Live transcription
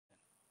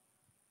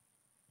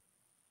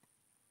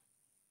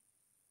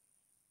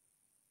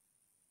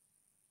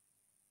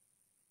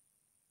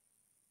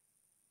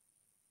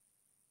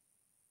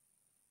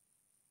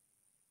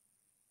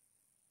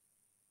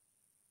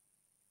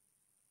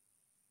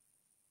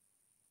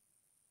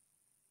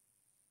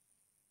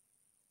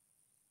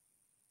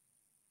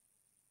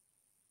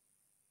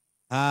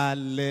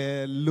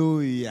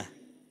Haleluya.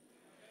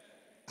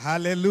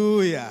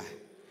 Haleluya.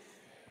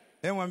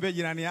 Hebu mwambie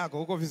jirani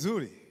yako, uko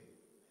vizuri?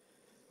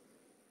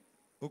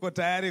 Uko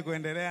tayari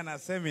kuendelea na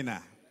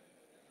semina?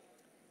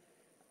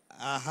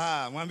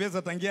 Aha, mwambie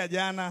zatangia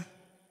jana.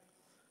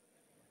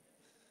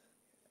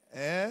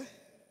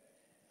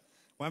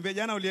 Mwambie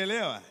jana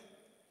ulielewa?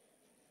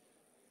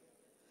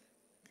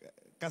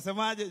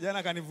 Kasemaje?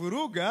 Jana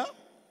kanivuruga.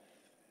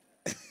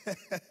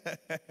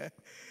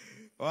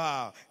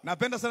 Wow,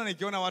 napenda sana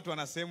nikiona watu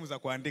wana sehemu za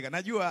kuandika.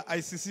 Najua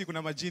ICC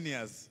kuna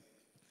magenius.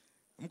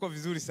 Mko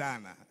vizuri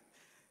sana.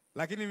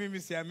 Lakini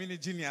mimi siamini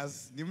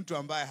genius ni mtu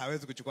ambaye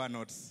hawezi kuchukua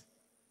notes.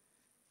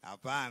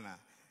 Hapana.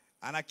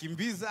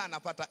 Anakimbiza,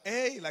 anapata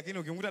A, lakini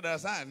ukimkuta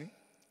darasani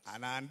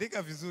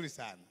anaandika vizuri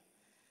sana.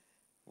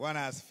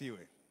 Bwana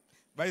asifiwe.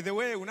 By the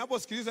way,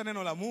 unaposikiliza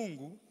neno la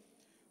Mungu,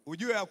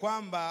 ujue ya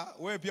kwamba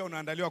wewe pia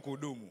unaandaliwa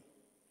kuhudumu.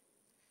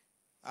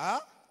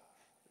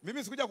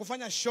 Mimi sikuja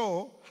kufanya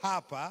show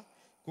hapa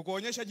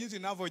kukuonyesha jinsi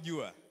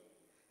ninavyojua.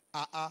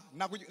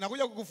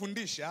 Nakuja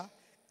kukufundisha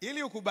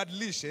ili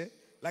ukubadilishe,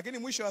 lakini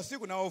mwisho wa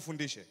siku na wewe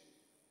ufundishe.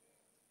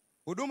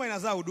 Huduma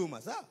inazaa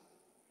huduma, sawa?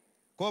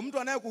 Kwa mtu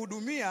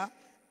anayekuhudumia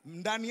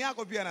ndani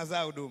yako pia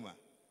anazaa huduma.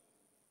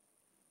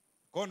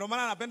 Kwa ndio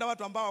maana napenda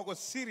watu ambao wako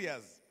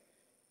serious.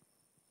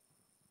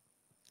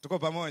 Tuko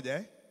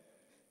pamoja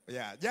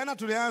Yeah, jana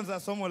tulianza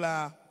somo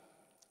la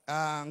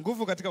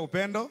nguvu katika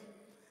upendo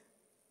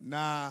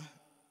na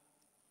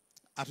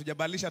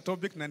hatujabadilisha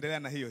topic, tunaendelea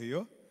na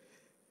hiyo.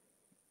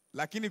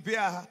 Lakini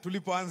pia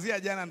tulipoanzia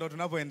jana ndo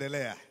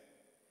tunapoendelea.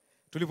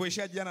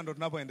 Tulipoishia jana ndo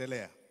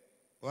tunapoendelea.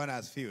 Bwana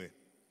asifiwe.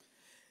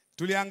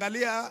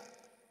 Tuliangalia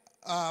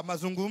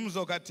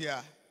mazungumzo kati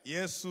ya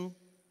Yesu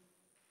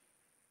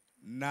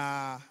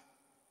na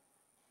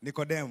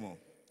Nikodemo.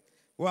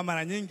 Huwa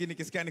mara nyingi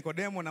nikisikia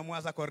Nikodemo na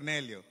mwaza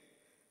Cornelio.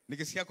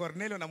 Nikisikia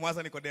Cornelio na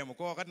mwaza Nikodemo.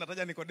 Kwa wakati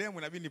nataja Nikodemo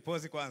inabidi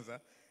nipozi kwanza.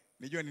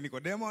 Nijue ni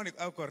Nikodemo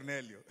au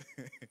Cornelio.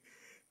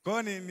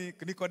 Kwa ni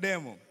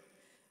Nikodemo.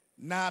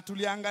 Na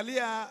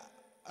tuliangalia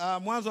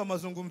mwanzo wa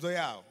mazungumzo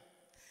yao.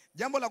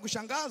 Jambo la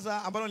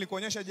kushangaza ambalo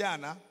nilikuonyesha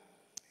jana,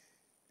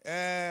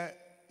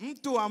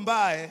 mtu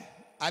ambaye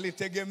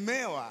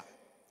alitegemewa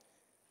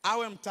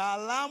awe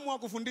mtaalamu wa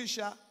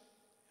kufundisha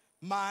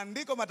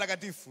maandiko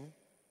matakatifu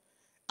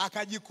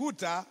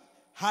akajikuta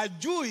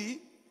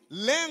hajui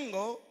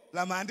lengo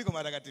la maandiko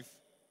matakatifu.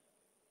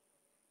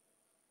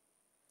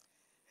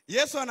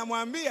 Yesu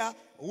anamwambia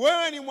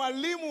wewe ni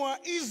mwalimu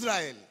wa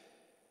Israeli,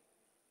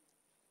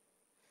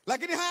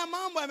 lakini haya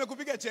mambo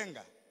yamekupiga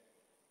chenga.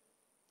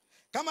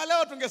 Kama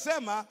leo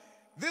tungesema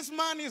this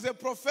man is a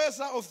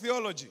professor of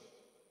theology,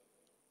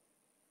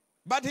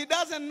 but he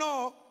doesn't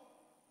know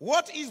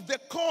what is the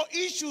core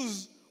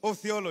issues of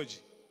theology.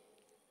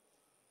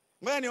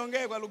 Ngoja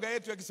niongee kwa lugha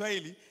yetu ya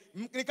Kiswahili.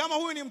 Ni kama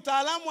huyu ni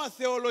mtaalamu wa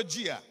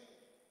theolojia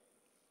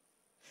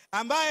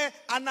ambaye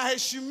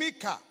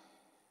anaheshimika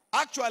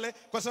actually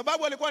kwa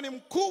sababu alikuwa ni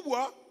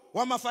mkubwa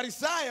wa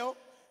Mafarisayo,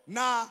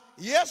 na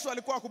Yesu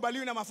alikuwa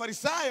akubaliwi na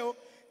Mafarisayo.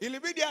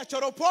 Ilibidi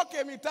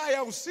achoropoke mitaa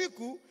ya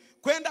usiku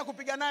kwenda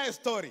kupiga naye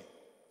story.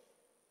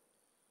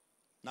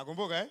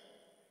 Nakumbuka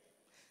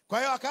Kwa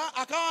hiyo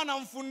akawa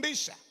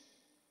anamfundisha.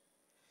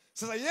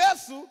 Sasa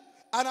Yesu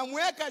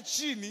anamweka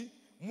chini,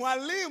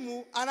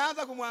 mwalimu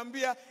anaanza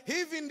kumwambia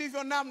hivi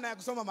ndivyo namna ya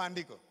kusoma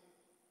maandiko.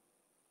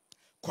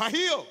 Kwa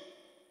hiyo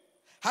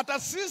hata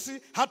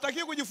sisi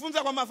hataki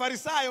kujifunza kwa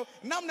Mafarisayo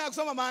namna ya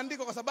kusoma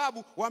maandiko kwa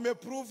sababu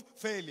wameprove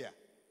failure.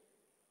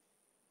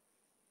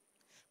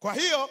 Kwa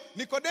hiyo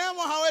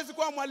Nikodemo hawezi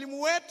kuwa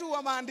mwalimu wetu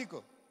wa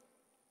maandiko.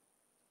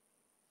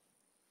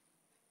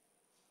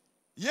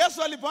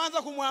 Yesu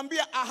alipoanza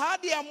kumwambia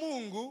ahadi ya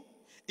Mungu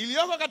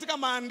iliyoko katika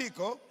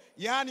maandiko,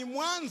 yaani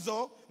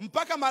Mwanzo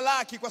mpaka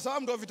Malaki, kwa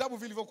sababu ndio vitabu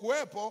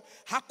vilivyokuwepo,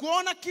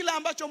 hakuona kila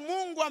ambacho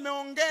Mungu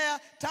ameongea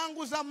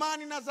tangu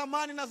zamani na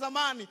zamani na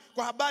zamani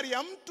kwa habari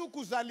ya mtu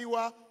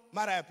kuzaliwa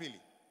mara ya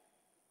pili.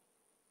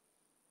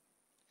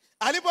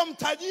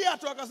 Alipomtajia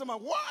tu akasema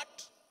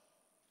what?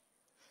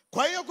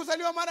 Kwa hiyo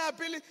kuzaliwa mara ya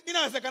pili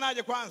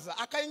inawezekanaje kwanza?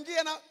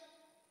 Akaingia na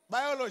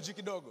biology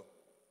kidogo.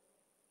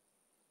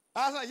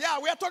 Asa, yeah,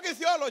 we are talking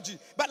theology,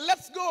 but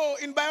let's go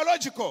in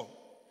biological.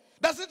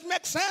 Does it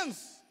make sense?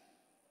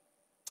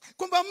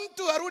 Kwamba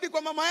mtu arudi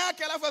kwa mama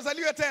yake alafu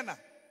azaliwe tena.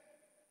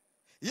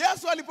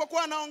 Yesu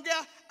alipokuwa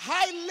anaongea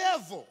high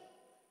level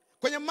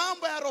kwenye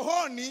mambo ya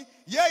rohoni,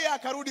 yeye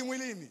akarudi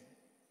mwilini.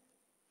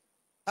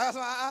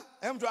 Akasema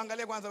hebu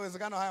tuangalie kwanza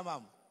uwezekano haya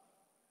mambo.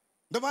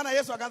 Ndio maana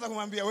Yesu akaanza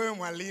kumwambia wewe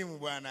mwalimu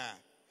bwana,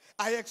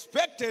 I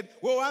expected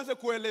wewe uanze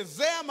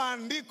kuelezea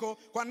maandiko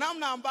kwa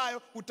namna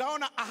ambayo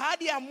utaona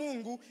ahadi ya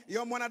Mungu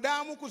ya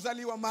mwanadamu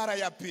kuzaliwa mara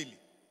ya pili.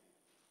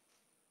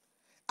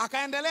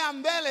 Akaendelea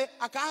mbele,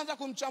 akaanza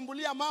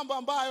kumchambulia mambo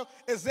ambayo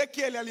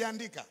Ezekiel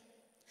aliandika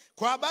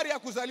kwa habari ya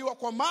kuzaliwa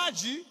kwa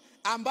maji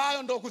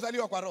ambayo ndio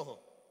kuzaliwa kwa roho.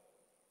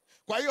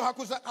 Kwa hiyo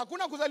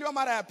hakuna kuzaliwa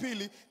mara ya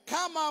pili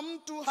kama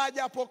mtu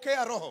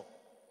hajapokea roho.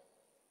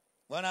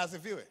 Bwana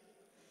asifiwe.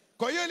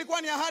 Kwa hiyo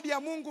ilikuwa ni ahadi ya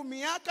Mungu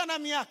miaka na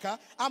miaka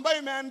ambayo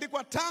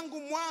imeandikwa tangu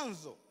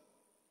mwanzo.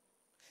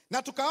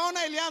 Na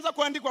tukaona ilianza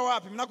kuandikwa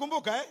wapi?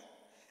 Mnakumbuka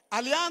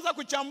Alianza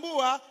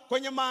kuchambua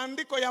kwenye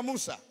maandiko ya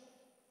Musa.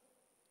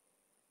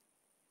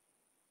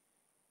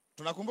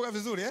 Tunakumbuka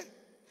vizuri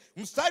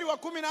Mstari wa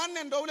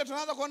 14 ndio ule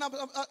tunaanza kuona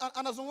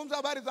anazungumza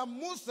habari za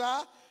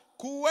Musa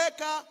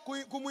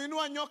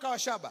kumuinua nyoka wa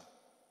shaba.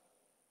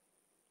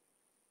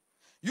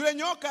 Yule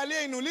nyoka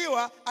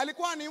aliyeinuliwa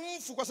alikuwa ni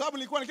mfu kwa sababu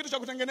ilikuwa ni kitu cha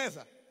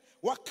kutengeneza.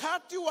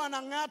 Wakati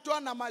wanang'atwa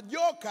na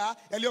majoka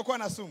yaliyokuwa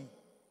na sumu.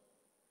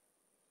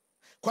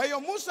 Kwa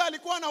hiyo Musa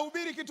alikuwa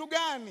anahubiri kitu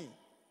gani?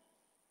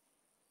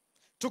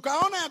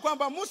 Tukaona ya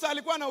kwamba Musa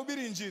alikuwa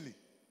anahubiri Injili.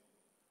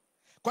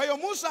 Kwa hiyo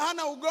Musa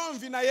hana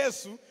ugomvi na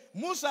Yesu.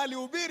 Musa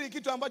alihubiri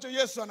kitu ambacho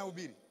Yesu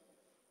anahubiri.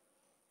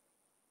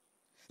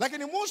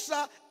 Lakini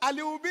Musa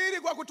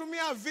alihubiri kwa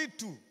kutumia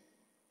vitu,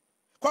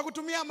 kwa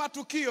kutumia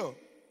matukio.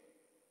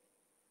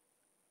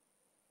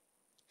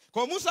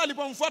 Kwa Musa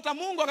alipomfuata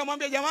Mungu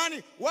akamwambia,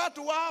 jamani,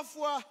 watu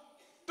wafwa,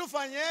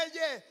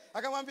 tufanyeje?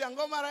 Akamwambia,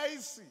 ngoma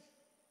rahisi.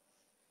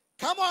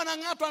 Kama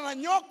wanang'atwa na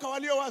nyoka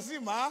walio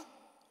wazima,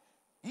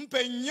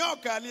 mpe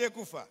nyoka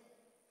aliyekufa.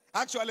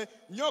 Actually,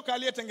 nyoka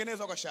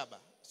aliyetengenezwa kwa shaba.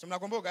 Si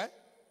mnakumbuka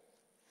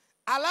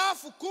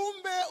Alafu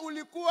kumbe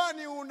ulikuwa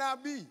ni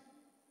unabii.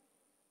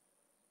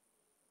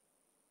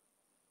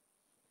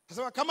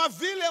 Sasa kama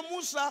vile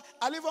Musa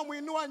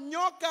alivyomuinua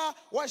nyoka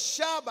wa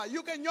shaba,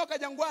 yuke nyoka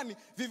jangwani,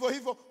 vivyo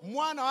hivyo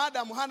mwana wa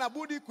Adamu hana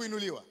budi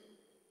kuinuliwa.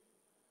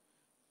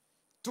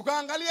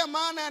 Tukaangalia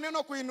maana ya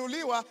neno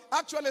kuinuliwa.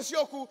 Actually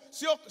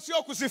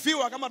sio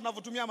kusifiwa kama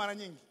tunavyotumia mara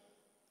nyingi.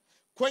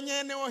 Kwenye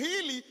eneo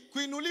hili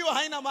kuinuliwa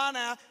haina maana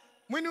ya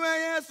mwinue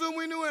Yesu,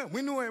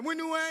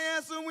 mwinue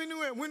Yesu,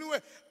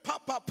 mwinue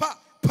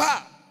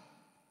pa.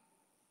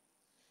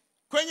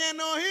 Kwenye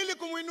eneo hili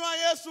kumuinua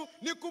Yesu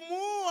ni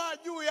kumuua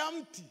juu ya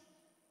mti.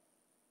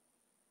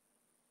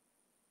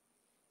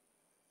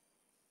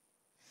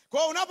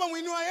 Kwa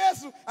unapomuinua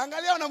Yesu,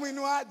 angalia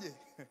unamuinuaje.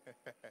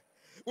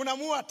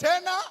 Unamuua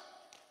tena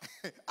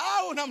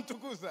au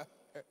unamtukuza?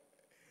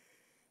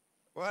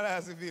 Bwana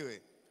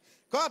asifiwe.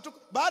 Kwa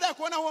baada ya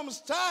kuona huo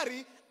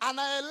mstari,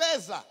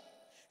 anaeleza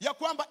ya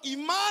kwamba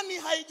imani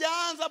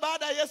haijaanza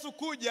baada ya Yesu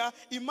kuja,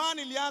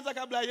 imani ilianza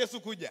kabla ya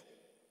Yesu kuja.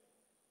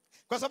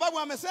 Kwa sababu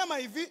amesema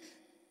hivi,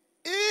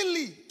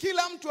 ili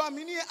kila mtu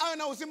aaminie awe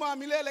na uzima wa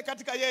milele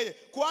katika yeye.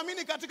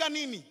 Kuamini katika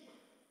nini?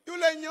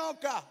 Yule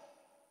nyoka.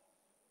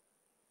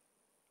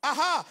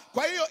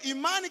 Kwa hiyo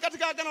imani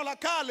katika Agano la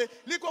Kale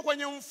liko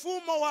kwenye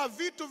mfumo wa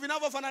vitu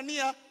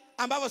vinavyofanania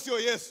ambavyo sio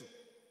Yesu.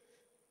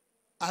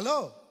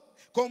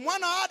 Kwa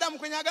mwana wa Adamu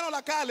kwenye Agano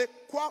la Kale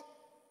kwa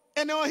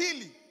eneo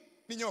hili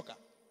ni nyoka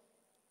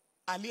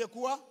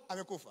aliyekuwa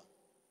amekufa.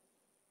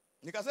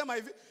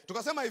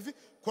 Tukasema hivi,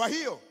 kwa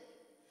hiyo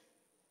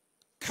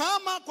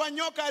kama kwa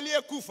nyoka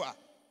aliyekufa,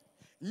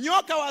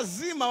 nyoka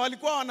wazima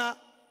walikuwa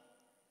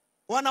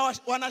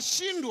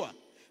wanashindwa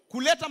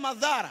kuleta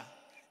madhara,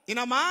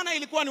 ina maana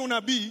ilikuwa ni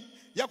unabii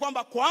ya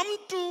kwamba kwa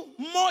mtu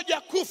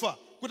mmoja kufa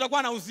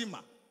kutakuwa na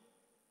uzima.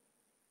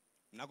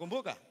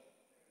 Nakumbuka?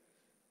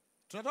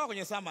 Tunatoka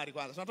kwenye summary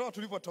kwanza, tunatoka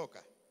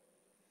tulipotoka.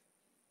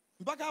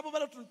 Mpaka hapo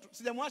bado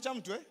sijamwacha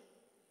mtu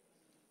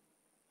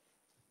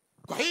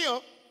Kwa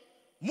hiyo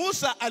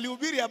Musa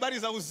alihubiri habari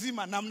za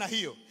uzima namna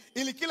hiyo,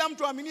 ili kila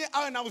mtu aaminie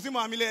awe na uzima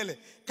wa milele.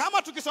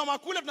 Kama tukisoma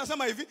kule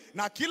tunasema hivi,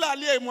 na kila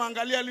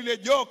aliyemwangalia lile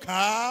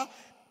joka,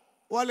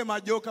 wale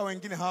majoka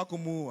wengine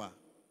hawakumuua.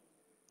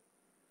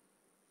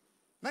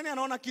 Nani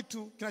anaona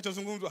kitu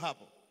kinachozungumzwa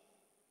hapo?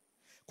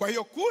 Kwa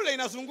hiyo kule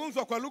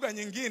inazungumzwa kwa lugha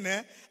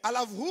nyingine,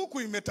 alafu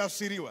huku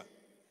imetafsiriwa.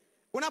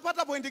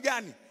 Unapata pointi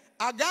gani?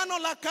 Agano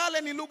la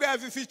Kale ni lugha ya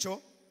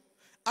vificho,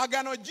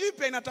 Agano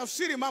Jipya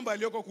inatafsiri mambo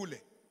yaliyoko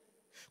kule.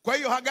 Kwa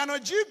hiyo Agano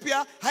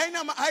Jipya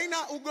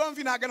haina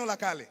ugomvi na Agano la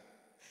Kale.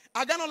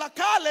 Agano la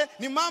Kale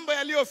ni mambo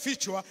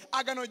yaliyofichwa,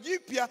 Agano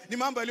Jipya ni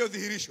mambo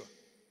yaliyodhihirishwa.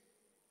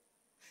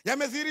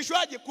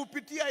 Yamedhihirishwaje?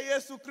 Kupitia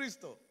Yesu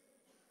Kristo.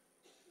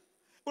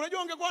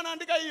 Unajua ungekuwa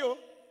unaandika hiyo,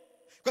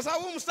 kwa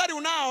sababu huu mstari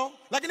unao,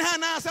 lakini haya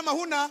anasema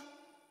huna.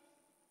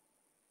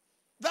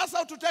 That's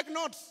how to take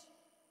notes.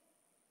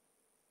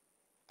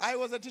 I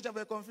was a teacher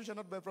by confusion,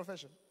 not by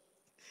profession.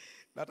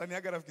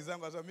 Nataniaga rafiki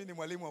zangu asema mimi ni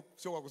mwalimu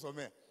sio kwa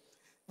kusomea.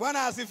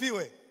 Bwana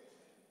asifiwe.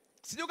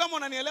 Sijui kama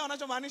unanielewa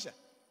ninachomaanisha.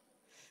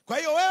 Kwa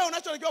hiyo wewe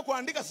unachotakiwa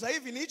kuandika sasa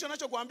hivi ni hicho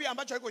ninachokuambia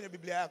ambacho haiko kwenye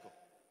Biblia yako.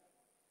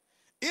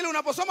 Ili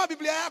unaposoma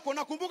Biblia yako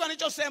unakumbuka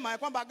nilichosema ya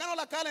kwamba Agano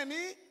la Kale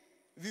ni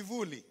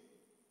vivuli.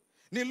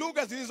 Ni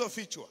lugha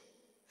zilizofichwa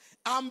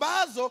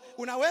ambazo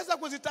unaweza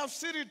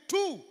kuzitafsiri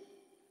tu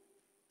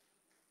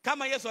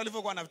kama Yesu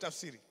alivyokuwa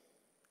anavitafsiri.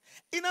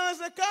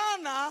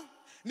 Inawezekana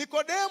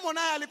Nikodemo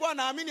naye alikuwa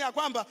anaamini ya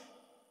kwamba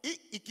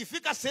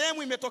ikifika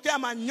sehemu imetokea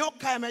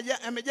manyoka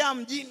yamejaa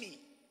mjini,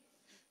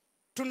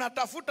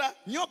 tunatafuta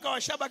nyoka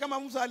wa shaba kama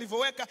Musa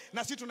alivyoweka,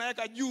 na sisi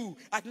tunaweka juu.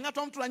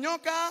 Aking'atwa mtu na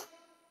nyoka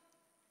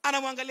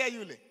anamwangalia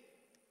yule.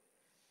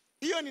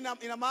 Hiyo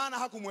ina maana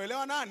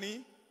hakumuelewa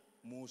nani?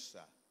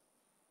 Musa.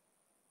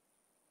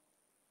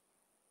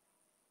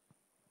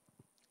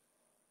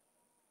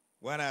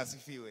 Bwana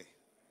asifiwe.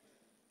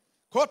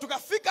 Kwa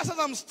tukafika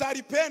sasa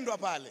mstari pendwa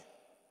pale,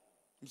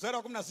 mstari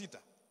wa 16.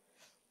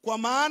 kwa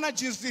maana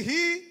jinsi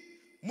hii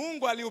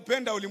Mungu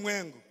aliupenda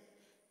ulimwengu.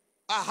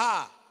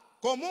 Aha,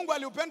 kwa Mungu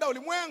aliupenda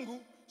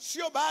ulimwengu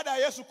sio baada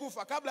ya Yesu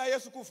kufa, kabla ya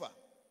Yesu kufa.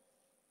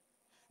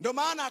 Ndio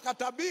maana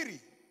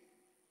akatabiri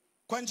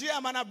kwa njia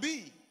ya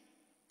manabii,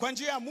 kwa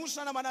njia ya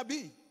Musa na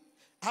manabii,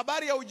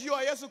 habari ya ujio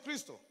wa Yesu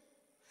Kristo.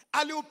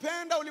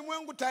 Aliupenda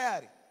ulimwengu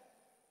tayari,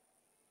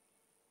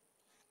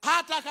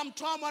 hata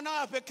akamtoa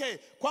mwanawe pekee.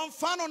 Kwa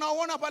mfano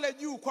unaoona pale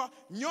juu, kwa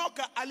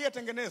nyoka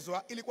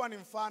aliyetengenezwa, ilikuwa ni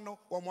mfano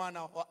wa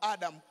mwana wa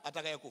Adam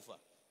atakayekufa.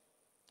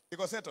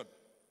 Iko settled?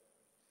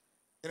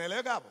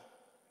 Inaeleweka hapo?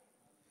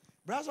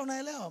 Brother,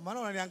 unaelewa? Maana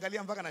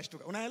unaniangalia mpaka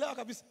nashtuka. Unaelewa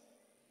kabisa?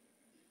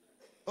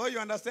 Oh,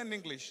 you understand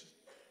English?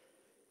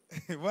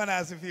 Bwana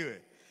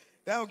asifiwe.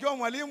 Yaani ukiwa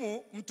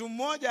mwalimu, mtu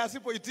mmoja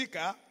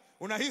asipoitika,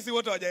 unahisi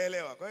wote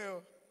hawajaelewa. Kwa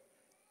hiyo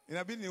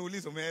inabidi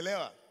niulize,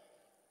 umeelewa?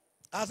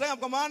 Anasema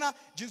kwa maana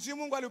jinsi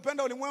Mungu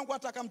aliupenda ulimwengu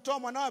hata akamtoa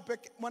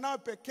mwanawe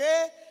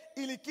pekee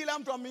ili kila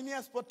mtu aaminie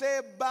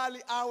asipotee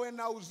bali awe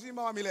na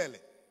uzima wa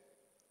milele.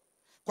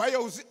 Kwa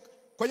hiyo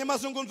kwenye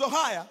mazungumzo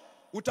haya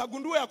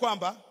utagundua ya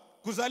kwamba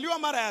kuzaliwa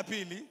mara ya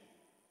pili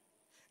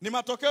ni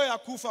matokeo ya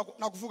kufa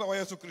na kufuka kwa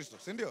Yesu Kristo,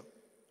 si ndio?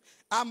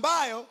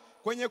 Ambayo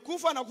kwenye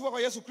kufa na kufa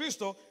kwa Yesu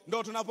Kristo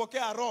ndio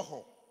tunapokea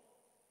roho.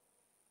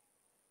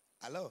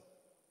 Halo?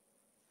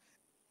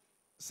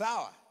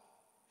 Sawa?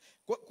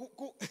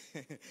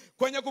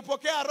 Kwenye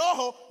kupokea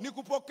roho ni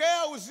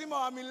kupokea uzima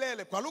wa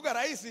milele. Kwa lugha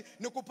rahisi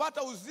ni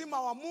kupata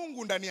uzima wa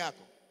Mungu ndani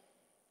yako.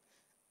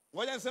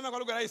 Ngoja niseme kwa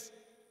lugha rahisi.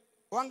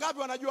 Wangapi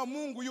wanajua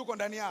Mungu yuko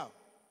ndani yao?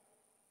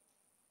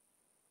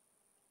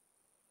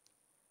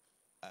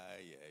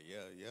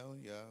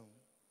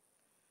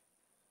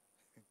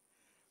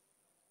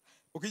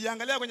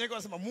 Ukijiangalia kwenye hiko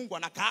unasema Mungu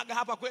anakaaga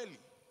hapa kweli?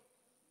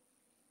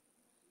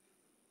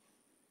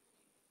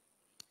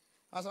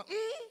 Sasa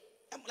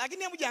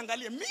lakini hebu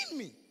jiangalie,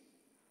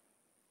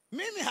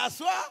 mimi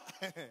haswa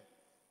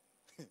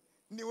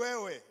ni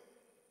wewe.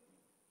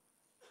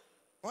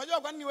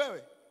 Unajua kwa nini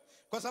wewe?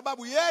 Kwa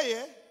sababu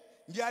yeye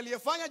ndiye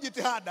aliyefanya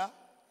jitihada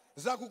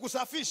za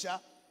kukusafisha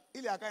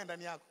ili akae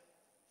ndani yako.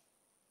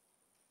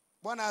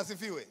 Bwana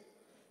asifiwe.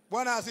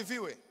 Bwana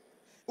asifiwe.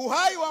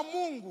 Uhai wa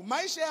Mungu,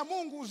 maisha ya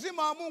Mungu,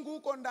 uzima wa Mungu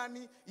uko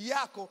ndani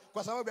yako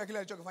kwa sababu ya kile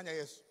alichokifanya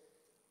Yesu.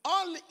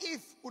 Only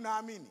if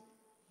unaamini.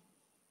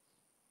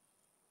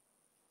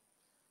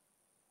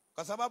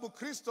 Kwa sababu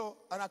Kristo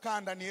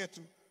anakaa ndani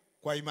yetu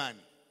kwa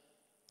imani.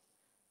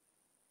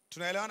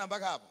 Tunaelewana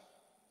mpaka hapo?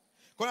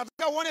 Kwa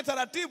nataka uone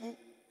taratibu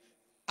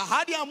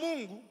ahadi ya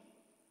Mungu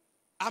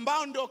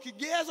ambao ndio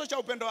kigezo cha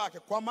upendo wake.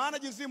 Kwa maana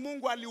jinsi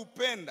Mungu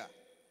aliupenda.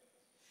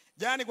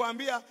 Jana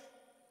kuambia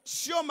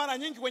sio mara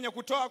nyingi kwenye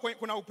kutoa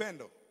kuna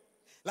upendo.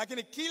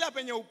 Lakini kila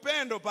penye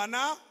upendo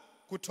pana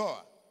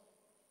kutoa.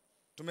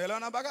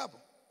 Tumeelewana mpaka hapo?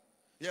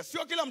 Yes,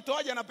 sio kila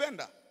mtoaji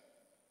anapenda.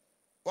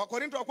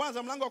 Wakorintho wa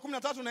kwanza mlango wa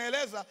 13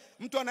 unaeleza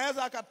mtu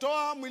anaweza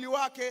akatoa mwili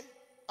wake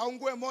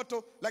aungue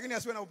moto lakini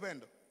asiwe na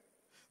upendo.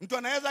 Mtu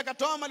anaweza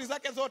akatoa mali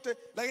zake zote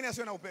lakini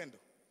asiwe na upendo.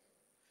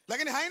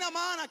 Lakini haina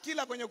maana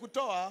kila kwenye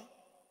kutoa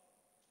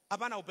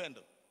hapana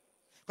upendo.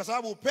 Kwa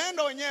sababu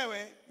upendo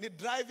wenyewe ni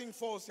driving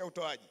force ya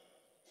utoaji.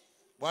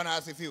 Bwana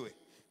asifiwe.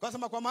 Kwa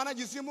sababu kwa maana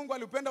jinsi Mungu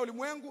aliupenda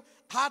ulimwengu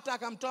hata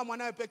akamtoa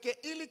mwanawe pekee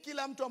ili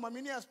kila mtu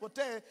amwaminie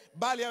asipotee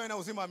bali awe na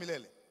uzima wa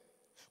milele.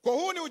 Kwa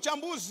huu ni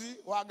uchambuzi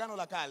wa Agano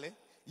la Kale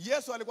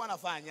Yesu alikuwa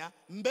anafanya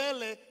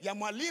mbele ya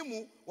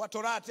mwalimu wa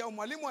Torati au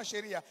mwalimu wa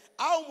sheria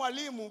au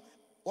mwalimu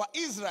wa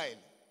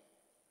Israeli.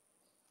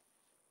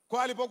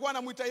 Kwa alipokuwa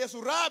anamuita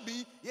Yesu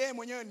rabi, yeye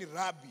mwenyewe ni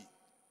rabi.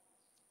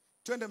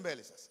 Twende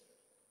mbele sasa.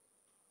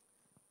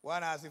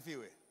 Bwana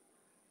asifiwe.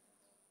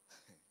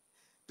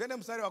 Twende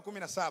mstari wa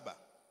 17.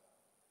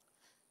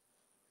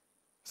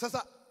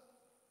 Sasa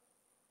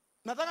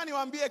nataka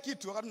niwaambie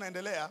kitu wakati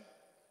tunaendelea.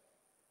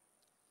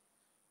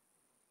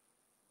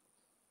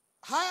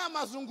 Haya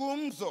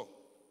mazungumzo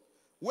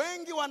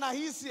wengi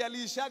wanahisi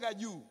yaliishaga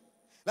juu.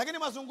 Lakini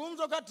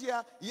mazungumzo kati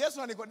ya Yesu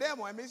na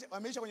Nikodemo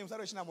yameisha kwenye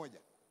mstari wa 21.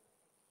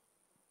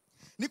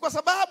 Ni kwa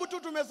sababu tu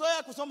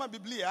tumezoea kusoma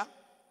Biblia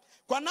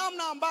kwa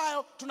namna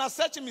ambayo tuna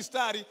search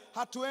mistari,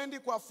 hatuendi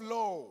kwa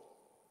flow.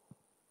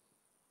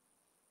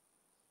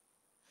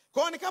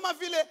 Kwa ni kama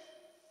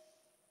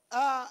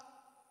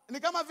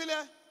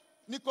vile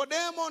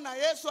Nikodemo na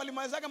Yesu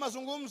alimalizaga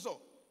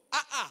mazungumzo.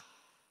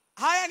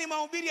 Haya ni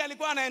mahubiri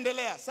yalikuwa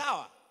yanaendelea,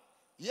 sawa?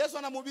 Yesu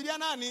anamhubiria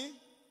nani?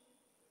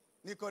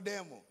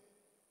 Nikodemo.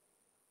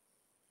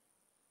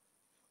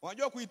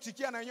 Unajua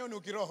kuitikia na wenyewe ni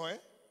ukiroho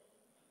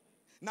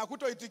na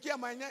kutoitikia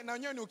na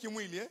wenyewe ni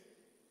ukimwili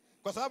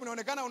Kwa sababu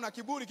inaonekana una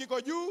kiburi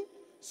kiko juu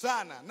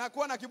sana. Na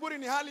kuwa na kiburi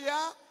ni hali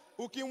ya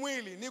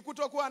ukimwili, ni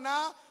kutokuwa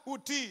na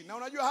utii. Na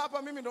unajua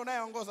hapa mimi ndo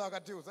nayeongoza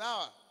wakati huu,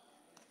 sawa?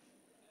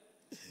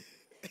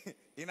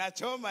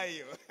 Inachoma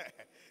hiyo.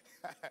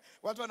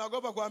 Watu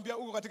wanaogopa kuambia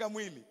uko katika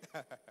mwili.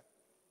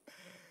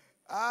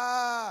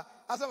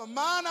 Asema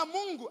maana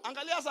Mungu,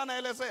 angalia sasa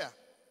anaelezea.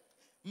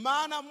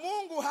 Maana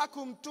Mungu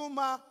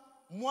hakumtuma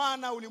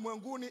mwana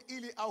ulimwenguni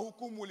ili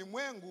ahukumu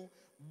ulimwengu,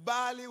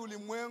 bali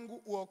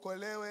ulimwengu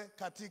uokolewe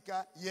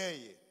katika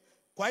yeye.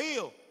 Kwa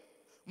hiyo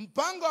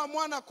Mpango wa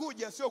mwana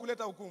kuja sio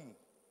kuleta hukumu.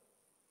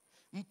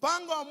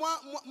 Mpango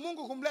wa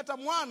Mungu kumleta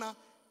mwana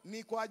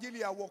ni kwa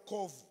ajili ya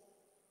wokovu.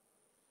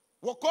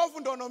 Wokovu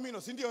ndio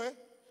nomino, si ndio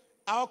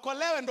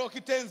Aokolewe ndio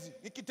kitenzi,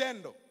 ni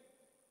kitendo.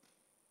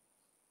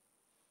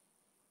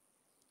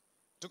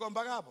 Tuko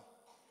mpaka hapo?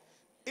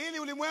 Ili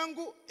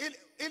ulimwengu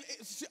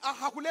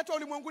hakuleta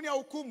ulimwenguni ya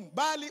hukumu,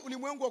 bali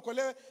ulimwengu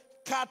uokolewe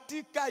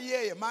katika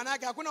yeye. Maana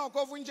yake hakuna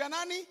wokovu nje ya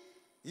nani?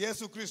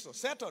 Yesu Kristo.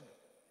 Settled.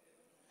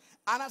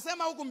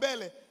 Anasema huku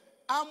mbele,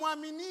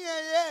 amwaminie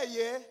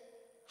yeye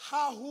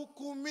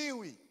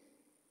hahukumiwi.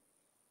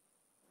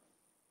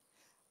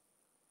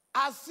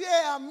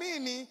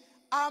 Asiyeamini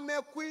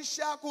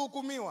amekwisha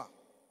kuhukumiwa,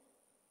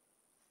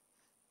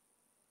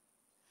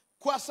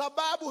 kwa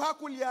sababu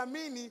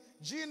hakuliamini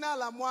jina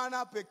la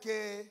mwana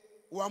pekee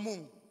wa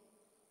Mungu.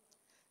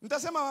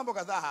 Nitasema mambo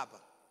kadhaa hapa.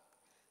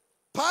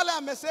 Pale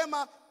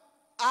amesema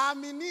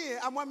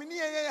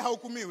amwaminie yeye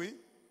hahukumiwi,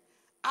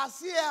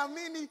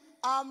 asiyeamini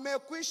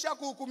amekwisha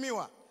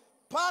kuhukumiwa.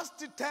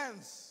 Past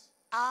tense,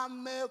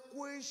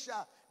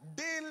 amekwisha,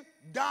 deal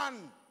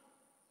done.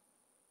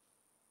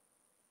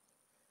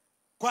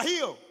 Kwa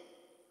hiyo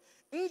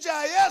nje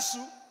ya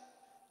Yesu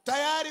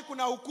tayari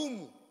kuna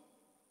hukumu,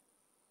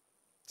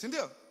 si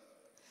ndio?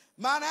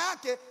 Maana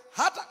yake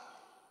hata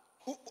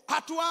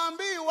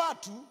hatuwaambii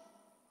watu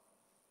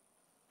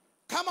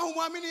kama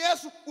humwamini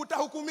Yesu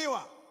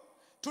utahukumiwa.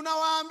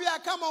 Tunawaambia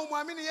kama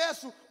humwamini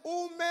Yesu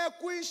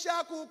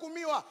umekwisha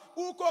kuhukumiwa,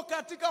 uko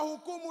katika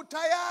hukumu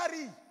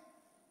tayari.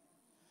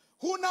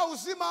 Huna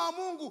uzima wa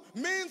Mungu,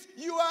 means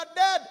you are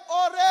dead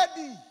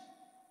already.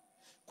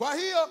 Kwa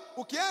hiyo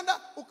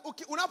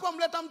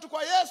unapomleta mtu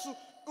kwa Yesu,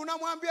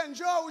 unamwambia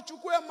njoo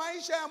uchukue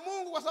maisha ya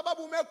Mungu kwa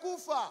sababu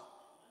umekufa.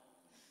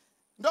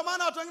 Ndio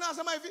maana watu wengine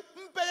wanasema hivi,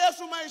 mpe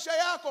Yesu maisha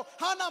yako.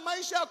 Hana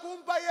maisha ya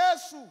kumpa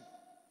Yesu.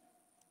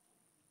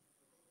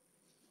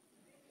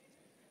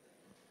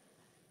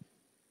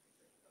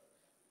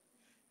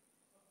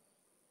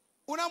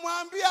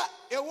 Unamwambia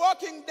a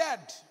walking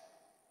dead,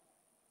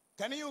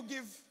 can you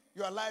give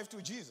your life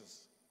to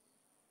Jesus?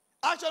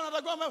 Actually,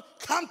 unatakiwa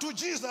come to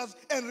Jesus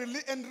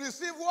and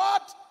receive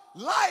what?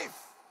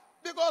 Life.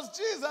 Because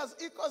Jesus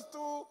equals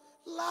to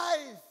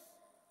life.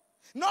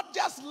 Not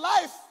just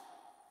life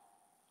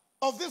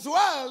of this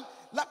world,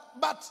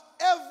 but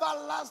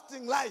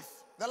everlasting life.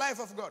 The life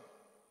of God.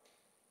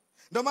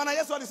 Ndio maana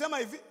Yesu alisema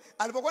hivi,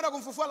 alipokwenda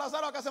kumfufua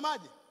Lazaro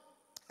akasemaje?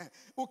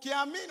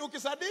 Ukiamini,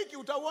 ukisadiki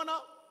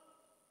utauona.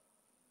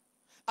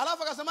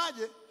 Alafu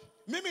akasemaje?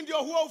 Mimi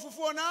ndio huo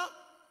ufufuo na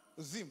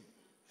uzima.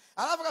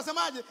 Alafu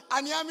akasemaje?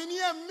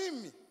 Aniaminie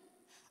mimi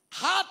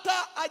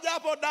hata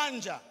ajapo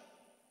danja.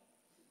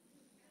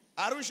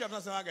 Arusha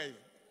tunasemaga hivi.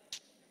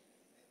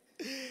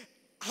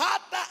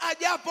 Hata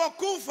ajapo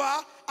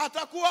kufa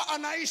atakuwa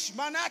anaishi.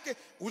 Maana yake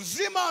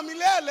uzima wa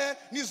milele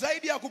ni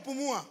zaidi ya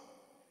kupumua.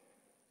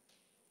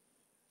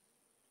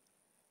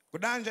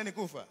 Kudanja ni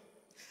kufa.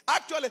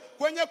 Actually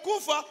kwenye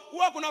kufa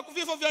huwa kuna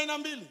vifo vya aina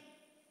mbili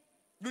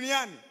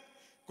duniani.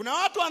 Kuna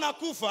watu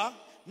wanakufa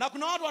na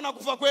kuna watu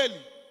wanakufa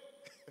kweli.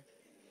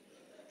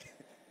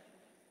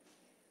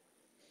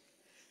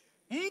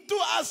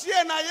 Mtu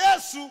asiye na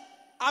Yesu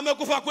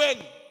amekufa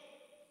kweli.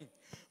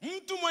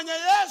 Mtu mwenye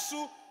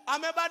Yesu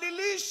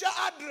amebadilisha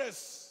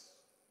address.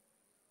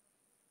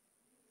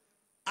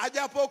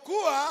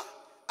 Ajapokuwa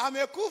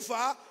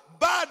amekufa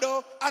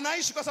bado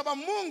anaishi, kwa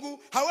sababu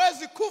Mungu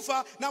hawezi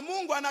kufa na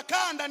Mungu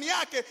anakaa ndani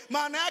yake.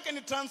 Maana yake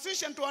ni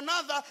transition to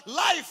another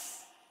life.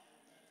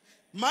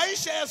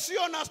 Maisha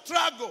yasiyo na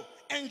struggle,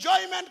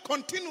 enjoyment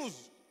continues.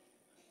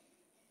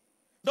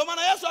 Ndio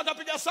maana Yesu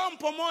akapiga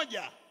sample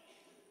moja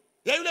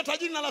ya yule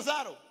tajiri na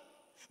Lazaro.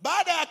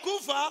 Baada ya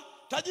kufa,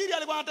 tajiri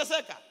alikuwa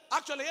anateseka.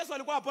 Actually Yesu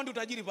alikuwa hapondi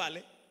utajiri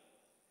pale.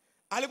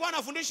 Alikuwa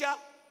anafundisha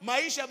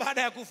maisha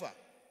baada ya kufa.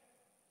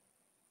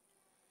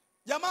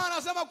 Jamaa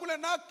anasema kule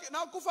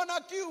na kufa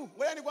na kiu.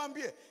 Wewe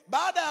nikwambie,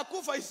 baada ya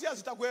kufa hisia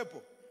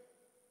zitakuwepo.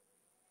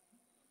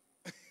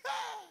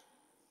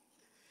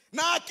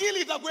 Na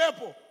akili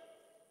itakuwepo.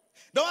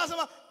 Ndio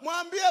anasema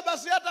mwambie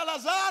basi hata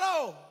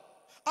Lazaro,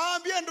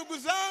 aambie ndugu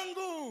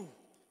zangu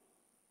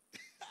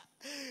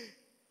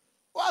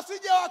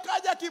wasije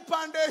wakaja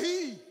kipande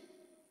hii.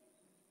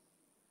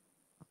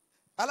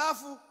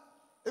 Alafu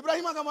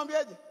Ibrahim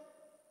akamwambiaje?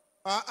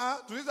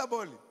 Tuliza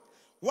boli.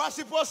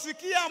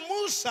 Wasiposikia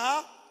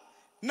Musa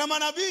na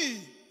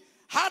manabii,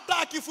 hata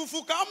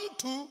akifufuka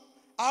mtu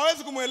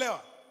hawezi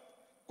kumuelewa.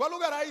 Kwa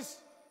lugha rahisi,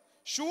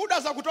 shuhuda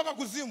za kutoka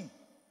kuzimu,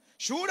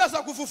 shuhuda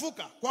za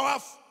kufufuka kwa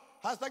wafu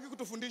hazitaki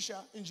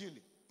kutufundisha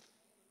injili.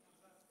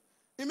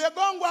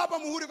 Imegongwa hapa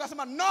muhuri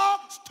ukasema no,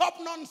 stop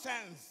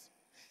nonsense.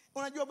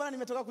 Unajua bwana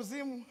nimetoka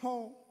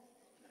kuzimu.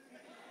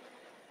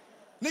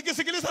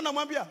 Nikisikiliza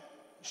namwambia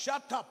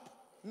shut up,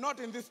 not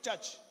in this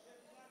church.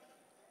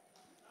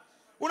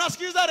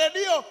 Unasikiliza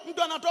redio,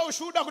 mtu anatoa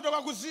ushuhuda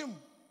kutoka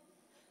kuzimu.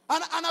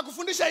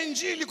 Anakufundisha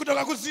injili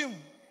kutoka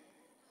kuzimu.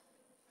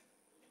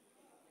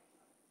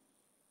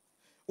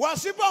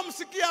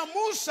 Wasipomsikia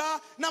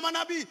Musa na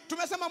manabii,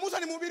 tumesema Musa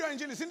ni mhubiri wa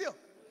injili, si ndio?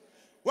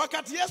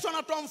 Wakati Yesu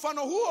anatoa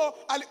mfano huo,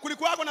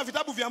 kulikuwa na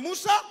vitabu vya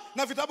Musa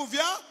na vitabu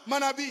vya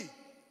manabii.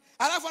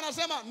 Alafu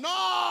anasema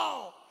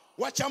no,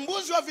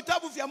 wachambuzi wa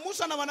vitabu vya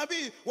Musa na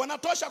manabii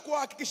wanatosha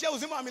kuhakikishia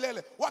uzima wa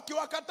milele.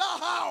 Wakiwakataa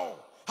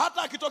hao,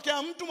 hata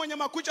akitokea mtu mwenye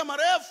makucha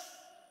marefu,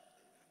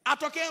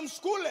 atokee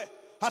mskule,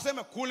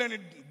 haseme kule ni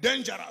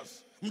dangerous,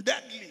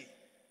 deadly,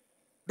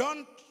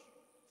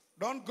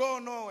 don't go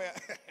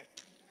nowhere.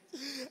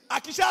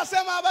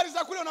 Akishasema habari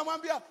za kule,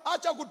 unamwambia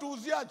acha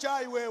kutuuzia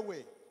chai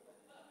wewe.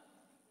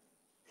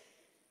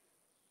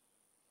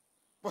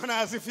 Bwana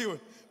asifiwe.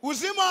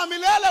 Uzima wa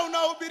milele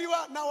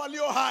unahubiriwa na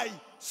walio hai.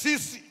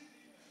 Sisi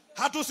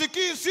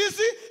hatusikii.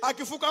 Sisi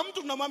akifuka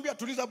mtu tunamwambia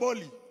tuliza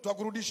boli,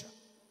 tutakurudisha.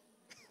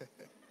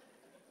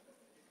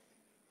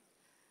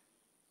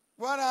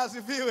 Bwana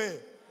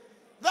asifiwe.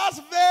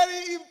 That's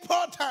very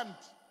important.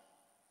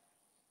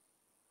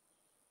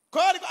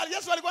 Kwa hiyo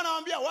Yesu alikuwa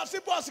anawaambia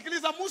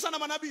wasipowasikiliza Musa na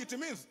manabii, it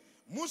means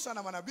Musa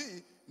na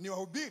manabii ni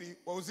wahubiri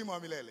wa uzima wa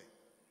milele.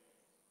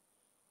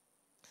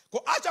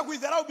 Kwa acha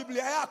kuidharau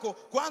Biblia yako,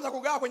 kuanza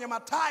kugawa kwenye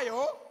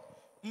Mathayo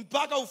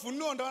mpaka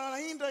Ufunuo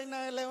ndio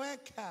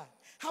inaeleweka.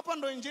 Hapa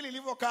ndio injili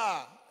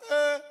ilivyokaa.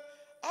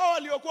 Hao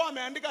waliokuwa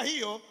wameandika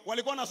hiyo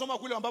walikuwa wanasoma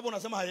kule ambapo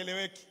unasema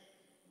haieleweki.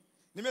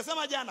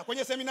 Nimesema jana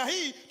kwenye semina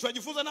hii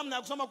tunajifunza namna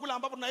ya kusoma kule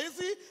ambapo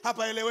tunahisi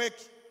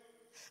hapaeleweki.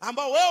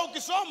 Ambao wewe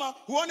ukisoma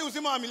huoni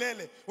uzima wa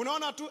milele.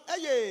 Unaona tu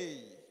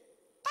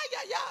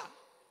ayaya.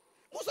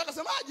 Musa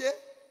akasemaje?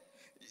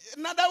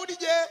 Na Daudi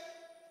je?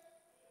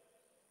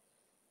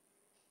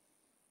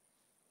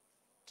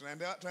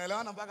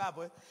 Tunaelewana mpaka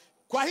hapo?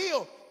 Kwa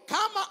hiyo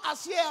kama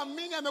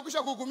asiyeamini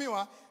amekwisha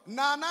kuhukumiwa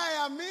na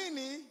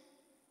anayeamini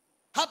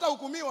hata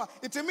hukumiwa,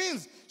 it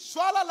means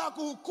swala la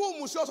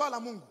kuhukumu sio swala la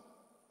Mungu,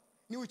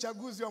 ni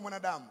uchaguzi wa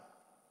mwanadamu.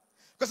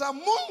 Kwa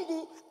sababu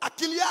Mungu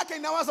akili yake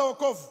inawaza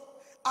wokovu,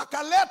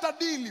 akaleta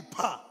dili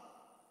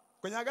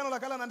kwenye Agano la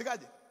Kale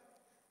anaandikaje?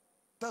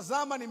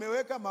 Tazama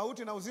nimeweka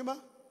mauti na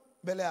uzima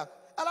mbele yako.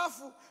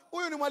 Alafu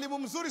huyu ni mwalimu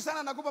mzuri sana,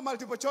 anakupa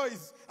multiple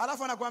choice,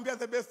 alafu anakuambia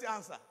the best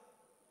answer.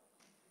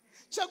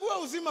 Chagua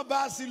uzima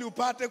basi ili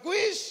upate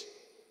kuishi.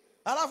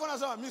 Alafu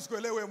anasema mimi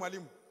sikuelewi wewe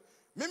mwalimu,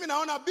 mimi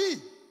naona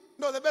B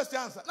no the best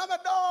answer. No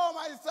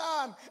my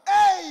son,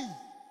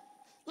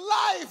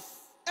 life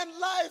and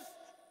life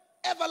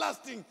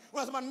everlasting.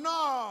 Unasema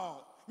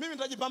no, mimi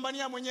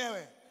nitajipambania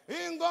mwenyewe,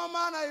 hii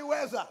ngoma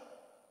naiweza.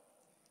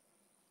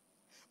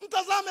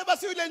 Mtazame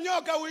basi yule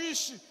nyoka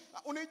uishi.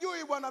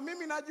 Unijui bwana,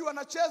 mimi najua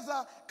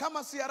nacheza kama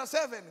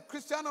CR7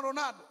 Cristiano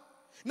Ronaldo,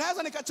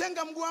 naweza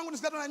nikachenga mguu wangu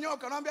nisikatwe na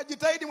nyoka. Naambia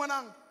jitahidi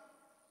mwanangu,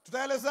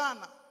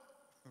 tutaelezana.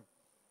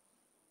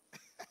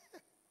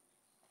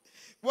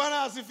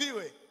 Bwana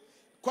asifiwe.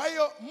 Kwa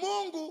hiyo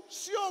Mungu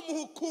sio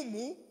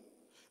mhukumu.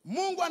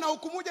 Mungu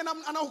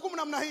anahukumu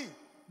namna hii,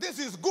 this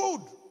is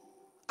good.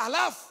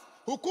 Alafu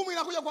hukumu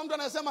inakuja kwa mtu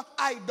anayesema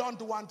I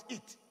don't want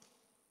it.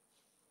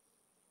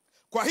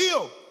 Kwa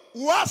hiyo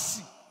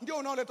uasi ndio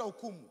unaoleta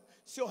hukumu,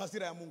 sio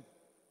hasira ya Mungu.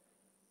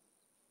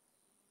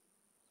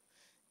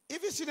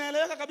 Hivi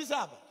sinaeleweka kabisa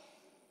hapa?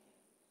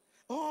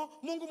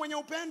 Mungu mwenye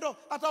upendo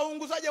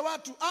atawaunguzaje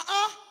watu?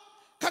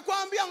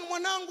 Kakwambia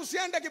mwanangu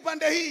siende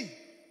kipande hii,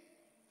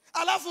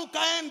 alafu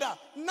kaenda.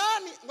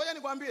 Nani? Ngoja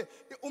nikwambie,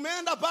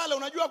 umeenda pale,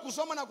 unajua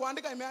kusoma na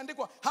kuandika,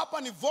 imeandikwa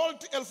hapa ni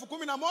volt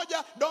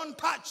 11,000, don't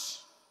touch.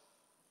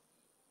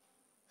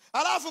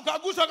 Alafu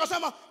kagusa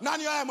akasema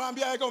nani haya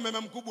mwambia aweke umeme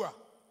mkubwa?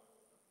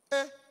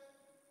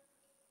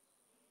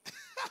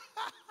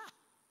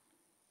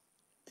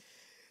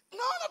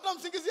 Naona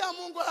tunamsingizia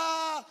Mungu.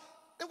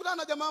 Nikutana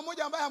na jamaa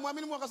mmoja ambaye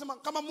hamwamini Mungu, akasema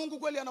kama Mungu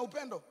kweli ana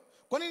upendo,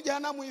 kwa nini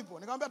jehanamu ipo?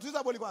 Nikamwambia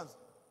tuliza boli kwanza.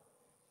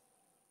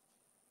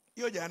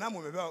 Hiyo jehanamu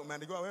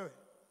umeandikiwa wewe.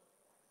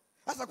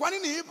 Sasa kwa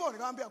nini ipo?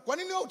 Nikamwambia kwa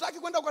nini wewe hutaki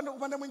kwenda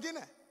upande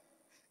mwingine?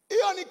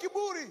 Hiyo ni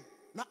kiburi,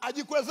 na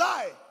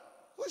ajikwezae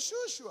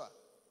hushushwa.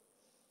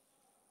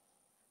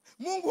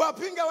 Mungu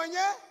hapinga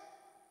wenyewe,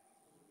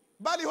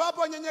 bali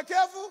wapo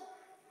wanyenyekevu.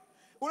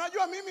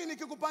 Unajua mimi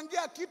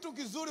nikikupangia kitu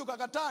kizuri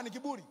ukakataa ni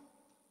kiburi.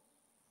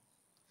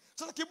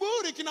 Sasa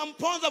kiburi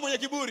kinamponza mwenye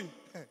kiburi.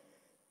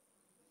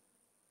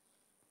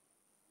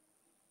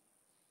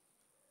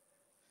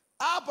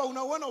 Hapa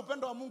unauona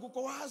upendo wa Mungu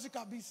kwa wazi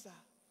kabisa.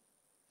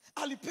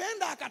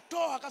 Alipenda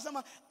akatoa,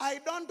 akasema I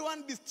don't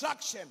want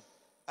distraction.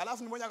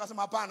 Alafu ni mmoja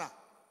akasema hapana.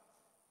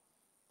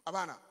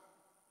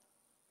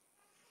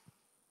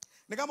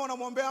 Ni kama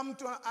unamwombea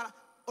mtu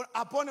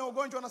apone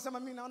ugonjwa, anasema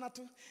mimi naona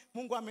tu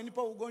Mungu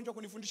amenipa ugonjwa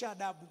kunifundisha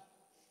adabu.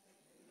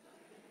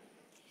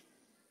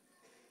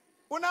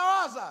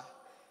 Unawaza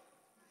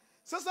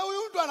sasa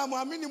huyu mtu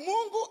anamwamini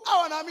Mungu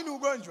au anaamini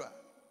ugonjwa?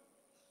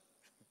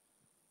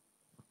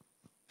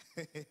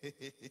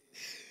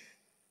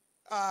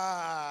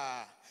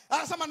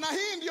 Anasema na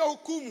hii ndio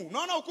hukumu.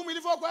 Unaona hukumu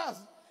ilivyokuwa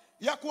wazi,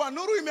 ya kuwa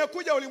nuru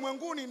imekuja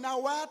ulimwenguni na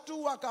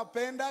watu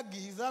wakapenda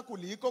giza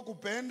kuliko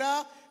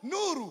kupenda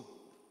nuru.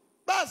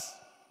 Basi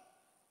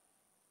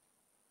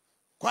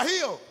kwa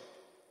hiyo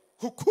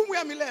hukumu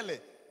ya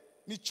milele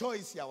ni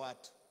choice ya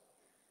watu.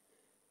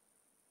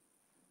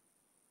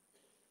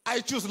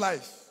 I choose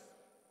life.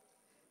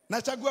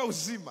 Nachagua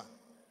uzima.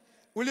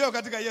 ulio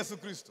katika Yesu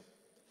Kristo.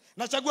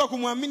 Nachagua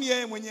kumwamini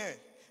yeye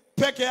mwenyewe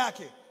peke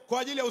yake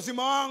kwa ajili ya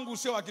uzima wangu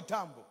usio wa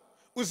kitambo,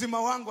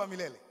 uzima wangu wa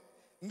milele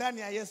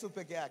ndani ya Yesu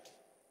peke yake.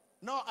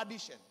 No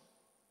addition.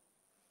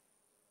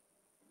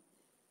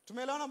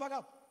 Tumeelewana mpaka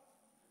hapo?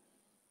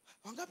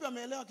 Wangapi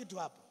wameelewa kitu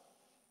hapo?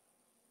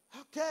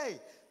 Okay.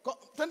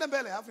 Twende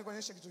mbele alafu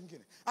nikuonyeshe kitu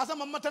kingine.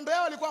 Asema matendo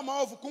yao yalikuwa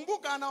maovu.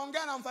 Kumbuka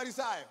anaongea na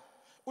Mfarisayo.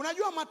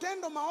 Unajua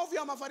matendo maovu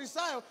ya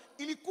Mafarisayo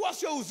ilikuwa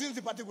sio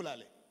uzinzi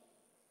particularly.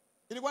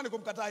 Ilikuwa ni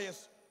kumkataa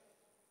Yesu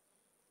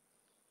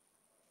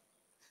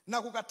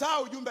na kukataa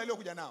ujumbe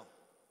aliokuja nao.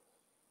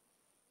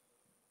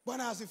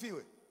 Bwana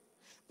asifiwe.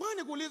 Bwana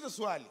nikuulize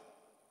swali.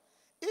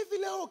 Hivi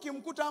leo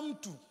ukimkuta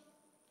mtu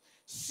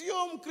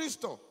sio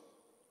Mkristo,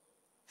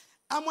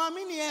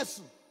 amwamini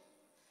Yesu,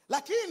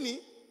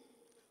 lakini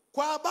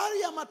kwa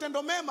habari ya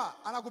matendo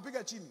mema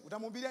anakupiga chini,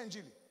 utamhubiria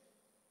injili?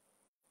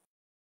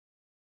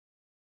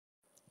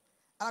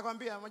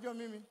 Anakuambia, unajua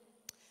mimi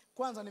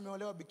kwanza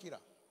nimeolewa bikira.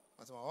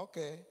 Anasema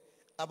okay,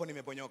 hapo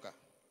nimeponyoka.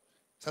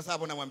 Sasa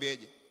hapo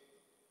namwambieje?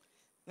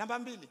 Namba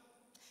 2.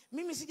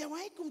 Mimi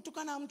sijawahi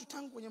kumtukana mtu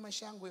tangu kwenye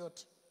maisha yangu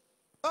yote.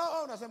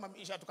 Unasema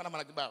nishatukana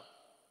mara kibao.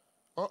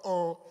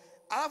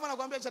 Alafu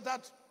anakuambia cha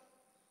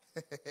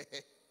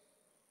 3.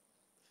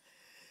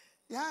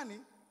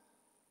 Yaani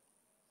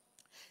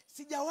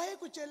sijawahi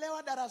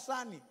kuchelewa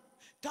darasani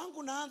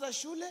tangu naanza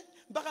shule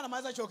mpaka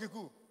namaliza chuo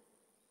kikuu.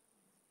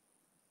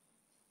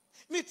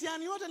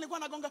 Mitihani yote nilikuwa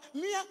nagonga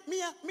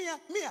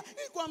 100.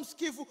 Nilikuwa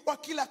msikivu wa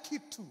kila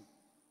kitu.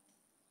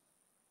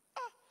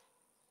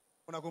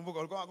 Unakumbuka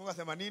ulikuwa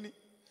unagonga 80,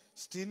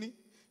 60,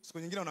 siku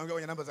nyingine unaongea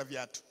kwenye namba za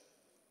viatu.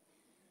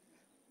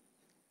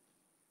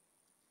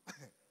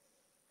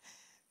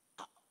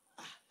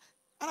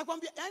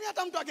 Anakuambia, yani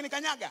hata mtu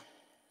akinikanyaga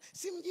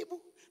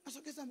simjibu,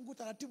 nasogeza mguu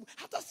taratibu,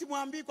 hata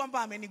simwambii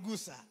kwamba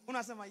amenigusa.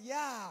 Unasema,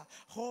 yeah,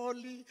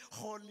 holy,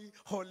 holy,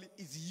 holy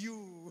is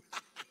you.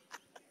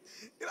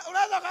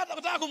 Unaweza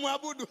kutaka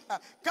kumwabudu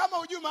kama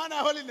hujui maana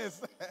ya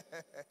holiness.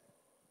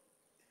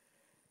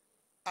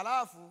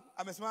 Alafu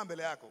amesimama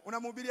mbele yako,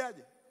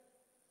 unamhubiriaje?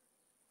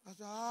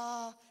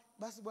 Sasa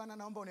basi bwana,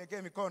 naomba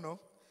uniwekee mikono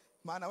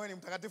maana wewe ni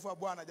mtakatifu wa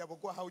Bwana,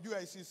 japokuwa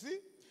haujui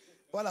ICC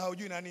wala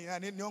haujui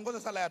nani, niongoze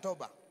sala ya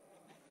toba.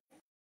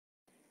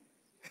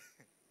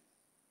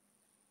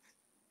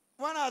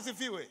 Bwana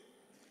asifiwe.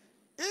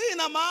 Hii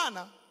ina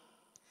maana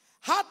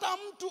hata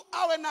mtu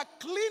awe na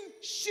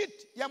clean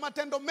sheet ya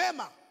matendo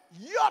mema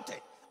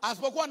yote,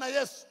 asipokuwa na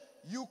Yesu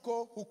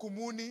yuko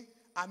hukumuni,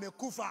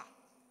 amekufa.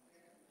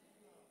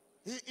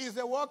 He is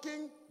a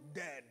walking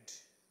dead.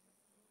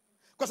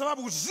 Kwa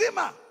sababu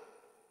uzima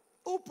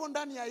upo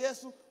ndani ya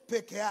Yesu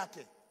peke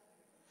yake.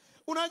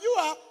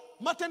 Unajua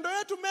matendo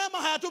yetu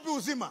mema hayatupi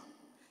uzima.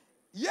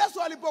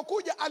 Yesu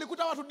alipokuja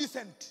alikuta watu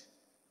decent.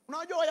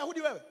 Unajua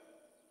Wayahudi wewe?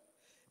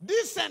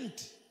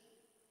 Decent.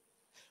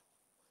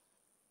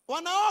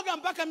 Wanaoga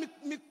mpaka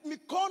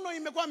mikono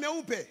imekuwa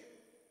meupe.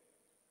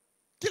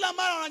 Kila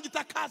mara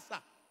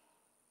wanajitakasa.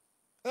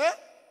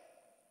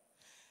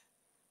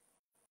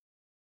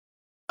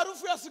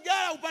 Harufu ya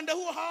sigara upande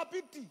huo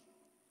hawapiti.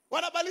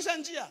 Wanabadilisha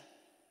njia.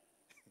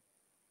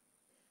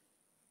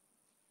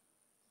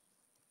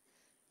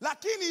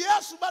 Lakini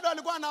Yesu bado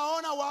alikuwa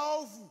anaona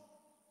waovu.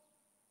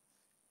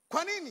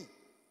 Kwa nini?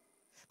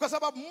 Kwa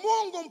sababu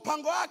Mungu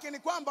mpango wake ni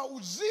kwamba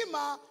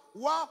uzima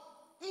wa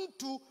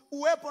mtu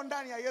uwepo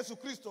ndani ya Yesu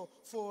Kristo,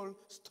 full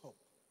stop.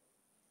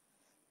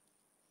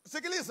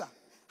 Sikiliza,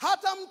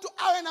 hata mtu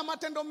awe na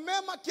matendo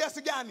mema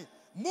kiasi gani,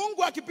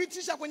 Mungu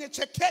akipitisha kwenye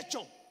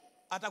chekecho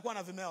atakuwa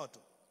na vimeo tu.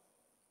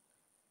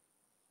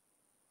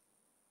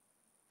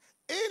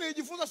 Hii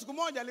nilijifunza siku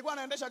moja, nilikuwa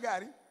naendesha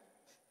gari.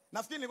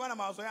 Nafikiri nilikuwa na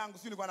mawazo yangu,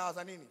 sio nilikuwa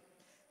nawaza nini.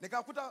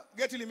 Nikakuta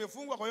geti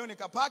limefungwa, kwa hiyo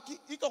nikapaki,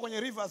 iko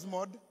kwenye reverse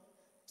mode.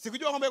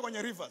 Sikujua kwamba iko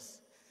kwenye reverse.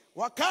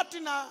 Wakati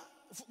na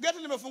geti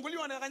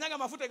limefunguliwa nikakanyaga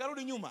mafuta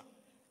ikarudi nyuma.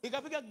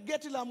 Ikapiga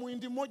geti la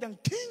muhindi mmoja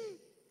king.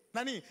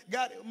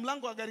 Gari,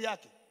 mlango wa gari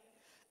yake.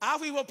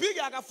 Alafu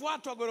ilipopiga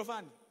akafuatwa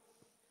gorofani.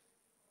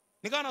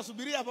 Nikawa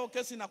nasubiria hapo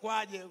kesi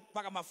inakuaje,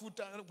 paka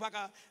mafuta,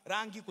 paka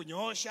rangi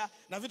kunyoosha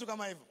na vitu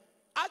kama hivyo.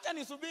 Acha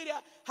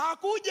nisubiria,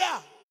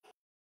 hakuja.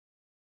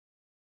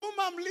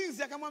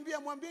 Mlinzi akamwambia,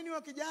 mwambieni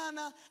wa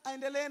kijana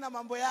aendelee na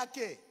mambo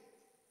yake.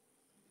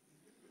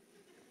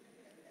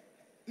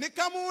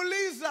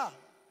 Nikamuuliza,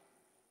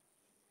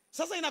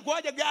 sasa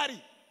inakuaje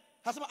gari?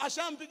 Hasema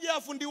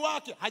ashampigia fundi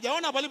wake.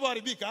 Hajaona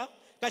palipoharibika,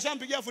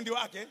 kashampigia fundi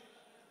wake.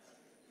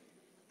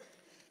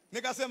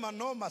 Nikasema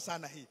noma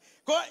sana hii.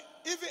 Kwa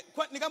hivi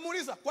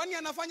nikamuuliza, kwani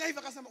anafanya hivi?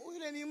 Akasema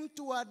yule ni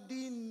mtu wa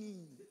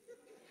dini.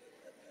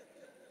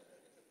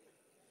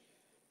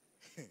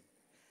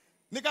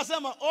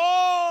 Nikasema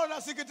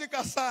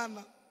nasikitika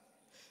sana.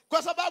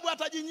 Kwa sababu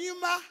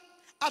atajinyima,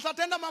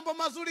 atatenda mambo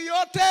mazuri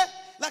yote,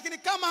 lakini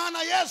kama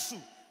hana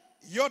Yesu,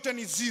 yote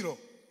ni zero.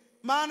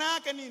 Maana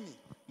yake nini?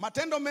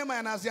 Matendo mema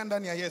yanaanzia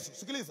ndani ya Yesu.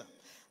 Sikiliza,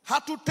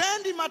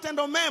 hatutendi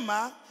matendo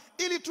mema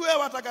ili tuwe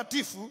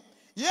watakatifu.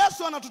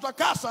 Yesu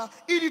anatutakasa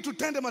ili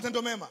tutende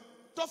matendo mema.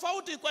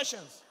 Tofauti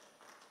questions.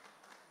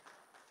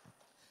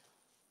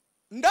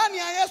 Ndani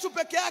ya Yesu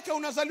peke yake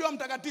unazaliwa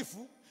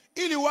mtakatifu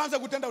ili uanze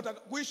kutenda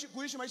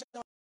kuishi maisha.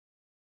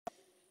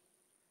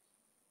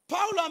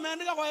 Paulo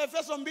ameandika kwa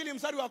Efeso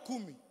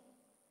 2:10.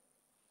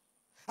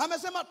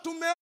 Amesema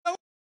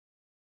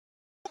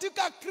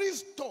katika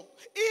Kristo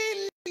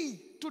ili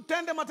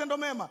tutende matendo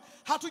mema.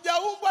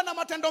 Hatujaumbwa na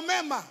matendo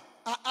mema.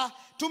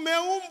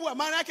 Tumeumbwa,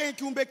 maana yake ni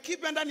kiumbe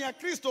kipya ndani ya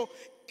Kristo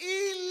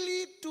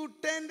ili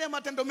tutende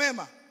matendo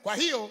mema. Kwa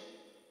hiyo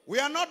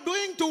we are not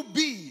doing to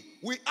be,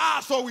 we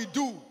are so we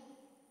do.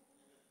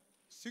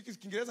 Siki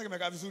Kiingereza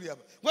kimekaa vizuri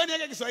hapa. Ngoja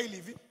niweke Kiswahili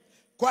hivi.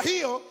 Kwa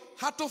hiyo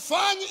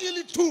hatufanyi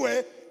ili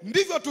tuwe,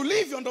 ndivyo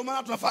tulivyo, ndio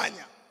maana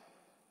tunafanya.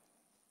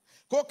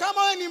 Kwa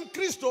kama wewe ni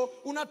Mkristo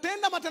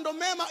unatenda matendo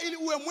mema ili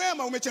uwe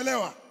mwema,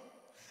 umechelewa.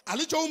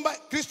 Alichoumba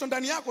Kristo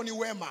ndani yako ni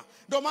wema.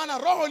 Ndio maana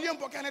roho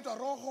aliyompokea anaitwa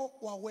roho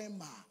wa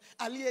wema,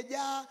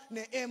 aliyejaa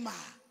neema.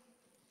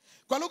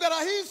 Kwa lugha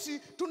rahisi,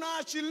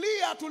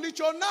 tunaachilia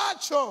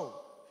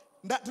tulichonacho,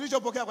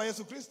 tulichopokea kwa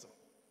Yesu Kristo.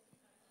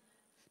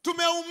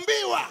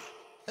 Tumeumbiwa.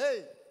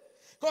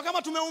 Kwa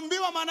kama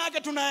tumeumbiwa, maana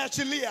yake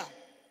tunaachilia.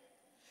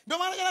 Ndio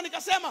maana jana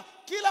nikasema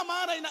kila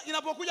mara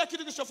inapokuja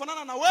kitu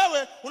kisichofanana na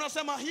wewe,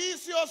 unasema hii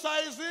sio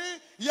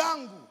size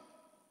yangu.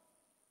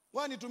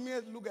 Wewe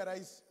nitumie lugha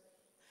rahisi.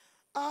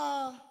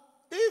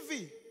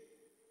 Hivi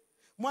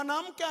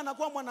mwanamke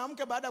anakuwa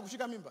mwanamke baada ya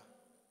kushika mimba?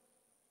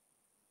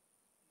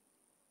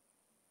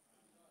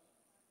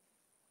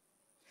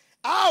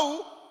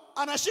 Au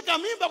anashika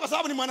mimba kwa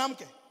sababu ni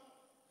mwanamke?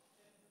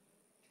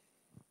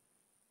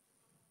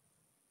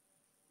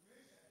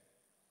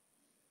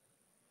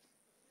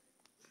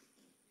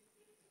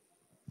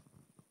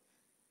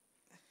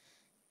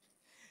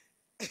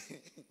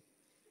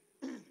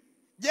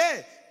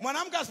 Je,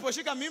 mwanamke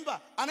asiposhika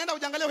mimba anaenda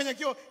kujiangalia kwenye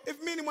kioo, if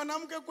mimi ni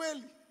mwanamke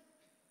kweli?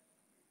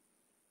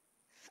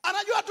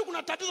 Anajua tu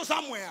kuna tatizo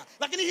somewhere,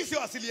 lakini hii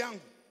sio asili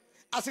yangu.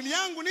 Asili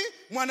yangu ni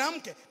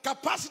mwanamke.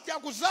 Capacity ya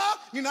kuzaa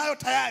ninayo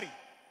tayari.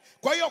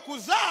 Kwa hiyo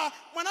kuzaa,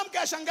 mwanamke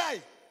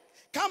ashangai.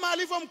 Kama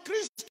alivyo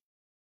Mkristo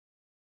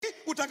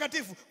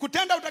utakatifu,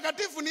 kutenda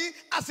utakatifu ni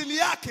asili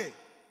yake.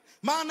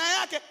 Maana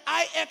yake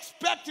I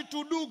expect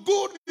to do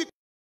good.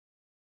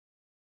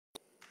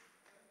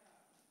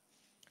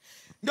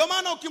 Ndio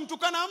maana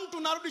ukimtukana mtu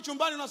narudi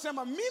chumbani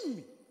unasema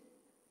mimi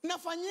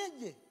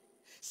nafanyeje?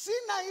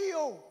 Sina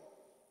hiyo.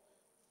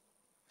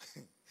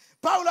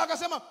 Paulo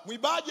akasema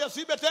mwibaji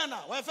asibe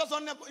tena, Waefeso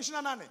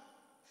 4:28.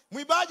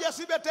 Mwibaji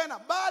asibe tena,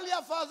 bali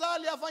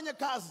afadhali afanye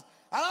kazi.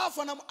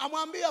 Alafu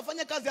amwambie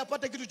afanye kazi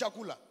apate kitu cha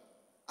kula.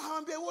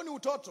 Amwambie huo ni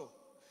utoto.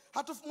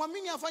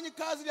 Hatumwamini afanye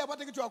kazi ili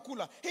apate kitu cha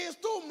kula. He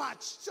is too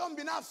much. Sio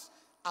binafsi.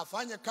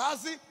 Afanye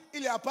kazi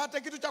ili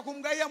apate kitu cha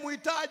kumgaia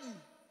muhitaji.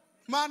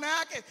 Maana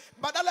yake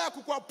badala ya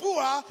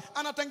kukwapua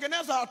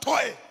anatengeneza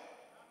atoe.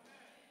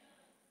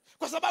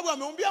 Kwa sababu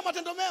ameumbia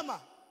matendo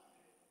mema.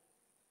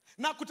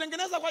 Na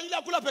kutengeneza kwa ajili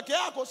ya kula peke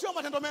yako sio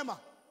matendo mema.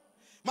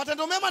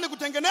 Matendo mema ni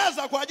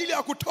kutengeneza kwa ajili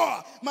ya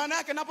kutoa. Maana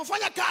yake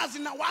napofanya kazi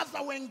na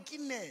waza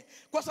wengine.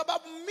 Kwa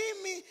sababu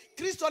mimi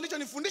Kristo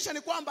alichonifundisha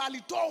ni kwamba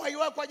alitoa uhai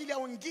wake kwa ajili ya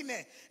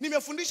wengine.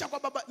 Nimejifunza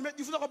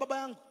kwa baba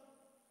yangu.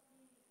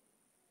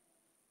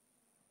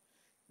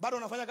 Bado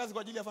unafanya kazi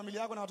kwa ajili ya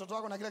familia yako na watoto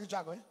wako na kila kitu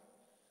chako,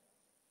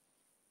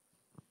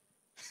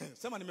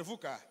 Sema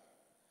nimevuka.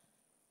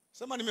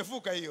 Sema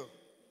nimevuka hiyo.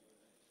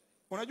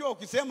 Unajua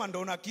ukisema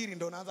ndo unakiri,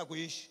 ndo unaanza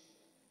kuishi.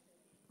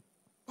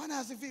 Bwana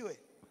asifiwe.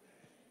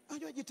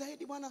 Unajua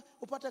jitahidi bwana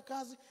upate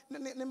kazi.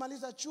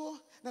 Nimaliza chuo,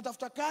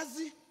 natafuta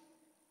kazi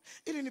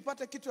ili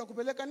nipate kitu ya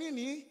kupeleka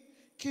nini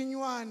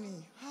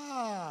kinywani.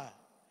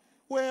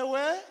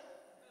 Wewe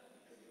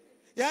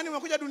yani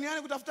umekuja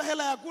duniani kutafuta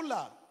hela ya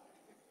kula.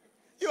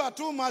 You are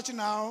too much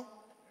now.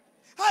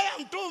 I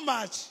am too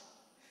much.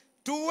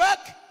 To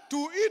work,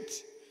 to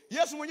eat.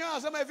 Yesu mwenyewe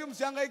anasema hivi,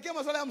 msihangaikie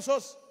masuala ya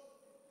msosi.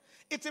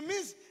 It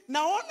means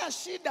naona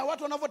shida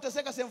watu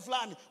wanavyoteseka sehemu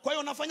fulani. Kwa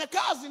hiyo nafanya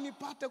kazi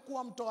nipate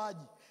kuwa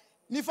mtoaji.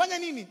 Nifanye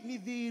nini?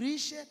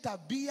 Nidhihirishe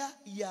tabia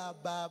ya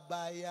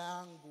baba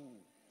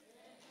yangu.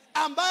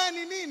 Ambaye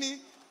ni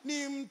nini?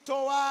 Ni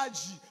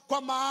mtoaji.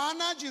 Kwa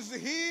maana jinsi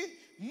hii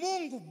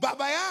Mungu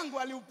baba yangu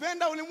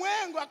aliupenda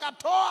ulimwengu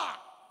akatoa.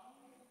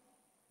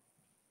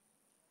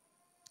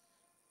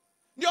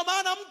 Ndio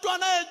maana mtu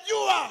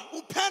anayejua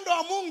upendo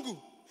wa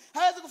Mungu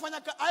hawezi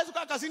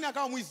kukaa kazini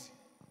akawa mwizi.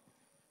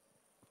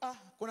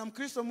 Kuna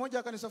Mkristo mmoja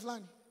wa kanisa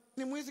fulani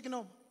ni mwizi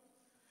kinoma.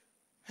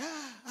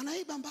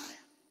 Anaiba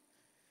mbaya.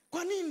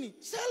 Kwa nini?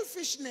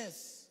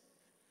 Selfishness.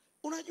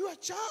 Unajua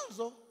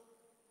chanzo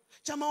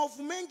cha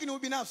maovu mengi ni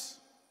ubinafsi.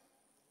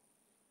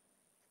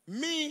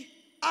 Me,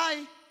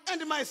 I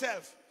and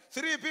myself.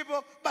 3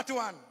 people but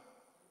one.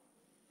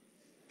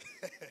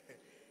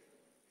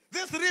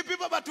 These 3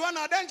 people but one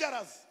are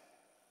dangerous.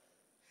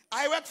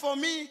 I work for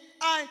me,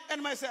 I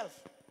and myself.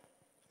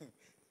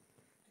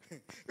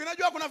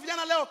 Unajua kuna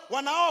vijana leo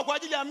wanaoa kwa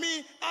ajili ya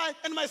me, I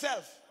and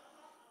myself.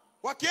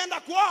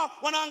 Wakienda kwao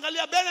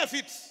wanaangalia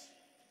benefits.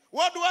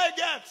 What do I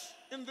get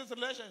in this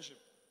relationship?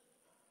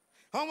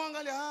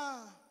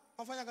 Hawaangalia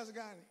wafanya kazi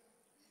gani?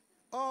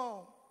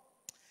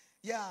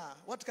 Yeah,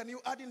 what can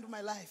you add into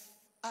my life?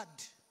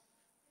 Add.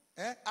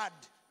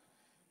 Add.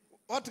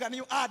 What can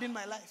you add in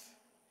my life?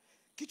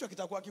 Kichwa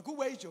kitakuwa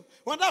kikubwa hicho.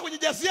 Unataka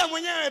kujijazia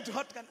mwenyewe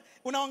tu.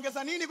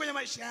 Unaongeza nini kwenye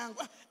maisha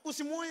yangu?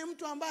 Usimuoe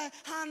mtu ambaye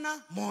hana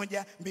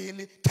 1,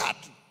 2, 3.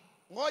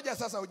 Ngoja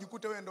sasa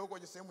ujikute wewe ndio uko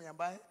kwenye sehemu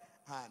ambaye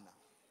hana.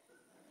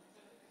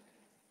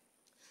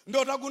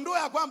 Ndio utagundua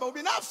ya kwamba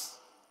ubinafsi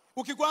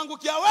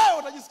ukikuangukia wewe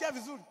utajisikia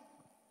vizuri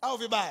au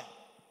vibaya.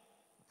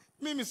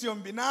 Mimi sio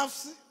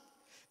mbinafsi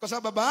kwa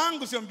sababu baba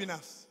yangu sio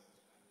mbinafsi.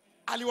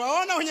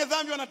 Aliwaona wenye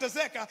dhambi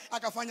wanateseka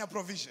akafanya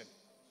provision.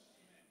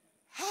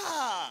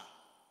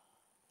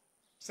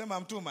 Sema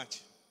I'm too much.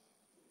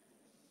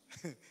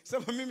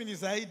 Sema mimi ni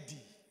zaidi.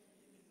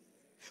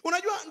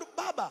 Unajua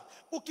baba,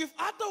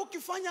 hata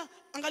ukifanya,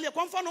 angalia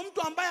kwa mfano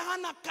mtu ambaye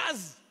hana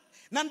kazi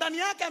na ndani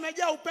yake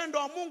amejaa upendo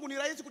wa Mungu, ni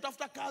rahisi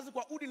kutafuta kazi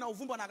kwa udi na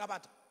uvumba na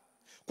akapata.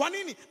 Kwa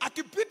nini?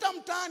 Akipita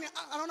mtaani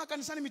anaona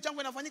kanisani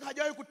michango inafanyika,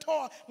 hajawahi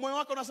kutoa, moyo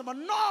wake unasema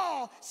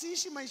no,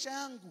 siishi maisha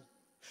yangu.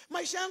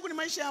 Maisha yangu ni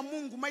maisha ya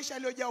Mungu, maisha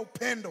yaliyojaa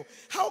upendo.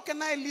 How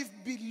can I live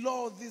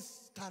below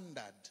this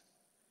standard?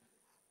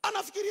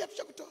 Anafikiria tu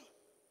cha kutoa.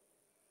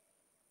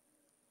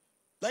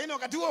 Lakini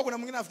wakati huo kuna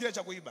mwingine anafikiria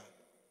cha kuiba.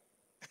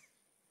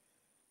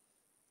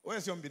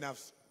 Wewe sio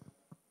mbinafsi.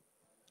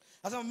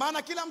 Sasa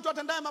maana kila mtu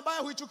atendaye mabaya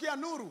huichukia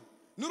nuru.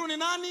 Nuru ni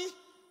nani?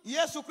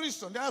 Yesu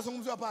Kristo ndiye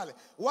anazungumziwa pale.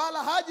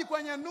 Wala haji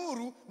kwenye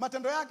nuru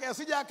matendo yake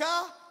yasije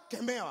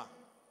akakemewa.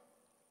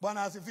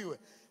 Bwana asifiwe.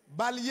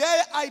 Bali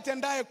yeye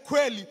aitendaye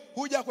kweli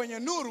huja kwenye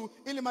nuru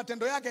ili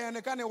matendo yake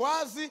yaonekane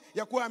wazi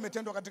ya kuwa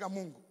yametendwa katika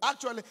Mungu.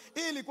 Actually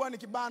hii ilikuwa ni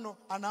kibano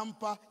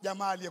anampa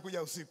jamaa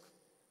aliyekuja usiku,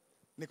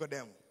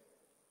 Nikodemo.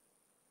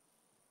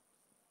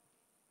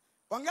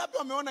 Wangapi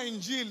wameona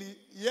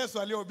injili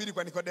Yesu aliyohubiri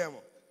kwa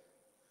Nikodemo?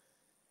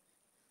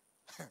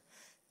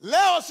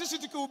 Leo sisi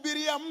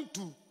tukihubiria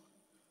mtu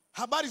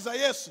habari za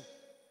Yesu,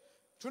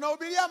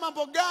 tunahubiria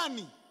mambo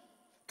gani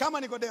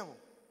kama Nikodemo?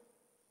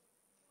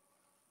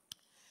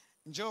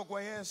 Njoo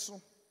kwa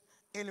Yesu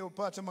ili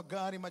upate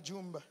magari,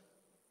 majumba.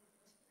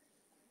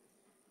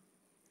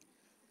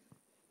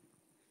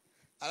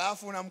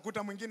 Alafu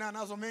unamkuta mwingine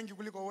anazo mengi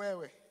kuliko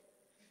wewe.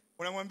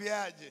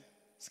 Unamwambiaje?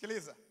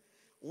 Sikiliza.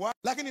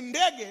 Lakini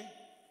ndege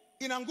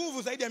ina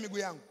nguvu zaidi ya miguu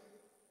yangu.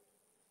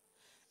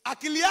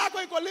 Akili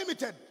yako iko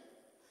limited,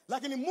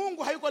 lakini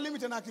Mungu hayuko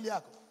limited na akili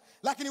yako.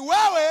 Lakini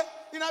wewe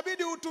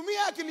inabidi utumie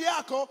akili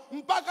yako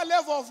mpaka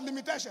level of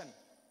limitation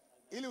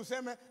ili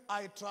useme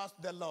I trust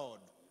the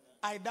Lord.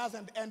 I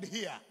doesn't end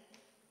here.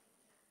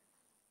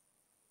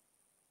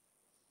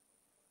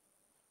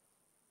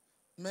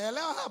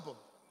 Umeelewa hapo?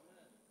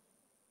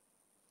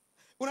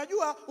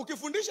 Unajua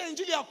ukifundisha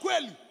injili ya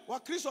kweli,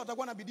 Wakristo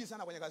watakuwa na bidii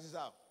sana kwenye kazi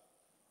zao.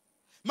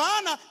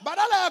 Maana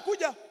badala ya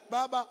kuja,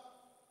 baba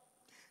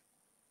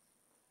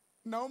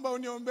naomba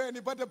uniombee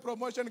nipate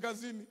promotion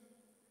kazini.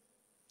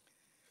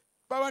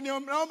 Baba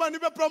naomba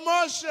nipe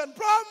promotion.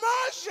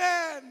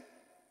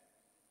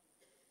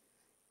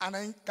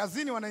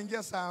 Kazini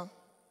wanaingia saa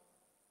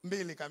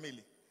 2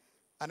 kamili.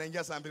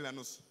 Anaingia saa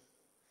 2:30.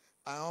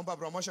 Anaomba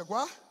promotion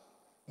kwa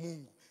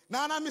Mungu.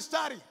 Na ana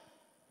mistari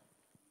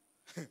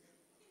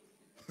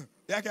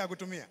yake ya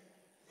kutumia.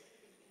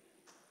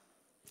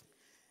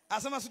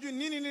 Asema sijui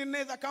nini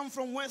neither come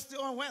from west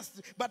or west,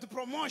 but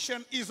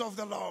promotion is of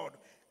the Lord.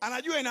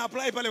 Anajua ina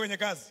apply pale kwenye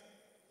kazi.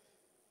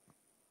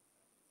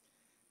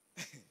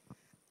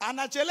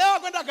 Anachelewa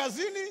kwenda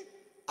kazini,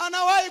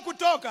 anawahi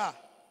kutoka.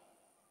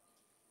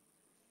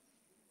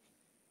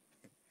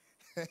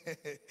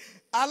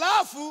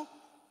 Alafu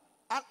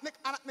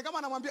ni kama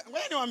anamwambia,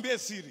 ngoja niwaambie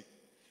siri.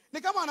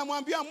 Ni kama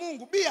anamwambia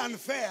Mungu, be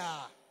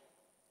unfair.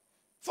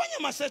 Fanya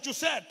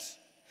Massachusetts.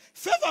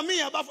 Favor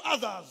me above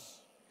others.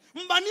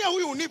 Mbania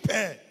huyu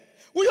unipe.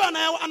 Huyu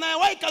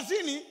anayewahi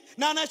kazini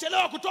na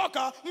anachelewa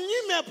kutoka,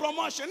 mnyime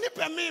promotion,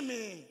 nipe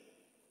mimi.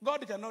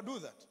 God cannot do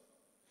that.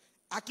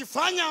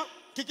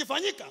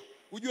 Kikifanyika,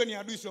 ujue ni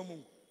adui sio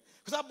Mungu.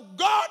 Kwa sababu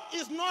God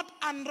is not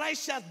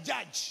unrighteous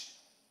judge.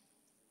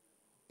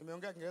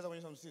 Nimeongea Kiingereza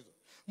kwenye msisitizo.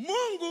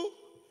 Mungu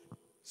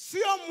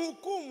sio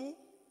mhukumu,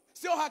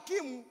 sio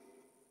hakimu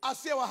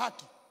asiye wa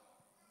haki.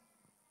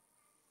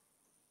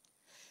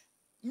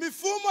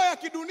 Mifumo ya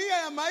kidunia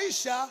ya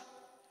maisha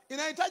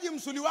inahitaji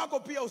msuli wako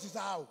pia,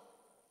 usisahau.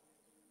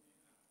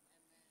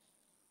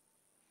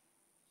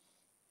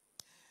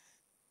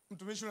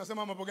 Mtumishi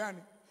unasema mambo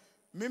gani?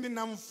 Mimi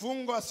nina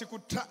mfungo wa siku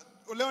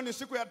leo ni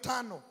siku ya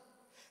 5.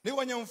 Niko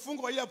kwenye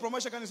mfungo kwa ajili ya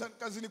promotion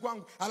kazini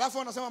kwangu. Alafu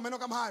unasema maneno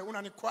kama hayo,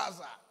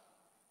 unanikwaza.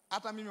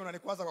 Hata mimi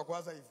unanikwaza kwa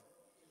kuwaza hivi.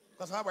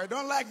 Kwa sababu I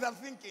don't like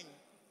that thinking.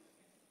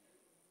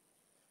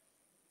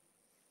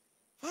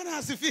 Bwana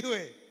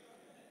asifiwe.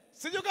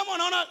 Sijui kama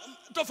unaona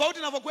tofauti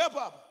inavyokuwepo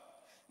hapa.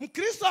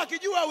 Mkristo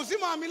akijua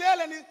uzima wa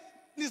milele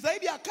ni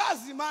zaidi ya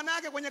kazi, maana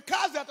yake kwenye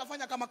kazi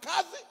atafanya kama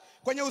kazi,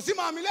 kwenye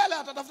uzima wa milele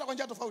atatafuta kwa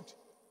njia tofauti.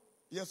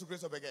 Yesu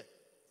Kristo pekee.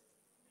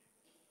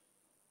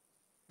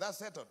 That's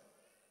settled.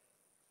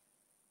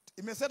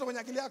 Imesettle kwenye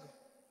akili yako.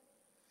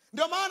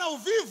 Ndio maana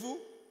uvivu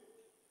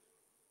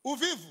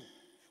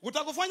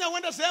utakufanya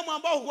uende sehemu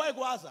ambao huwahi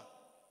kuanza.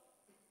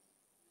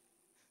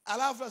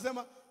 Alafu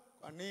unasema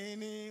Kwa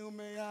nini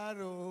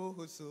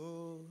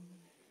umeyaruhusu?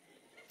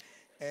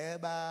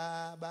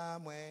 Baba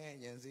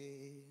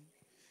mwenyezi.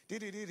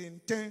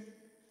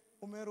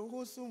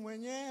 Umeruhusu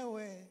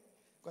mwenyewe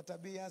kwa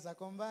tabia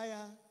zako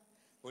mbaya.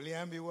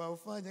 Uliambiwa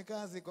ufanye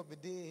kazi kwa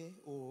bidii,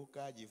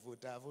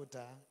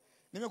 ukajivuta.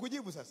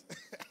 Nimekujibu sasa.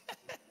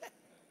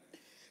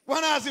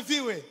 Bwana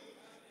asifiwe.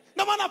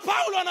 Ndio maana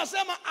Paulo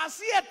anasema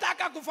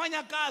asiyetaka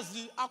kufanya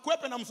kazi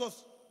akwepe na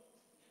msosi.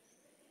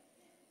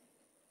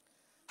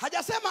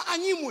 Hajasema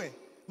anyimwe,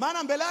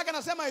 maana mbele yake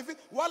anasema hivi,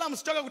 wala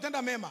msitoke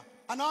kutenda mema.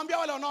 Anawaambia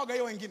wale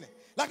wanaogaia wengine.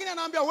 Lakini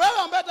anawaambia wewe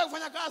ambaye unataka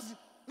kufanya kazi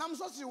na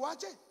msosi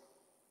uache.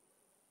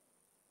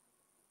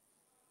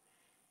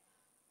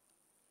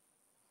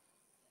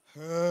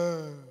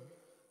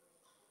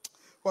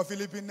 Kwa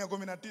Filipi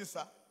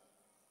 4:19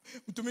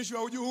 mtumishi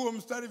wa ujuu huo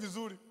mstari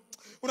vizuri.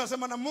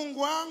 Unasema na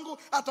Mungu wangu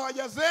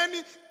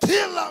atawajazeni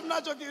kila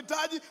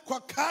mnachokihitaji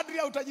kwa kadri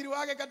ya utajiri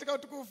wake katika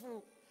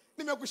utukufu.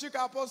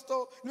 Nimekushika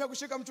apostle,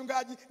 nimekushika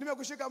mchungaji,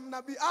 nimekushika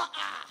nabii.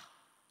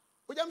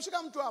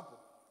 Hujamshika mtu hapo.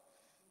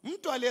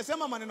 Mtu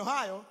aliyesema maneno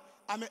hayo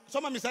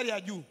amesoma mistari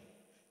ya juu.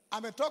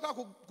 Ametoka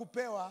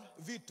kupewa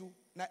vitu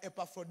na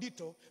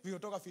Epafrodito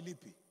vilivyotoka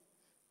Filipi.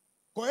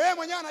 Kwa yeye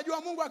mwenyewe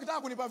anajua Mungu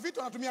akitaka kunipa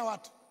vitu anatumia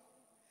watu.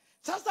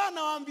 Sasa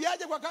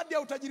anawaambiaje kwa kadri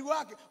ya utajiri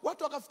wake?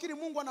 Watu wakafikiri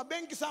Mungu ana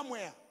benki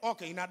somewhere.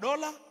 Okay, ina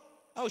dola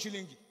au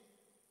shilingi.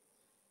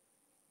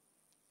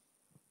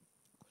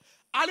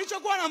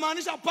 Alichokuwa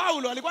anamaanisha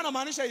Paulo, alikuwa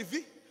anamaanisha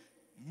hivi,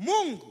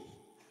 Mungu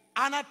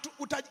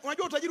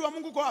unajua utajiri wa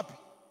Mungu uko wapi?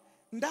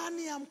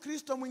 Ndani ya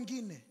Mkristo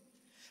mwingine.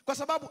 Kwa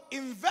sababu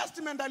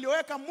investment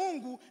aliyoweka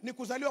Mungu ni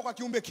kuzaliwa kwa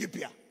kiumbe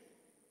kipya.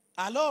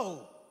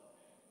 Alo.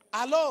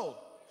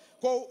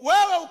 Kwa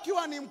wewe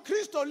ukiwa ni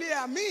Mkristo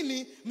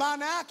uliyeamini,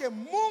 maana yake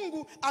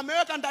Mungu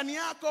ameweka ndani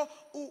yako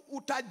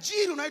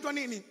utajiri unaitwa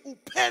nini?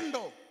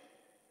 Upendo.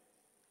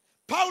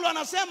 Paulo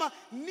anasema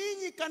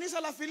ninyi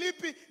kanisa la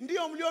Filipi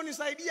ndio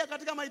mlionisaidia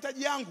katika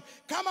mahitaji yangu.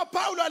 Kama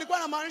Paulo alikuwa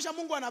anamaanisha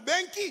Mungu ana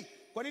benki,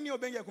 kwa nini hiyo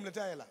benki ya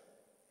kumletea hela?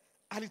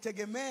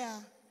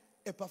 Alitegemea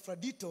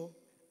Epafrodito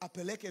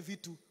apeleke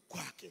vitu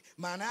kwake.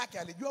 Maana yake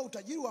alijua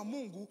utajiri wa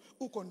Mungu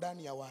uko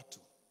ndani ya watu.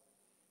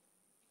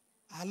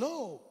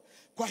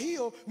 Kwa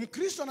hiyo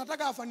Mkristo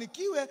anataka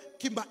afanikiwe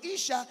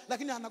kimaisha,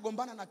 lakini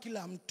anagombana na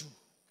kila mtu.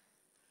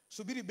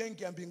 Subiri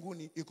benki ya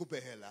mbinguni ikupe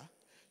hela.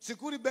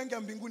 Sikuri benki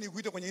ya mbinguni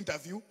ikuite kwenye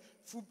interview.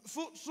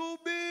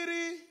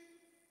 Subiri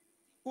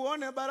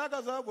uone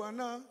baraka za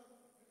Bwana.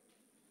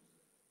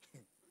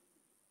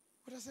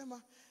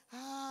 Utasema,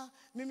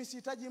 mimi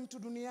sihitaji mtu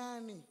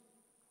duniani.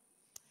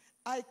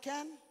 I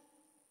can.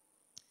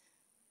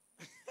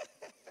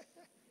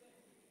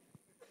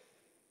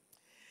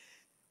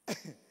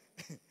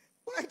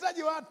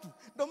 Unahitaji watu.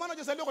 Ndio maana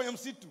hujazaliwa kwenye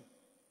msitu.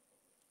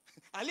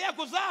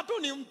 Aliyekuzaa tu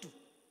ni mtu.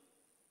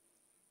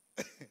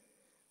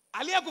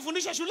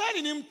 Aliyekufundisha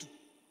shuleni ni mtu.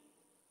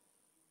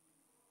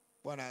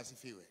 Bwana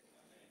asifiwe.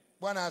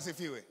 Bwana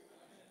asifiwe.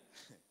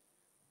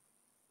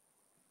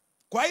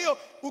 Kwa hiyo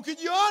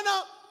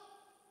ukijiona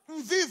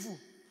mvivu,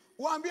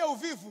 waambie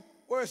uvivu,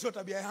 wewe sio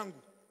tabia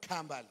yangu,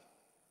 kaa mbali.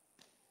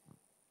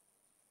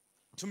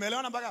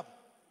 Tumeelewana mpaka hapo?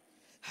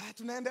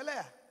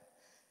 Tunaendelea.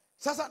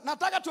 Sasa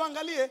nataka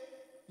tuangalie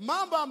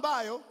mambo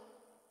ambayo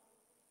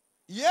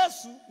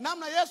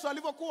namna Yesu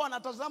alivyokuwa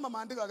anatazama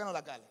maandiko ya Agano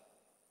la Kale.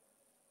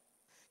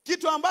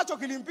 Kitu ambacho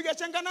kilimpiga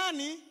chenga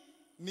nani?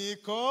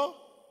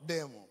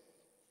 Nikodemo.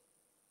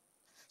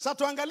 Sasa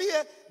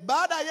tuangalie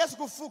baada ya Yesu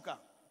kufufuka.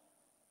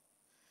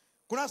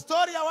 Kuna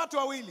story ya watu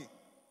wawili.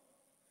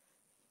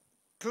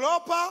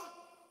 Klopa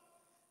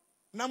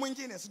na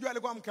mwingine, sijui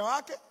alikuwa mke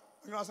wake,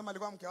 wengine wanasema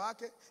alikuwa mke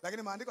wake,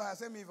 lakini maandiko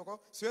hayasemi hivyo, kwa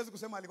siwezi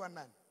kusema alikuwa ni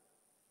nani.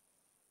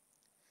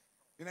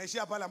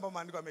 Inaishia pale ambapo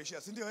maandiko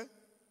yameishia, si ndio?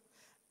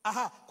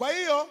 Kwa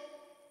hiyo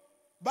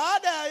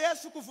baada ya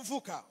Yesu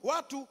kufufuka,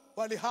 watu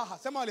walihaha,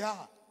 sema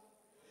walihaha.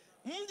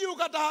 Mji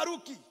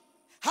ukataharuki.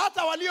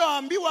 Hata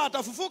walioambiwa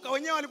atafufuka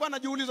wenyewe walikuwa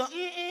wanajiuliza,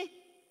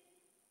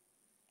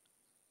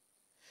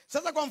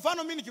 Sasa kwa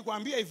mfano mimi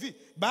nikikwambia hivi,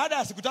 baada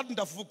ya siku 3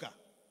 nitafufuka.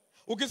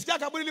 Ukisikia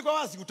kaburi liko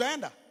wazi,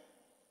 utaenda?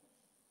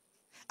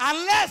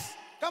 Unless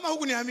kama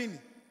hukuniamini.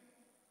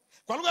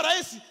 Kwa lugha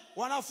rahisi,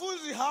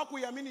 wanafunzi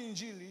hawakuiamini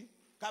Injili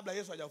kabla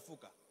Yesu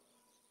hajafufuka.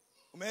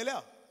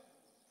 Umeelewa?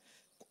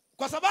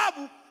 Kwa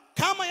sababu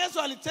kama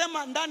Yesu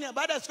alisema ndani ya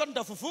baada ya siku 3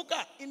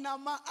 nitafufuka, ina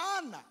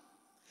maana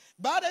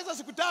baada ya hizo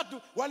siku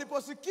 3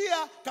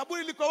 waliposikia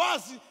kaburi liko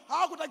wazi,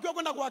 hawakutakiwa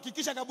kwenda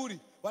kuhakikisha kaburi,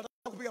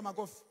 wataanza kupiga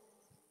makofi.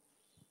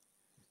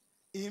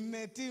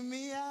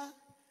 Imetimia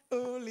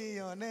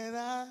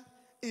ulionena,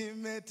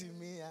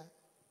 imetimia.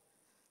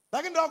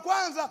 Lakini ndio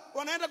kwanza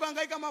wanaenda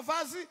kuhangaika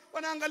mavazi,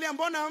 wanaangalia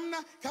mbona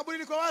hamna, kaburi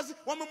liko wazi,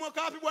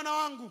 wamemweka wapi Bwana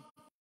wangu?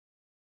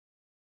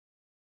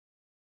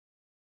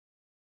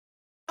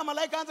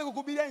 Malaika aanze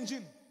kukuhubiria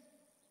Injili.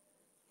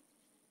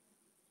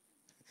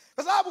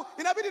 Kwa sababu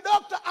inabidi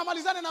dokta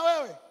amalizane na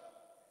wewe.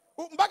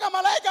 Mpaka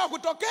malaika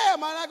akutokee,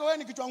 maana yake wewe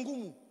ni kichwa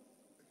ngumu.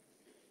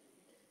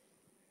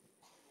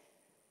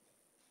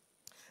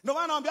 Ndio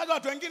maana naambiaga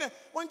watu wengine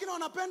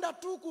wanapenda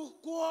tu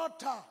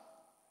kuota.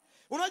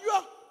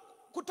 Unajua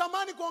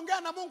kutamani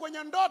kuongea na Mungu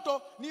kwenye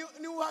ndoto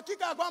ni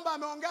uhakika ya kwamba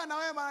ameongea na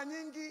wewe mara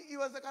nyingi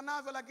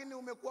iwezekanavyo, lakini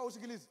umekuwa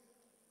usikilizi.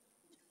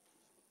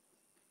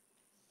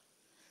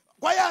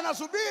 Kwa hiyo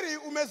anasubiri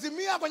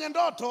umezimia kwenye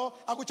ndoto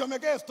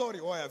akuchomekee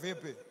story. Oya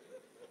vipi?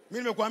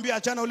 Mimi nimekuambia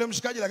achana ule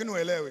mshikaji, lakini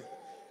uelewi.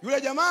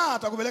 Yule jamaa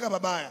atakupeleka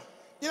babaya.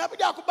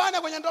 Inabidi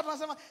akubane kwenye ndoto,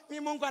 anasema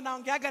mimi Mungu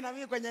anaongeaga na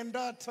mimi kwenye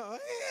ndoto.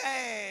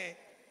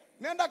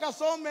 Nenda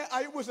kasome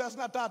Ayubu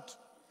 33.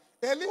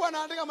 Eliwa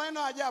anaandika maneno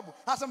ya ajabu.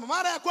 Anasema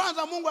mara ya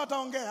kwanza Mungu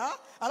ataongea,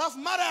 alafu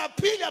mara ya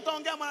pili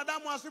ataongea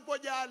mwanadamu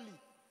asipojali.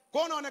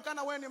 Kwa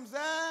unaonekana wewe ni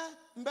mzee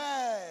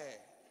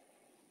mbe.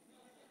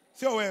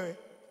 Sio wewe,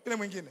 ile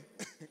mwingine.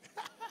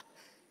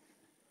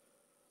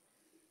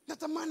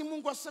 Natamani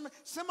Mungu aseme,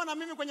 sema na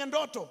mimi kwenye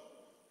ndoto.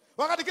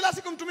 Wakati kila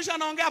siku mtumishi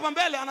anaongea hapa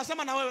mbele,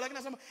 anasema na wewe, lakini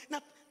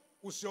anasema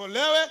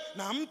usiolewe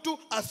na mtu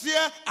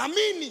asiye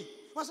amini.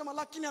 Anasema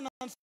lakini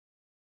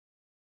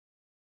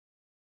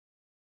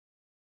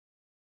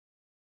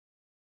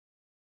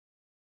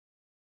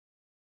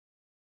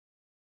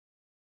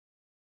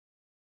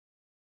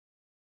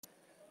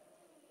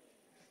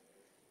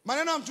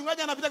maneno ya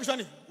mchungaji anapita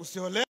kichwani,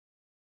 usiolewe.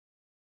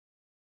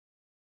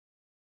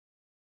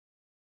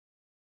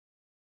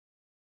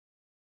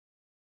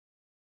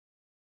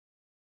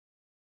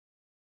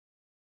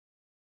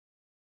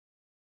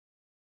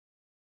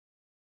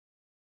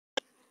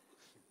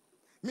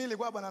 Mimi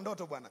nilikuwa bwana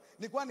ndoto bwana.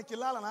 Nilikuwa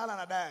nikilala na hala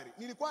na diary.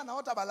 Nilikuwa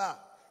naota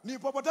balaa.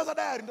 Nilipopoteza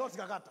diary ndoto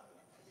zikakata.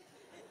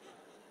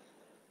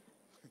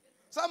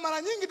 Sasa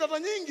mara nyingi ndoto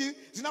nyingi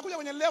zinakuja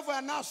kwenye level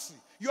ya nafsi.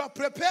 You are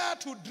prepared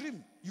to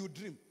dream, you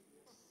dream.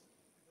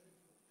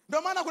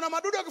 Ndio maana kuna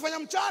madudu wakifanya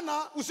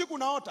mchana, usiku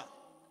unaota.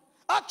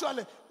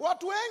 Actually,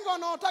 watu wengi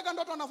wanaotaka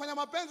ndoto wanafanya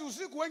mapenzi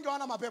usiku, wengi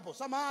hawana mapepo.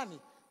 Samahani.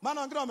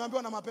 Maana wengine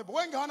wameambiwa na mapepo.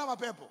 Wengi hawana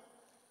mapepo.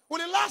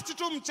 Uli last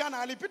tu mchana,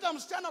 alipita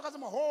msichana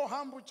akasema ho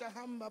hambu cha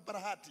hamba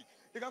parahati.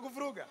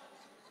 Ikakuvuruga.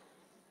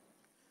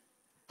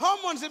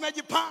 Hormones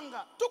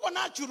zimejipanga. Tuko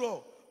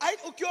natural.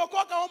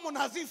 Ukiokoka hormone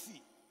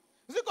hazifi.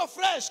 Ziko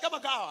fresh kama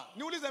kawa.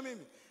 Niulize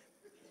mimi.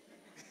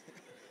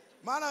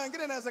 Maana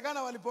wengine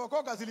inawezekana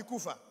walipookoka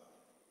zilikufa.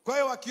 Kwa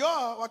hiyo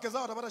wakioa wake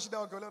zao watapata shida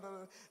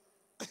wakiolewa.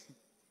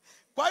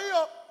 Kwa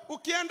hiyo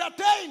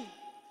ukientertain,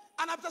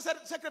 anapita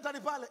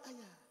secretary pale.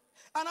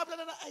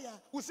 Anapita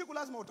usiku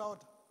lazima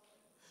utaota.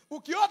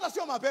 Ukiota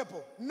sio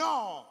mapepo.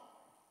 No.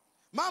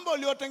 Mambo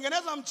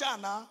uliotengeneza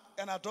mchana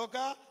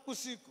yanatoka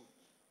usiku.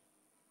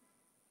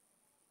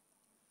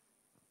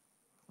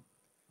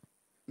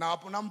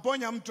 Na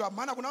unamponya mtu,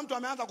 maana kuna mtu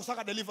ameanza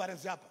kusaka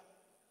deliverance hapa.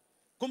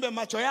 Kumbe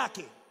macho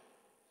yake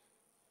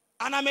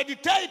ana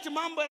meditate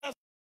mambo ya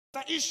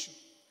issue.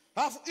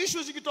 Alafu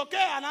issue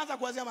zikitokea anaanza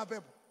kuanzia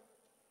mapepo.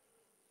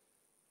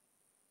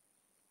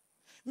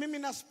 Mimi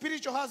na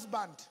spiritual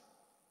husband.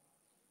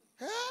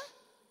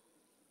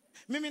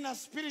 Mimi na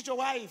spiritual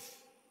wife.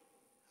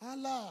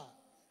 Ala.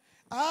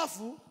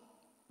 Alafu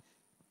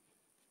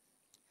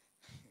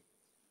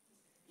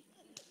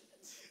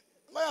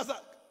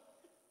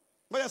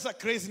ngoja sasa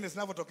craziness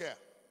inavyotokea.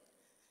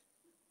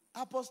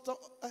 Apostle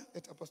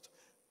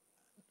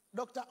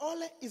Dr.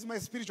 Ole is my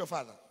spiritual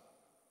father.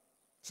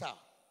 Sawa.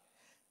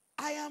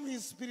 I am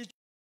his spiritual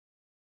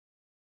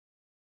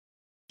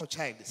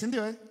child. Si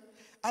ndio?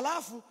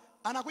 Alafu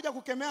anakuja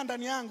kukemea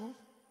ndani yangu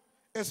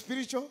a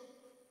spiritual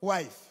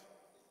wife.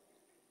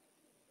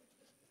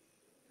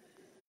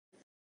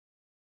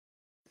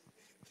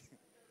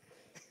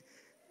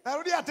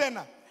 Narudia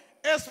tena.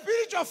 A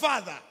spiritual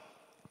father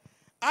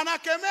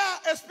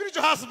anakemea a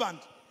spiritual husband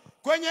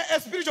kwenye a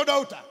spiritual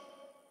daughter.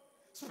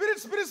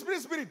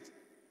 Spirit.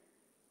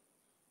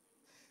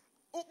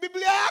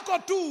 Biblia yako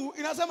tu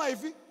inasema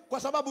hivi,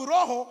 kwa sababu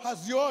roho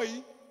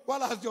hazioi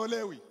wala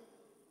haziolewi.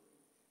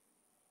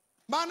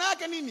 Maana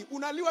yake nini?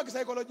 Unaliwa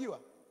kisaikolojia.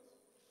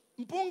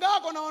 Mpunga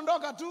wako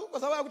unaondoka tu kwa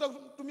sababu ya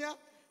kutumia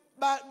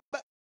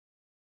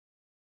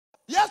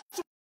yes.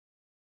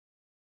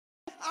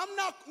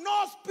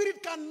 No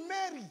spirit can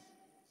marry.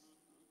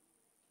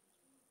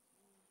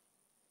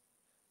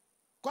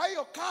 Kwa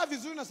hiyo kaa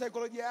vizuri na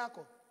saikolojia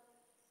yako.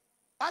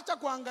 Acha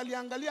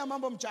kuangalia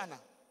mambo mchana.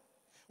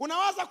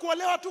 Unawaza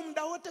kuolewa tu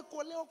muda wote,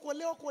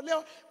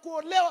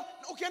 kuolewa.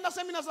 Ukienda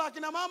semina za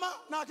akina mama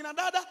na akina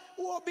dada,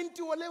 huo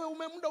binti uolewe,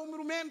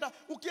 umeenda.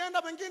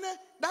 Ukienda pengine,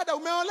 dada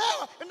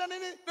umeolewa, enda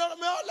nini?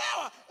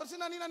 Umeolewa.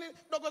 Sina nini?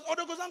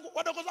 Wadogo zangu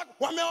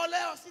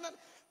wameolewa, sina.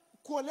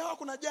 Kuolewa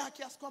kuna jaa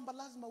kiasi kwamba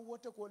lazima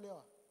uote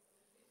kuolewa.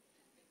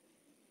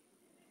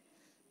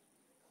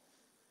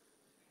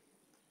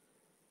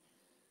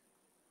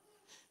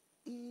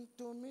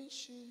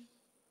 Mtumishi,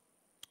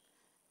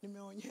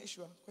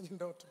 nimeonyeshwa kwenye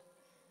ndoto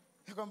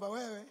ya kwamba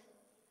wewe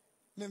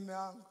ni mume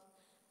wangu.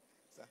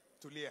 Sasa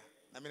tulia,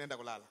 na mimi naenda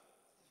kulala.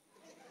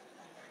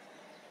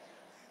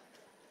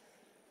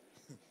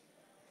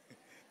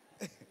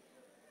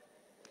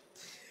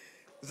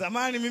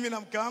 Zamani mimi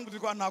na mke wangu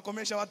tulikuwa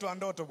tunawakomesha watu wa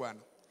ndoto bwana.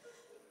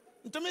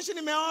 Mtumishi,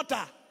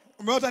 nimeota.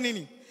 Umeota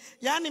nini?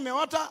 Yaani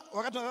nimeota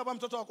wakati tunabeba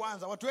mtoto wa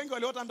kwanza. Watu wengi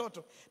waliota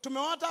ndoto.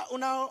 Tumeota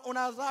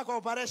unazaa kwa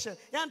operation.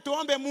 Yaani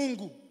tuombe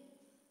Mungu.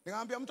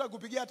 Nikamwambia mtu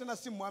akupigia tena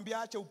simu mwambie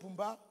aache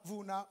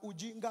upumbavu na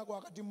ujinga kwa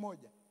wakati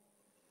mmoja.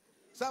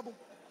 Sababu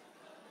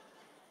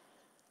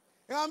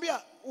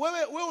nikamwambia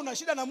wewe una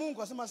shida na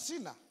Mungu, akasema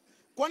sina.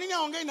 Kwa nini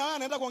aongei na wewe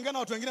anaenda kuongea na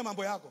watu wengine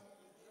mambo yako?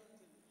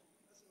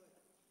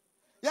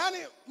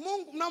 Yaani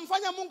Mungu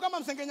mnamfanya Mungu kama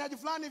msengenyaji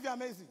fulani hivi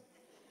amazing.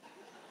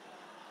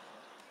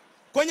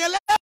 Kwenye leo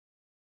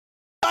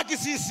baki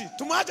sisi,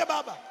 tumwache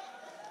baba.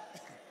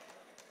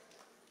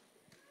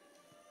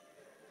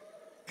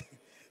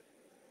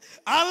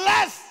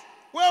 Unless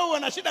wewe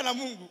una shida na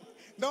Mungu,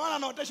 ndio maana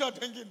anaotesha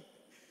watu wengine.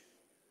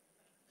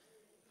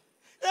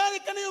 Yaani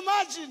can you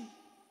imagine?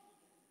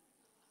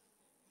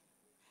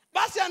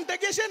 Basi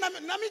anitegeshe na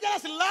mimi jana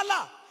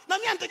silala. Na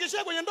mimi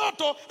anitegeshe kwenye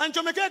ndoto,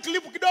 anichomekee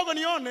clip kidogo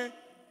nione.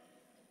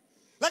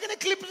 Lakini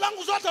clip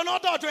zangu zote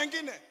wanaota watu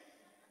wengine.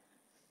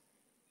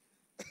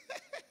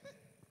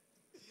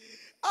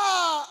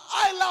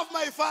 I love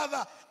my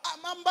father.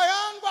 Mambo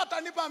yangu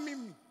atanipa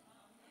mimi.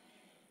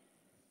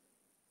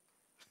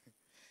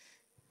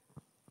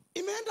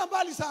 Imeenda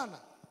mbali sana.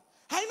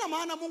 Haina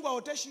maana Mungu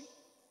aoteshi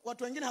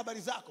watu wengine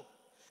habari zako.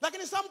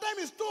 Lakini sometimes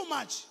it's too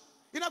much.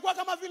 Inakuwa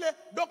kama vile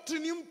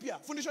doctrine mpya,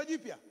 fundisho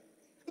jipya.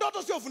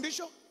 Ndoto sio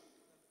fundisho.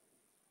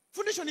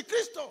 Fundisho ni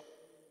Kristo.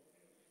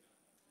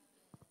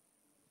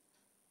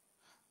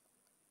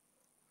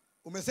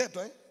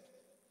 Umesetwa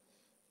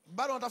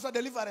bado unatafuta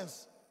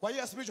deliverance kwa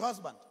hiyo spiritual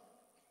husband.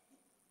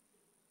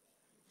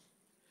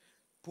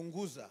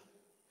 Punguza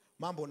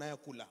mambo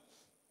unayokula.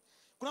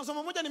 Kuna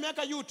somo moja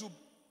nimeweka YouTube,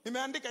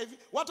 nimeandika hivi,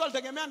 watu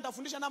walitegemea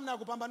nitafundisha namna ya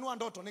kupambanua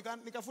ndoto.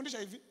 Nikafundisha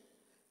hivi,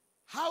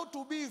 how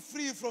to be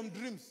free from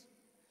dreams.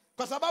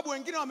 Kwa sababu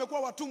wengine wamekuwa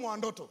watumwa wa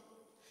ndoto.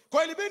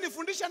 Kwa hiyo ilibidi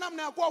nifundisha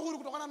namna ya kuwa huru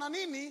kutokana na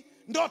nini?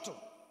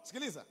 Ndoto.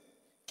 Sikiliza.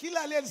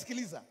 Kila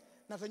aliyesikiliza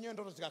na zenyewe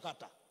ndoto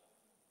zikakata.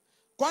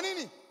 Kwa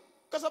nini?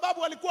 Kwa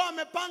sababu walikuwa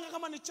wamepanga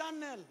kama ni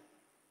channel.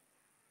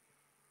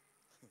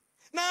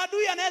 Na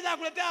adui anaweza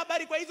kukuletea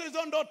habari kwa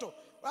hizo ndoto.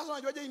 Sasa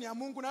unajuaje hii ni ya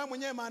Mungu na wewe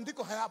mwenyewe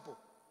maandiko hayapo?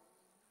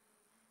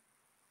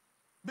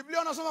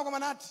 Biblia unasoma kwa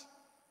manati.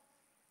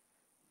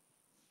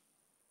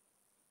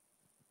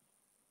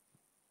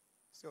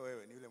 Sio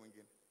wewe, ni yule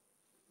mwingine.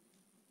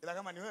 Ila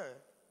kama ni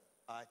wewe,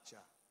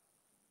 acha.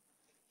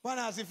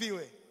 Bwana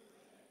asifiwe.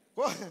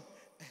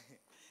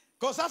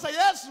 Kwa sasa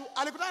Yesu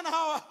alikutana na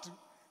hawa watu,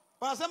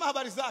 wanasema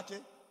habari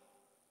zake,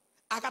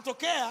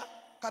 akatokea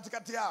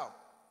katikati yao.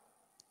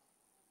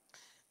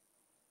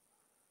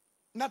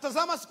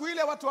 Natazama siku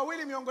ile watu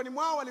wawili miongoni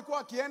mwao walikuwa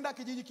wakienda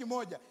kijiji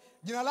kimoja,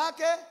 jina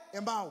lake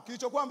Emau,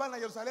 kilichokuwa mbali na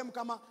Yerusalemu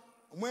kama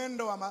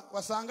mwendo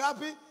wa saa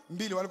ngapi?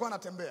 2. Walikuwa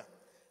wanatembea.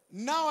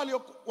 Nao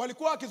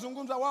walikuwa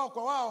wakizungumza wao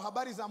kwa wao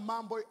habari za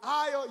mambo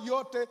hayo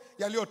yote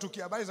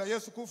yaliyotukia, habari za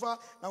Yesu kufa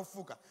na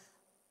kufufuka.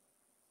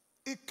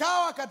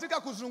 Ikawa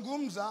katika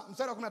kuzungumza,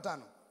 mstari wa 15,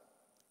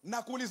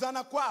 na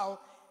kuulizana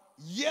kwao,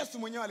 Yesu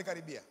mwenyewe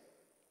alikaribia.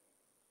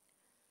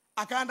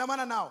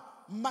 Akaandamana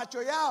nao,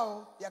 macho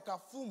yao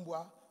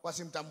yakafumbwa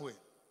wasimtambue.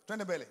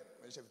 Twende mbele,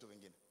 maisha vitu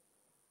vingine.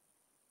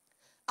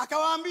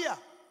 Akawaambia,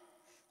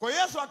 kwa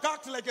Yesu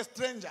akact like a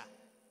stranger.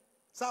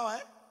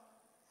 Sawa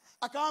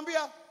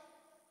Akawaambia,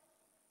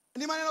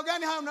 ni maneno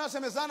gani hayo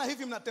mnayosemezana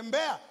hivi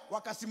mnatembea?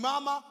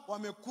 Wakasimama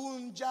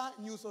wamekunja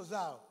nyuso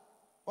zao.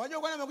 Wajua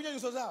kwa nini wamekunja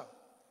nyuso zao?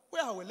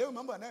 Wewe hauelewi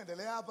mambo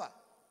yanayoendelea hapa.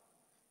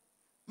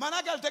 Maana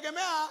yake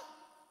alitegemea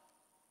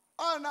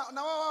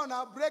na wao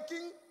na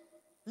breaking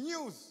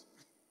news.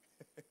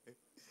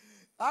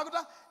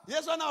 Hakuta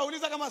Yesu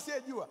anawauliza kama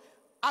asiyejua.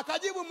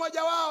 Akajibu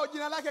mmoja wao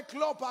jina lake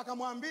Klopa,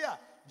 akamwambia,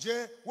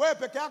 je, wewe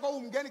peke yako u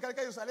mgeni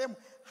katika Yerusalemu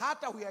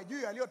hata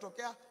huyajui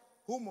yaliyotokea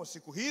humo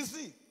siku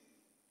hizi?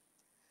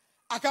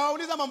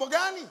 Akawauliza mambo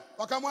gani?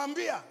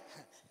 Wakamwambia.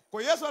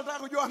 Kwa Yesu alitaka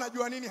kujua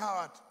anajua nini hawa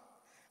watu.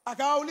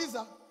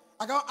 Akawauliza,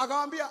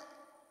 akamwambia,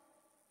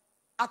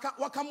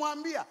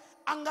 wakamwambia,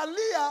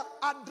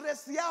 angalia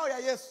address yao ya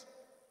Yesu.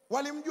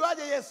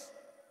 Walimjuaje Yesu?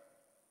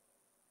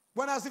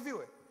 Bwana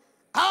asifiwe.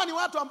 Hao ni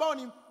watu ambao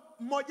ni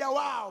mmoja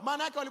wao.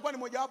 Maana yake walikuwa ni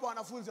mmoja wapo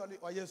wanafunzi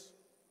wa Yesu.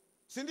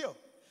 Si ndio?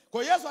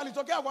 Kwa Yesu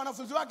alitokea kwa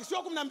wanafunzi wake, sio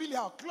 12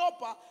 hawa.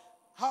 Klopa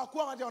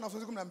hawakuwa kati ya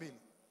wanafunzi 12.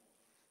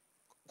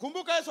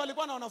 Kumbuka Yesu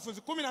alikuwa na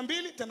wanafunzi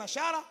 12 tena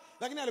shara,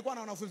 lakini alikuwa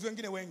na wanafunzi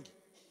wengine wengi.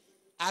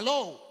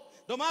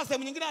 Ndio maana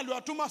sehemu nyingine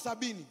aliwatuma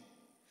 70.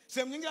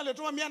 Sehemu nyingine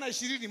aliwatuma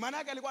 120. Maana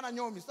yake alikuwa na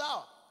nyomi,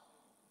 sawa?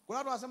 Kuna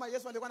watu wanasema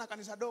Yesu alikuwa na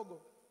kanisa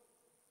dogo.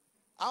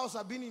 Hao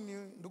 70 ni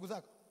ndugu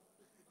zako.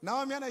 Na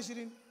wao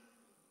 120.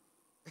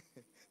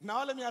 Na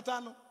wale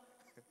 500.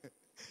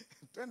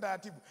 Twenda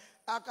atibu.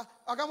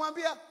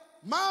 Akamwambia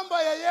mambo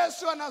ya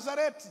Yesu wa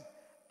Nazareti,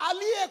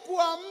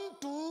 aliyekuwa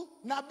mtu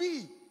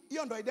nabii.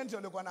 Hiyo ndio identity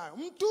walikuwa nayo.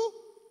 Mtu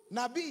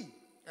nabii.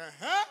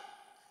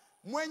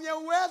 Mwenye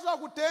uwezo wa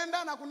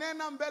kutenda na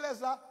kunena mbele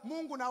za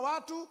Mungu na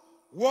watu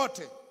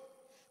wote.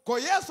 Kwa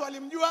Yesu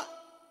alimjua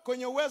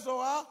kwenye uwezo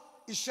wa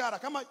ishara.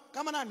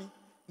 Kama nani?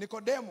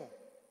 Nikodemo.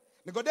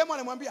 Nikodemo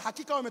alimwambia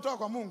hakika umetoka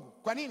kwa Mungu.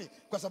 Kwa nini?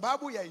 Kwa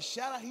sababu ya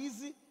ishara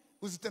hizi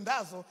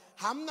uzitendazo,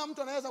 hamna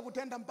mtu anaweza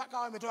kutenda mpaka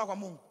awe ametoka kwa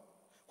Mungu.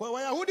 Kwa hiyo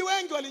Wayahudi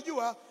wengi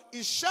walijua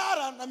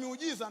ishara na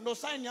miujiza ndio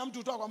sign ya mtu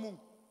kutoka kwa Mungu.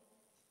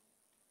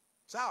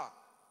 Sawa?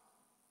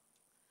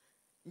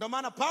 Ndio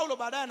maana Paulo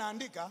baadaye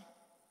anaandika,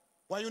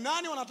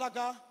 Wayunani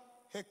wanataka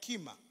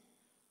hekima,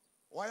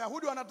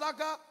 Wayahudi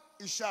wanataka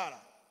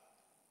ishara.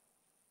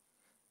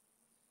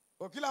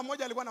 Kwa kila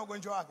mmoja alikuwa na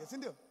ugonjwa wake, si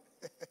ndio?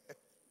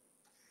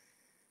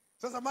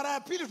 Sasa mara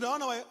ya pili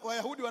tunaona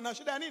Wayahudi wana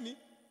shida ya nini?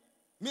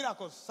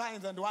 Miracles,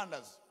 signs and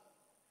wonders.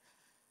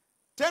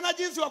 Tena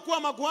jinsi wakuwa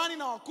makuhani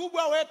na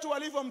wakubwa wetu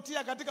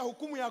walivyomtia katika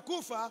hukumu ya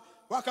kufa,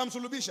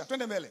 wakamsulubisha.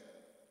 Twende mbele.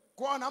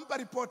 Kwa wanampa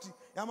ripoti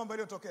ya mambo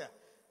yaliyotokea.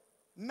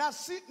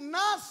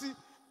 Nasi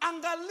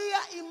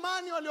angalia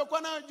imani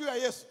waliokuwa nayo juu ya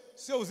Yesu,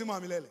 sio uzima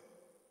wa milele.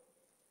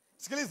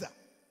 Sikiliza,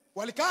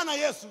 walikaa na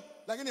Yesu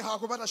lakini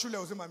hawakupata shule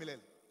ya uzima wa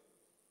milele.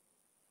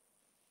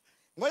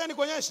 Ngoja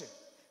nikuonyeshe.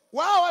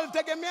 Wao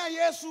walitegemea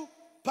Yesu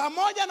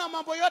pamoja na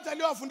mambo yote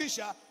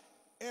aliyowafundisha,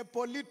 a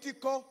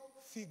political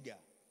figure.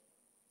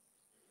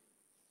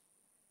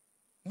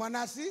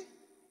 Mwanasi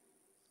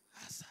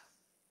hasa.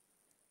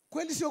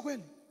 Kweli sio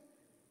kweli?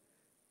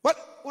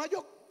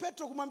 Unajua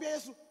Petro kumwambia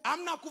Yesu,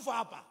 hamna kufa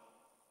hapa.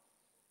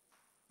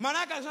 Maana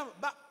yake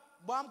anasema,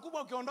 bwana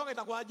mkubwa ukiondoka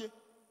itakuwaje?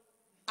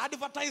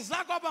 Advertise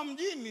zako hapa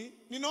mjini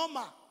ni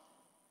noma.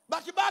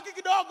 Baki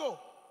kidogo.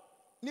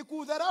 Ni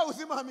kudharau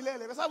uzima wa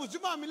milele. Kwa sababu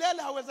uzima wa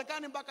milele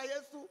hauwezekani mpaka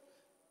Yesu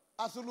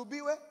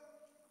asulubiwe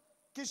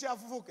kisha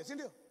afufuke, si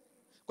ndio?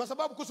 Kwa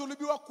sababu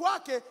kusulubiwa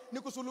kwake ni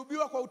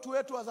kusulubiwa kwa utu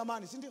wetu wa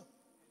zamani, si ndio?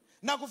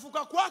 Na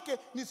kufuka kwake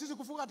ni sisi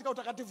kufuka katika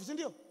utakatifu, si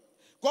ndio?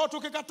 Kwa hiyo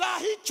tukikataa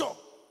hicho,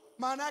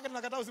 maana yake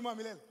tunakataa uzima wa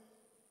milele.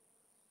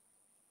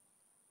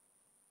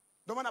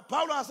 Ndio maana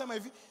Paulo anasema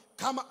hivi,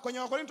 kama kwenye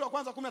Wakorintho wa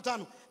kwanza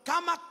 15,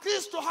 kama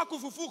Kristo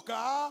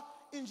hakufufuka,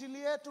 injili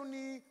yetu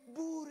ni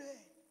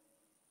bure.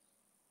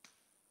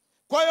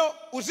 Kwa hiyo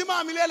uzima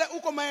wa milele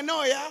uko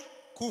maeneo ya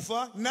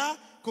kufa na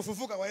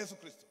kufufuka kwa Yesu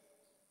Kristo.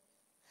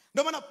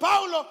 Ndio maana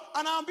Paulo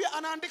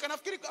anaandika,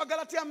 nafikiri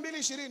Galatia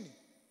 2:20.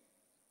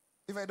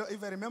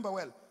 If I remember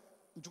well.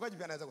 Mchungaji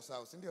pia anaweza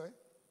kusahau, si ndio?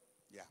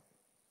 Yeah.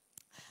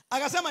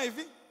 Akasema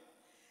hivi,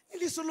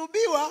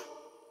 nilisulubiwa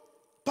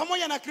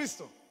pamoja na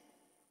Kristo.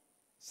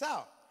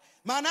 Sawa?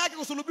 Maana yake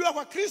kusulubiwa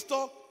kwa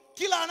Kristo,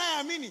 kila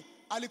anayeamini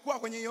alikuwa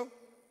kwenye hiyo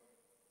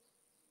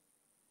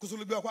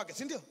kusulubiwa kwake,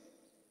 si ndio?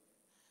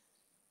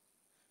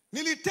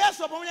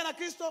 Niliteswa pamoja na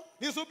Kristo,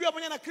 nilisulubiwa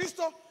pamoja na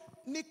Kristo,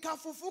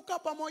 nikafufuka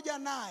pamoja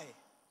naye.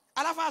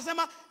 Alafu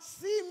anasema,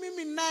 si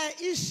mimi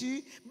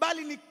ninayeishi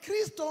bali ni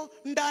Kristo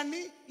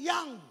ndani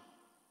yangu.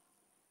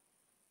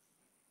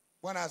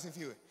 Bwana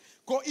asifiwe.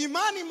 Kwa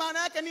imani maana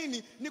yake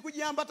nini? Ni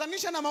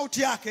kujiambatanisha na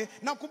mauti yake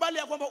na kukubali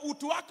ya kwamba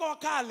utu wako wa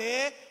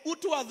kale,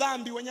 utu wa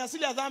dhambi, wenye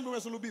asili ya dhambi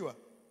umesulubiwa.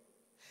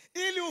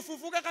 Ili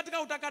ufufuke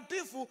katika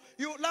utakatifu,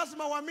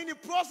 lazima uamini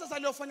process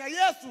aliyofanya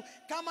Yesu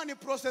kama ni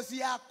process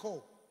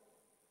yako.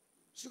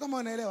 Sio kama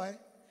unaelewa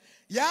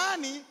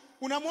Yaani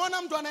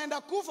unamwona mtu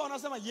anaenda kufa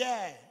unasema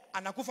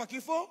anakufa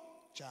kifo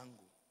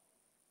changu.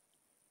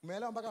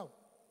 Umeelewa mpaka hapo?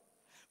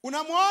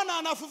 Unamwona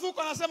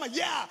anafufuka unasema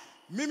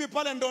mimi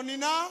pale ndo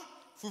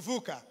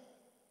ninafufuka.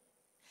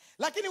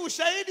 Lakini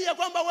ushahidi ya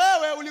kwamba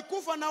wewe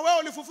ulikufa na wewe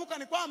ulifufuka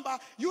ni kwamba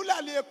yule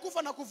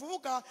aliyekufa na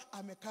kufufuka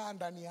amekaa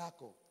ndani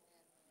yako.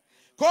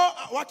 Kwa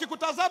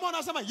wakikutazama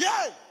wanasema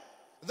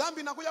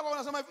dhambi inakuja kwa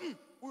unasema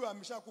huyu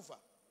ameshakufa.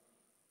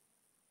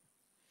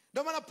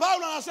 Ndio maana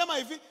Paulo anasema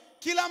hivi,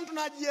 kila mtu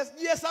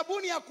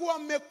najihesabuni ya kuwa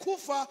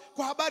mmekufa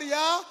kwa habari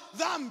ya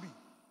dhambi.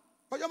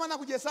 Unajua maana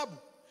kujihesabu?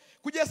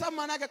 Kujihesabu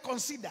maana yake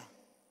consider.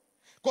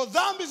 Kwa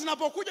dhambi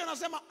zinapokuja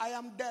unasema I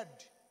am dead.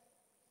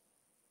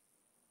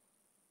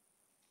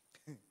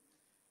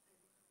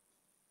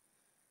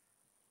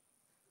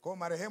 Kwa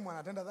marehemu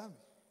anatenda dhambi?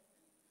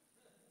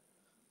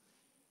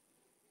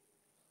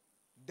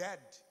 Dead.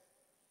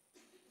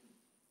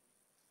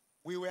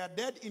 We were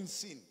dead in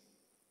sin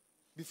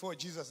before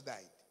Jesus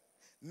died.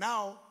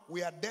 Now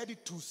we are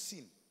dead to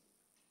sin.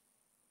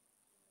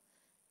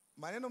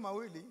 Maneno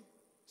mawili,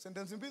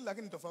 sentence mbili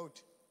lakini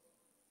tofauti.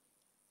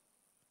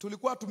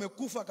 Tulikuwa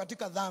tumekufa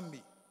katika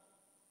dhambi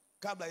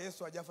kabla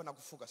Yesu hajafa na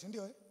kufufuka, si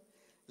ndio?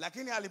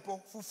 Lakini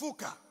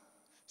alipofufuka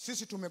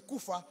sisi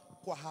tumekufa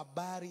kwa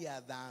habari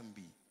ya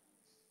dhambi.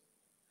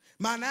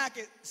 Maana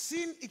yake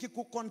sin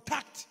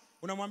ikikucontact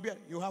unamwambia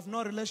you have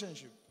no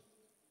relationship.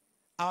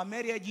 Our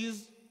marriage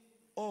is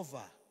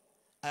over.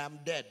 I am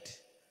dead.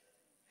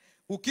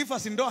 Ukifa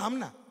si ndo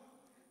hamna?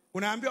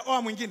 Unaambiwa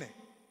oa mwingine.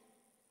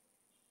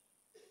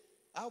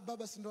 Au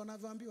baba si ndo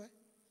anavyoambiwa?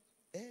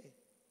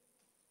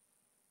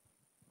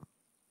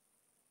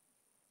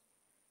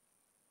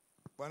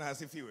 Bwana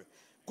asifiwe.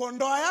 Kwa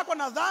ndoa yako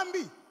na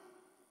dhambi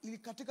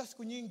ilikatika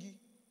siku nyingi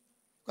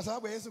kwa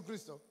sababu ya Yesu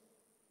Kristo.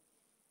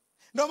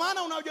 Ndio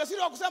maana una ujasiri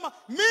wa kusema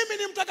mimi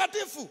ni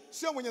mtakatifu,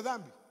 sio mwenye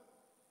dhambi.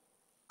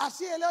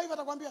 Asielewa hivyo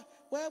atakwambia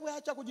wewe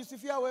acha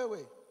kujisifia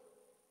wewe.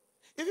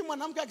 Hivi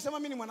mwanamke akisema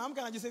mimi ni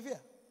mwanamke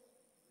anajisifia?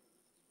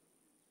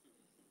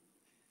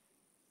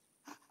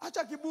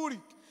 Acha kiburi.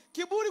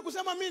 Kiburi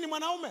kusema mimi ni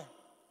mwanaume.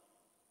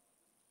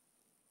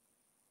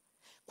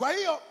 Kwa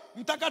hiyo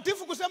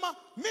mtakatifu kusema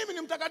mimi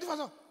ni mtakatifu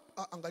anasema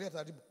angalia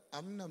taratibu,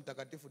 hamna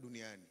mtakatifu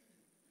duniani.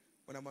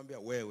 Unamwambia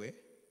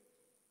wewe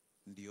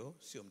ndio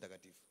sio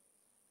mtakatifu.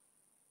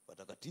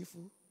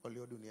 watakatifu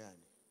walio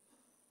duniani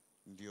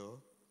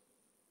ndio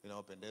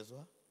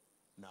ninaopendezwa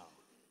nao.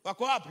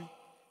 Wako wapi?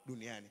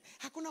 Duniani.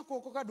 Hakuna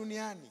kuokoka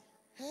duniani.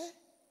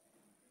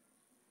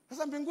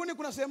 Sasa mbinguni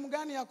kuna sehemu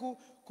gani ya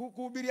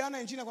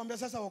kuhubiriana injili na kwambia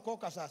sasa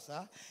okoka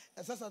sasa?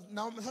 Sasa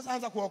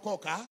anza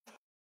kuokoka.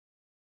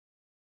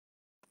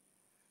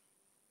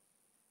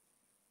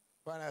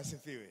 Bwana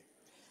asifiwe.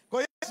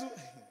 Kwa Yesu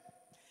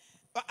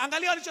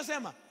angalia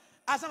alichosema.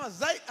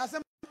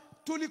 Asema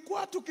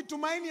tulikuwa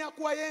tukitumaini ya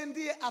kuwa yeye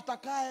ndiye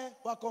atakaye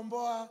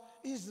wakomboa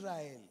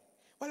Israeli.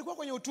 Walikuwa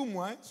kwenye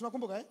utumwa, si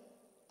unakumbuka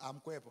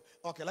Amkwepo.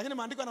 Okay, lakini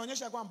maandiko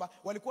yanaonyesha kwamba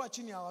walikuwa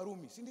chini ya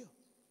Warumi, si ndio?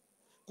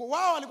 Kwa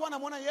wao walikuwa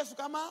wanamuona Yesu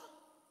kama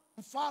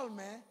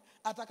mfalme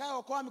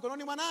atakayeokoa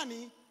mikononi mwa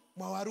nani?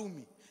 Mwa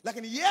Warumi.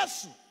 Lakini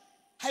Yesu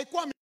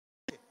haikuwa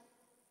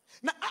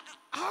na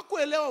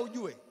hakuelewa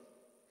ujue.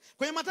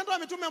 Kwenye Matendo ya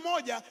Mitume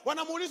 1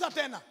 wanamuuliza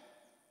tena,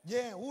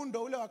 je, huu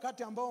ndo ule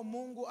wakati ambao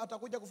Mungu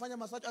atakuja kufanya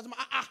masaji? Anasema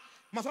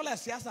masuala ya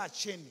siasa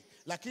acheni,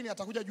 lakini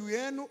atakuja juu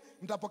yenu,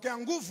 mtapokea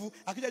nguvu,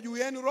 akija juu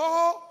yenu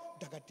Roho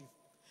Mtakatifu.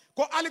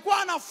 Kwa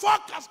alikuwa ana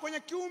focus kwenye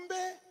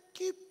kiumbe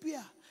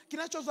kipya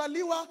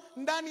kinachozaliwa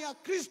ndani ya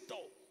Kristo.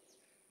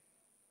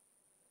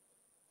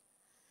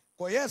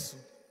 Kwa Yesu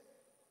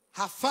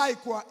hafai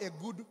kuwa a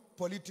good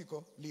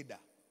political leader,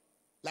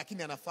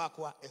 lakini anafaa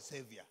kuwa a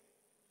savior.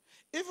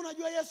 Hivi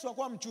unajua Yesu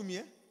hakuwa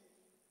mchumi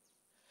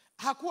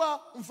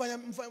hakuwa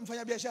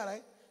mfanya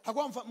biashara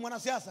hakuwa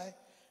mwanasiasa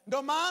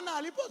Ndio maana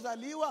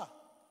alipozaliwa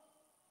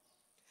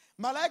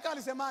malaika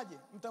alisemaje?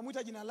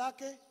 Mtamuita jina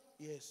lake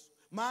Yesu,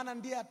 maana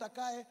ndiye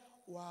atakaye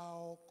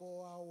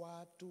waokoa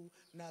watu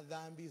na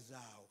dhambi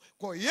zao.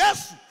 Kwa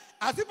Yesu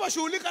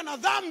asiposhughulika na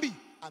dhambi,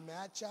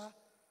 ameacha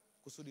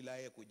kusudi la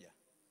yeye kuja.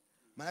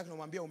 Malaika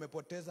anamwambia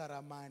umepoteza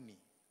ramani.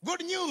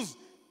 Good news,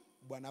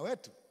 Bwana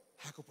wetu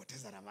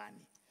hakupoteza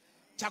ramani.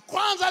 Cha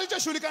kwanza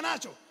alichoshughulika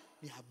nacho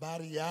ni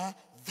habari ya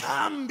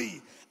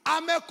dhambi.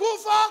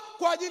 Amekufa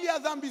kwa ajili ya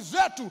dhambi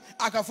zetu,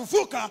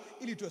 akafufuka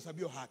ili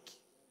tuhesabiwe haki.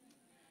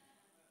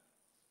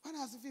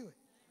 Bwana asifiwe.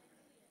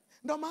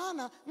 Ndio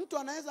maana mtu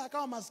anaweza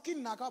akawa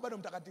maskini na akawa bado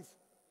mtakatifu.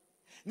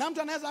 Na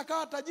mtu anaweza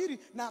akawa tajiri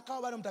na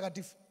akawa bado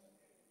mtakatifu.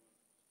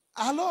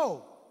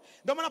 Halo.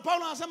 Ndio maana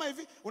Paulo anasema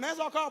hivi,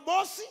 unaweza ukawa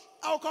bosi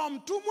au ukawa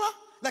mtumwa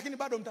lakini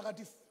bado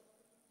mtakatifu.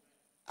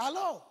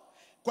 Halo.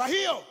 Kwa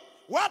hiyo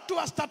watu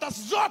wa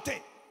status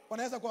zote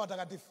wanaweza kuwa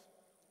watakatifu.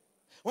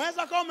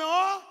 Wanaweza kuwa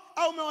umeoa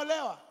au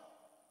umeolewa,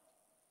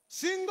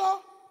 single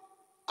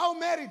au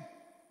married,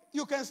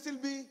 you can still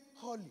be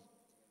holy.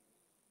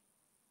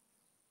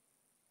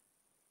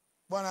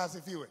 Bwana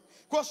asifiwe.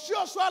 Kwa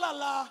sio swala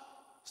la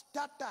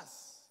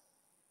status.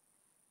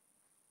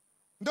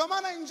 Ndio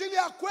maana injili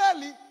ya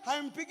kweli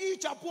haimpigii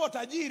chapuo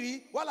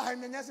tajiri wala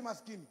haimnyanyasi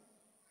maskini.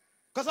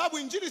 Kwa sababu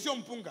injili sio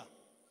mpunga.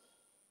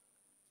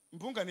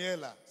 Mpunga ni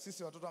hela,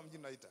 sisi watoto wa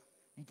mjini naita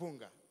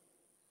mpunga,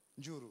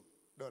 njuru,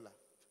 dola.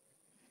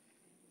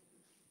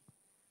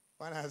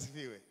 Bwana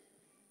asifiwe.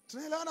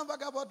 Tunaelewana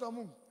mpaka hapo watu wa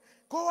Mungu?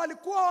 Kwa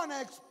walikuwa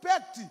wana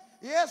expect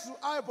Yesu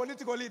awe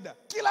political leader.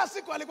 Kila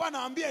siku alikuwa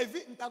anawaambia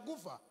hivi,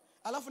 nitakufa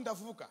alafu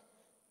nitafufuka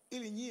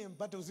ili nyie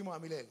mpate uzima wa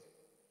milele.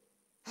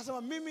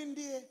 Anasema mimi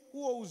ndiye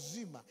huo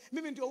uzima,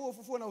 mimi ndio huo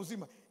ufufuo na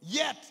uzima.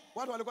 Yet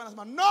watu walikuwa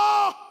wanasema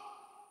no,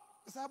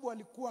 kwa sababu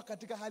walikuwa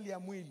katika hali ya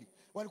mwili.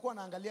 Walikuwa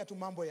wanaangalia tu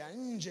mambo ya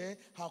nje,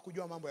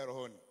 hawakujua mambo ya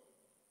rohoni.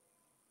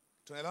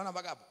 Tunaelewana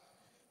mpaka hapo?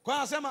 Kwa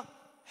anasema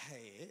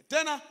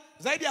tena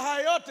zaidi ya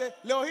hayo yote,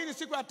 leo hii ni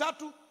siku ya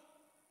 3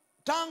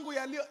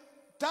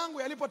 tangu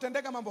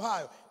yalipotendeka mambo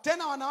hayo.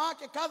 Tena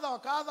wanawake kadha wa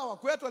kadha wa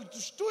kwetu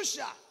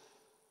walitushtusha.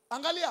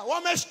 Angalia,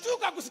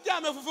 wameshtuka kusikia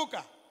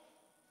amefufuka.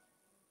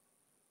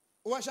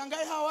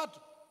 Uwashangae hawa watu.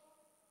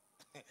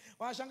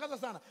 Wanashangaza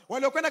sana.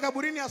 Waliokwenda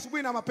kaburini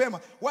asubuhi na mapema,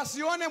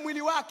 wasione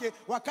mwili wake,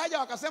 wakaja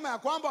wakasema ya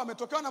kwamba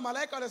wametokewa na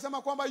malaika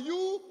walisema kwamba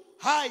yu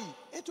hai.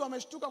 Eti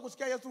wameshtuka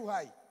kusikia Yesu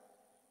hai.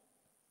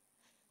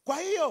 Kwa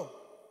hiyo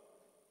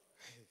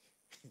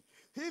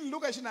hii ni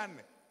Luka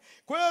 24.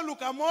 Kwa hiyo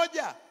Luka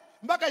 1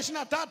 mpaka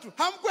 23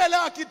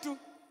 hamkuelewa kitu.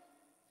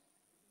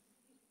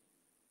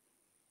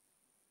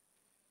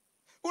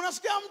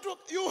 Unasikia mtu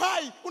yu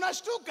hai,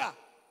 unashtuka.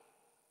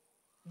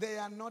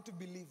 They are not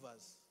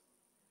believers.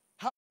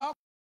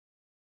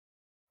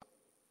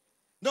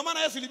 Ndio maana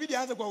Yesu ilibidi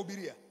aanze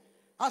kuwahubiria.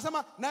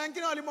 Anasema na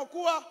wengine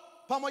walimokuwa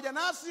pamoja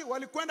nasi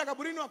walikwenda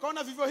kaburini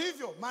wakaona vivyo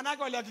hivyo. Maana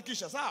yake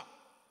walihakikisha, sawa?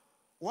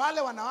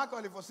 Wale wanawake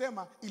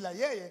walivyosema, ila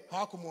yeye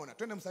hawakumuona.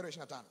 Twende mstari wa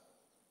 25.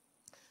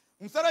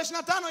 Mstari wa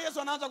 25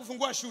 Yesu anaanza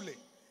kufungua shule.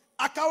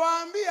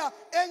 Akawaambia,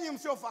 enyi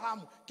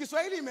msiofahamu.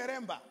 Kiswahili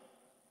imeremba.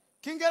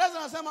 Kiingereza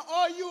anasema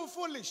oh you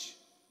foolish.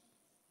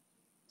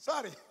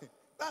 Sorry,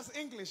 that's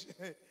English.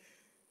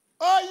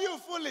 Oh you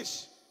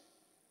foolish.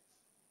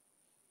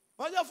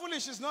 Wajua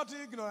foolish is not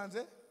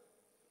ignorance.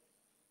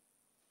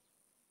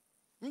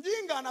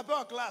 Mjinga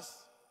anapewa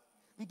class.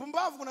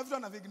 Mpumbavu kuna vitu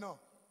anaviignore.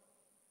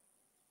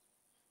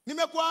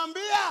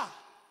 Nimekuambia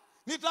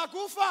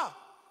nitakufa,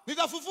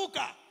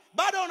 nitafufuka,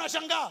 bado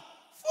unashangaa.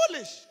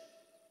 Foolish.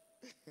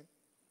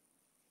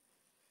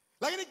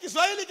 Lakini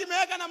Kiswahili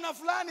kimeweka namna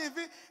fulani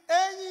hivi,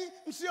 enyi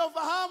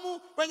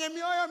msiofahamu wenye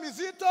mioyo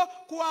mizito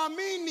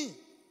kuamini.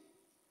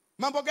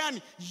 Mambo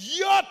gani?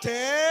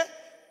 Yote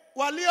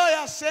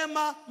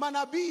walioyasema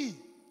manabii.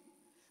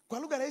 Kwa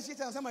lugha rahisi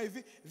anasema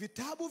hivi,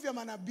 vitabu vya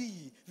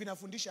manabii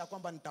vinafundisha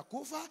kwamba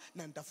nitakufa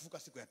na nitafufuka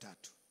siku ya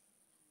tatu.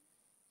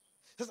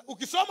 Sasa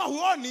ukisoma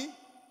huoni,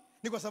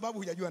 ni kwa sababu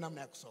hujajua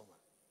namna ya kusoma.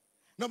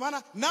 Ndio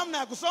maana namna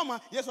ya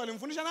kusoma Yesu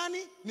alimfundisha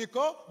nani?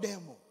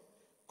 Nikodemo.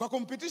 Kwa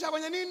kumpitisha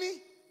kwenye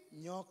nini?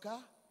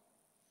 Nyoka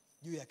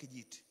juu ya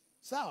kijiti.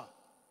 Sawa?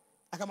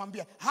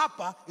 Akamwambia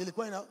hapa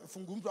ilikuwa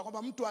inafungumzwa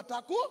kwamba mtu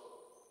atakufa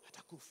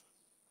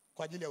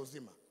kwa ajili ya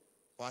uzima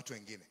wa watu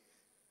wengine.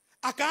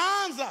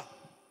 Akaanza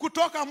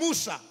kutoka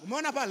Musa.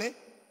 Umeona pale?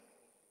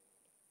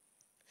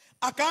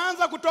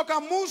 Akaanza kutoka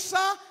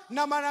Musa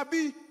na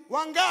manabii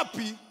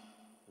wangapi?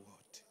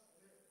 Wote.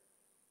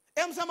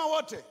 Sema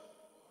wote.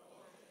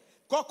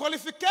 Kwa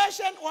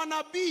qualification wa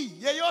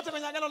nabii yeyote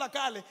kwenye Agano la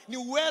Kale ni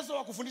uwezo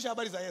wa kufundisha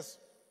habari za Yesu.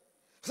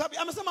 Sababu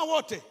amesema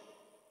wote.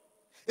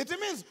 It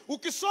means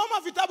ukisoma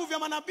vitabu vya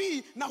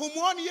manabii na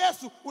humuoni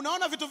Yesu,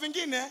 unaona vitu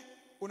vingine,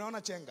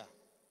 unaona chenga.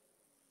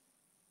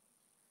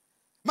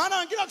 Maana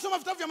wengine wakisoma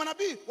vitabu vya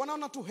manabii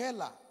wanaona tu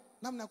hela,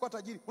 namna ya kuwa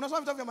tajiri. Unasoma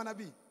vitabu vya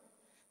manabii,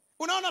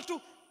 unaona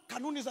tu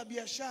kanuni za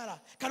biashara,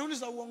 kanuni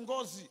za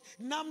uongozi,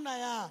 namna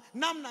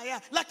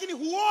ya, lakini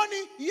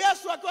huoni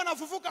Yesu akiwa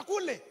anafufuka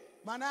kule.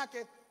 Maana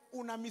yake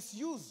una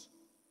misuse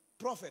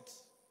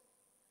prophets.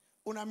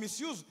 Una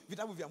misuse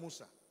vitabu vya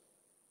Musa.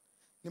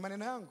 Ni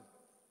maneno yangu.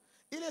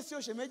 Ile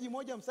sio shemeji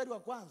moja mstari wa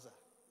kwanza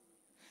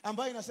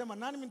ambayo inasema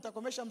nani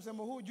nitakomesha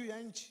msemo huu juu ya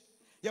nchi,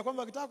 ya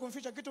kwamba ukitaka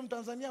kumficha kitu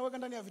Mtanzania weka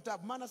ndani ya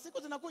vitabu, maana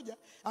siku zinakuja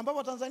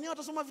ambapo Tanzania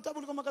watasoma vitabu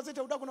kuliko magazeti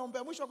ya udaku na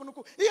umbea mwisho wa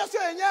kunukuu. Hiyo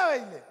sio yenyewe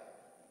ile.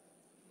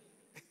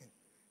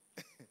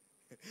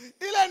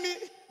 Ile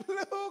ni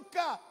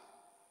Luka.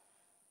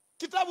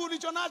 Kitabu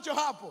ulicho nacho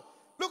hapo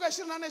Luka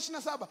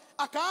 24:27.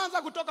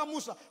 Akaanza kutoka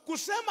Musa.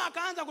 Kusema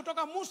akaanza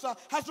kutoka Musa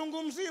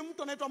hazungumzii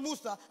mtu anaitwa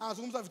Musa,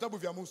 anazungumza vitabu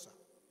vya Musa.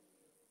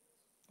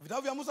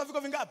 Vitabu vya Musa viko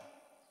vingapi?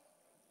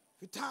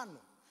 5.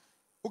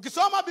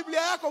 Ukisoma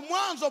Biblia yako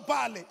Mwanzo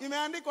pale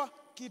imeandikwa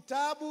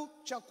kitabu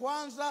cha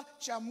kwanza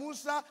cha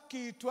Musa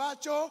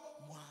kiitwacho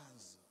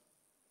Mwanzo.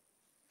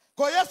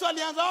 Kwa Yesu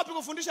alianza wapi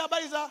kufundisha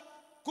habari za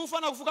kufa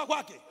na kufuka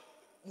kwake?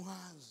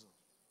 Mwanzo.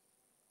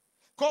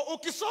 Kwa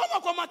ukisoma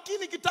kwa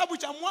makini kitabu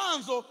cha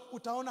Mwanzo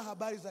utaona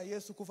habari za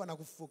Yesu kufa na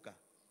kufufuka.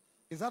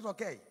 Is that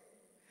okay?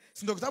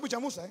 Si ndio kitabu cha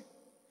Musa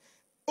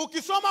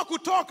Ukisoma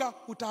Kutoka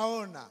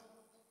utaona.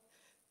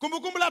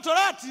 Kumbukumbu la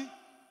Torati,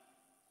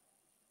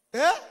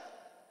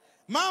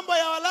 Mambo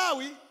ya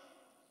Walawi,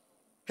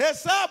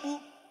 Hesabu.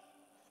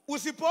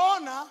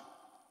 Usipoona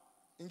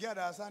ingia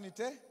darasani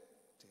tena.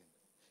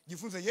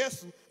 Jifunze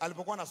Yesu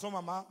alipokuwa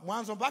anasoma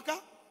Mwanzo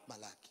mpaka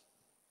Malaki.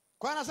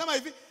 Kwa anasema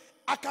hivi,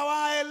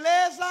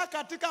 akawaeleza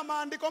katika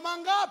maandiko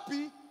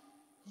mangapi?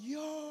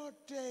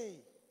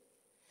 Yote.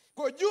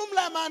 Kwa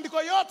jumla ya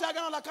maandiko yote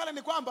Agano la Kale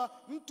ni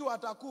kwamba mtu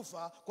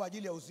atakufa kwa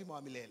ajili ya uzima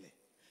wa milele.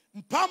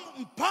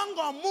 Mpango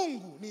wa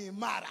Mungu ni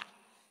imara.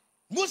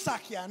 Musa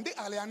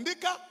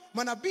aliandika,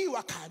 manabii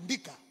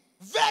wakaandika.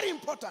 Very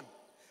important.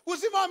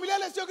 Uzima wa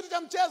milele sio kitu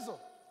cha mchezo.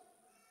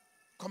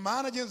 Kwa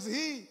maana jinsi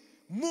hii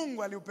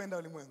Mungu aliupenda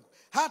ulimwengu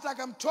hata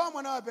akamtoa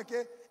mwanawe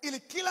pekee ili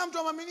kila mtu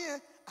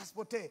amwaminie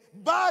asipotee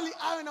bali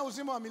awe na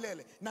uzima wa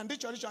milele. Na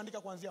ndicho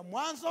alichoandika kuanzia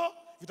Mwanzo,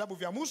 vitabu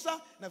vya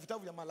Musa na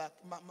vitabu vya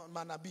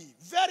manabii.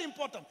 Very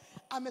important.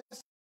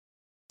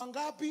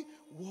 Ngapi?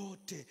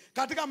 Wote.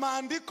 Katika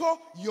maandiko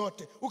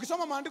yote.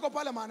 Ukisoma maandiko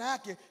pale maana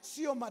yake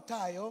sio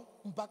Mathayo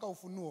mpaka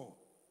Ufunuo.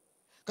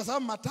 Kwa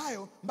sababu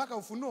Mathayo mpaka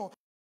Ufunuo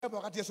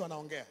wakati Yesu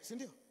anaongea, si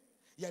ndio?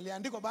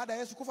 Yaliandikwa baada ya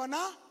Yesu kufa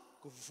na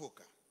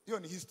kufufuka. Hiyo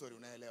ni history,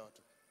 unaelewa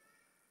tu.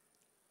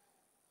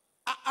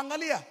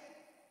 Angalia,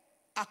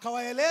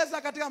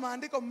 akawaeleza katika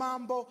maandiko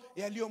mambo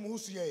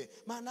yaliyomhusu yeye.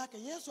 Maana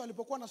yake Yesu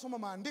alipokuwa anasoma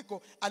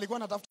maandiko alikuwa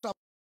anatafuta,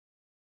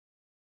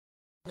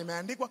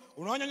 nimeandikwa,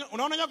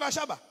 unaona nyoka wa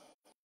shaba?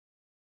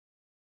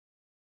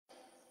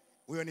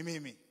 Huyo ni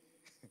mimi.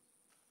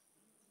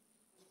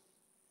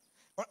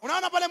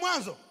 Unaona pale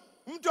Mwanzo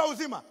mtu wa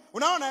uzima,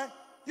 unaona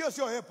hiyo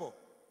sio hepo?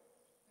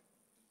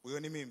 Huyo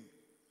ni mimi.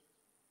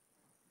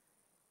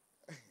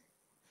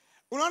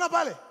 Unaona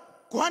pale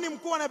kuhani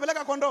mkuu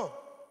anapeleka kondoo,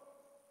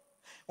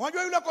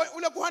 unajua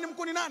yule kuhani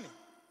mkuu ni nani?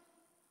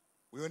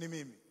 Huyo ni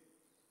mimi.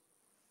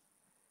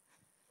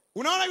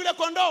 Unaona yule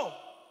kondoo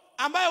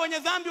ambaye wenye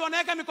dhambi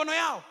wanaweka mikono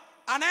yao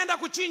anaenda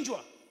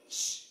kuchinjwa,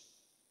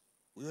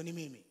 huyo ni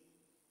mimi.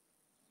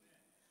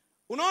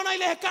 Unaona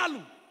ile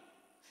hekalu,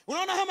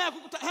 unaona hema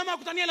ya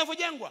kutania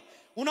ilivyojengwa,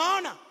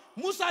 unaona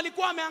Musa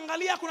alikuwa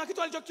ameangalia kuna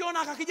kitu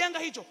alichokiona akakijenga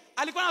hicho,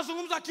 alikuwa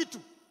anazungumza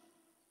kitu,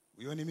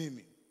 huyo ni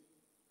mimi.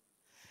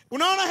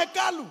 Unaona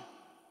hekalu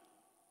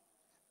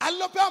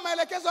alilopewa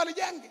maelekezo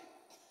alijenge,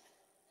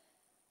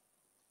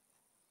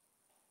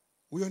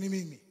 huyo ni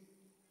mimi.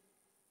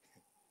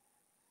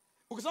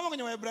 Ukisoma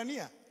kwenye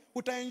Waebrania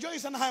utaenjoy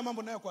sana haya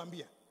mambo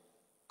ninayokuambia,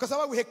 kwa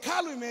sababu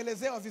hekalu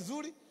imeelezewa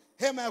vizuri,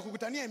 hema ya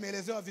kukutania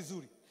imeelezewa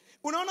vizuri.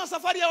 Unaona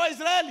safari ya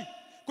Waisraeli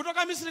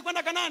kutoka Misri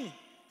kwenda Kanaani.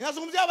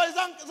 Inazungumzia habari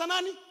za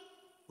nani?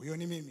 Huyo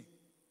ni mimi.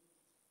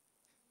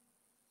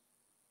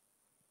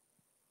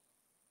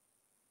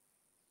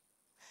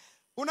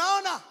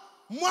 Unaona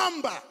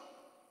mwamba,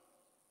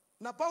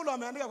 na Paulo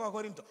ameandika kwa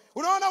Korinto,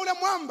 unaona ule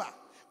mwamba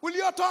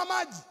uliotoa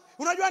maji,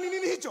 unajua ni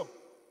nini hicho?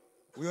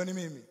 Huyo ni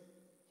mimi.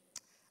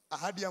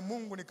 Ahadi ya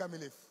Mungu ni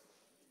kamilifu.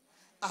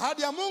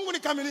 Ahadi ya Mungu ni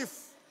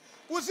kamilifu.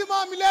 Uzima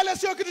wa milele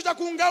sio kitu cha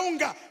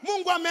kuungaunga.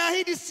 Mungu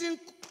ameahidi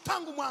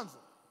tangu mwanzo.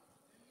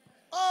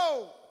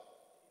 Oh.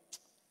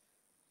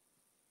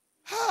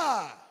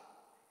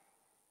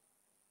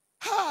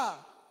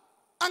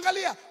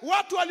 Angalia,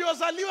 watu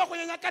waliozaliwa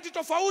kwenye nyakati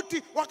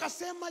tofauti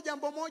wakasema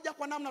jambo moja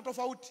kwa namna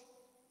tofauti,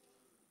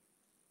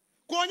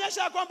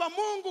 kuonyesha kwamba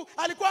Mungu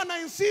alikuwa na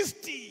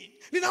insisti,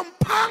 nina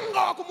mpango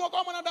wa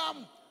kumwokoa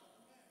mwanadamu.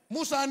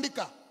 Musa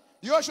andika,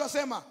 Yoshua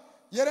sema,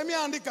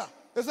 Yeremia andika,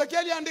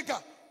 Ezekieli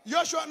andika,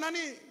 Yoshua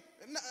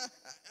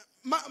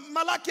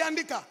Malaki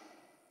andika.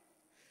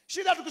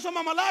 Shida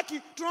tukisoma Malaki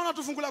tunaona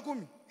tu fungu la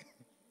 10.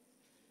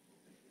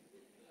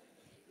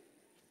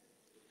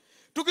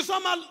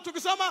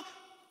 Tukisoma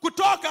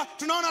Kutoka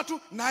tunaona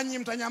tu nanyi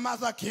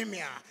mtanyamaza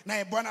kimya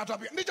naye Bwana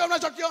atapiga. Ndicho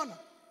unachokiona.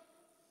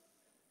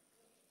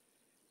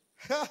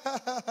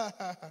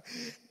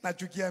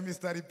 Nachukia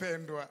mistari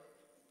pendwa.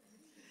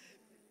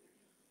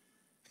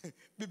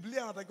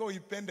 Biblia inatakiwa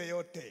uipende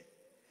yote.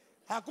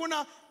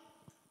 Hakuna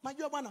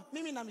majua bwana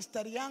mimi na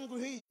mistari yangu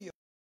hiyo.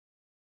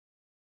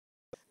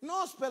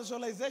 No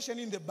specialization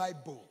in the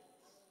Bible.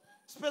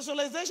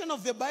 Specialization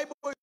of the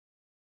Bible.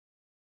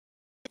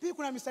 Pia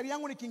kuna mistari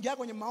yangu nikiingia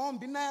kwenye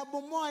maombi na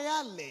yabomoa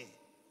yale.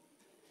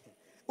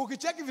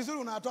 Ukicheki vizuri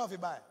unatoa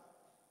vibaya.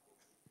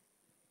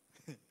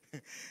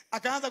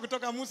 Akaanza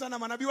kutoka Musa na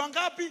manabii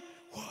wangapi?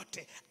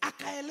 Wote.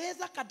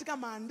 Akaeleza katika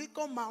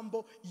maandiko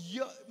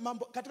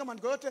katika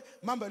maandiko yote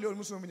mambo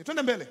yaliyomhusu mwenyewe.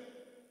 Twende mbele.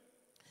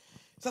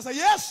 Sasa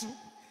Yesu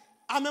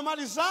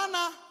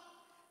amemalizana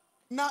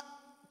na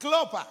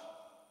Klopa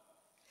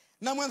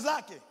na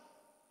mwenzake.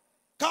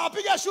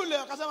 Kawapiga shule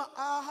akasema,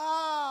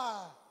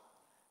 aha.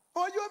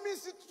 Unajua mimi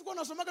si tulikuwa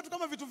tunasomaka tu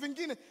kama vitu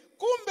vingine.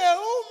 Kumbe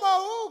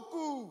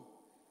huku.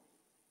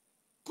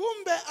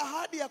 Kumbe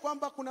ahadi ya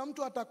kwamba kuna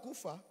mtu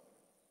atakufa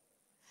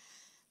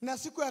na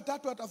siku ya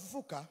 3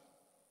 atafufuka,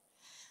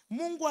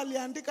 Mungu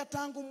aliandika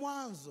tangu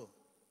mwanzo.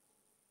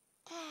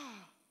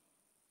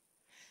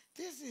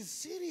 This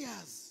is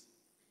serious.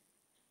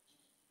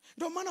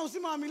 Ndio maana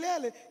uzima wa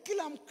milele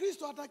kila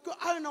Mkristo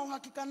atakiwa awe na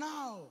uhakika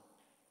nao.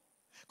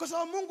 Kwa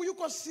sababu Mungu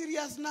yuko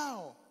serious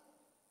nao.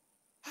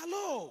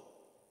 Hello.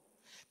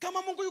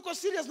 Kama Mungu yuko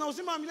serious na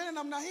uzima wa milele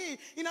namna hii,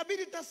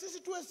 inabidi sisi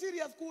tuwe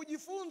serious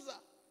kujifunza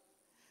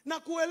na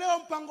kuelewa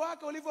mpango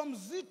wake ulivyo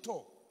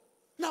mzito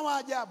na wa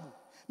ajabu.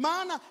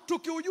 Maana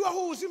tukiujua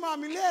huu uzima wa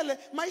milele,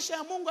 maisha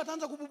ya Mungu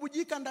ataanza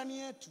kububujika ndani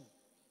yetu.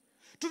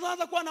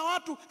 Tutaanza kuwa na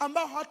watu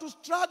ambao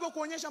hatustruggle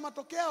kuonyesha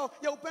matokeo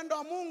ya upendo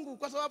wa Mungu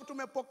kwa sababu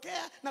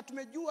tumepokea na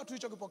tumejua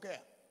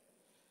tulichokipokea.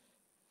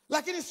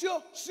 Lakini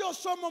sio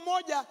somo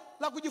moja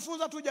la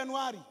kujifunza tu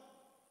Januari.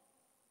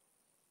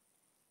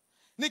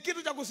 Ni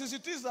kitu cha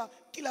kusisitiza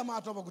kila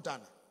mara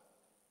tunapokutana.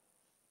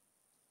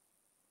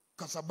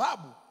 Kwa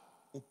sababu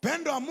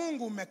upendo wa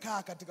Mungu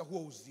umekaa katika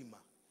huo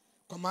uzima.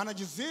 Kwa maana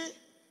jinsi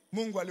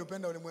Mungu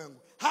aliupenda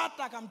ulimwengu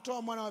hata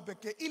akamtoa mwana wa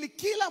pekee ili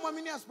kila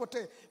mwamini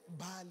asipotee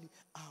bali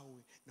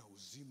awe na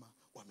uzima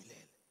wa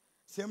milele.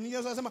 Sehemu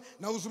nyingine zinasema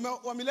na uzima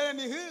wa milele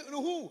ni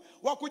huu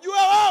wa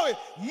kujua wewe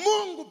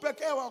Mungu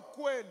pekee wa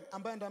kweli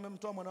ambaye ndiye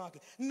amemtoa mwana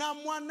wake na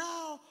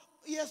mwanao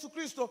Yesu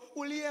Kristo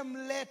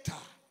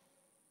uliyemleta.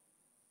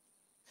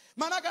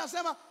 Maana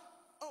anasema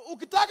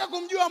ukitaka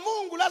kumjua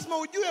Mungu lazima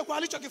ujue kwa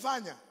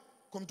alichokifanya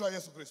kumtoa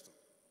Yesu Kristo.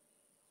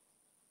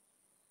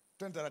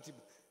 Twende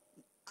taratibu.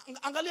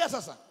 Angalia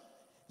sasa.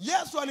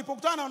 Yesu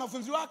alipokutana na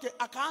wanafunzi wake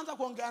akaanza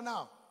kuongea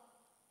nao.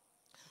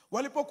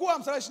 Walipokuwa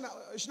mstari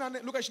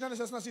 24 Luka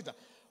 24:36.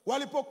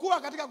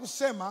 Walipokuwa katika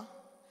kusema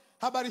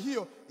habari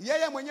hiyo,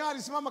 yeye mwenyewe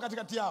alisimama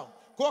katikati yao.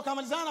 Kwa hiyo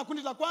akamalizana na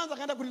kundi la kwanza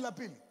akaenda kundi la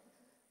pili.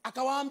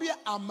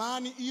 Akawaambia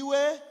amani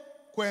iwe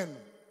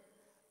kwenu.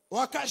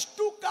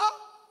 Wakashtuka,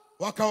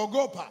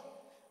 wakaogopa.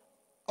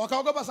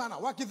 Wakaogopa sana,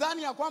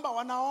 wakidhani ya kwamba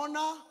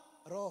wanaona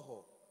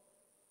roho.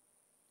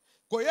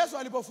 Kwa Yesu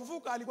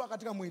alipofufuka alikuwa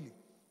katika mwili.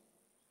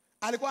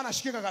 Alikuwa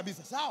anashikika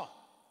kabisa, sawa?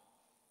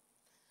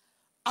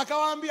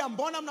 Akawaambia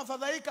mbona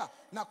mnafadhaika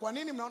na kwa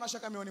nini mnaona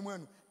shaka mioyoni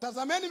mwenu?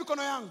 Tazameni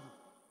mikono yangu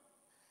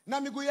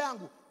na miguu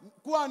yangu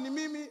kuwa ni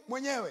mimi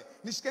mwenyewe.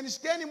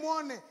 Nishikeni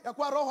muone ya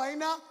kuwa roho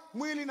haina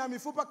mwili na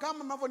mifupa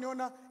kama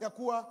mnavyoniona ya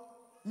kuwa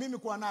mimi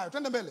kuwa nayo.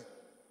 Twende mbele.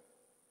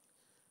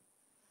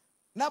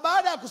 Na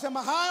baada ya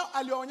kusema hayo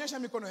aliwaonyesha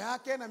mikono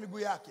yake na miguu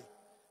yake.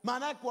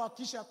 Maana yake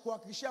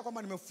kuhakikishia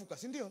kwamba nimefufuka,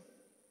 si ndio?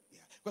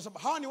 Yeah. Kwa sababu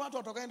hawa ni watu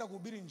watakaoenda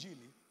kuhubiri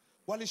injili.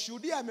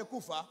 Walishuhudia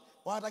amekufa,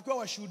 wanatakiwa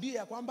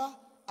washuhudie kwamba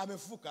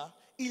amefufuka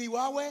ili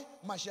wawe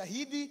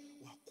mashahidi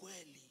wa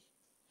kweli.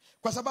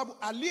 Kwa sababu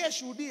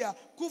aliyeshuhudia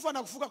kufa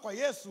na kufuka kwa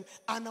Yesu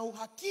ana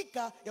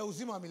uhakika ya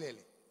uzima wa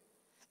milele.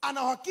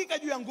 Ana uhakika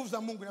juu ya nguvu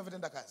za Mungu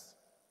zinavyotenda kazi.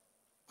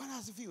 Bwana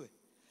asifiwe.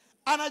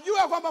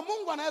 Anajua kwamba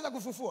Mungu anaweza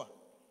kufufua.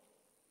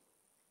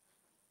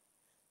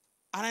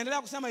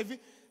 Anaendelea kusema hivi,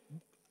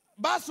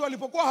 basi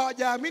walipokuwa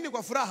hawajaamini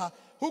kwa furaha,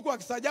 huku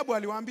akistaajabu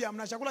aliwaambia,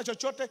 mna chakula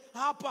chochote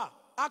hapa?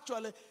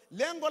 Actually,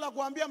 lengo la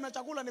kuambia mna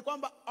chakula ni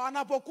kwamba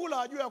anapokula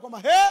wajue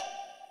kwamba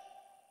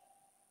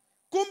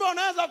kumbe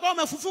unaweza kuwa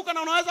umefufuka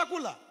na unaweza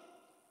kula.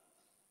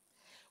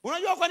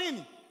 Unajua kwa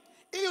nini?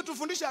 Ili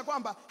utufundishe ya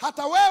kwamba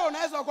hata wewe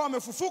unaweza kuwa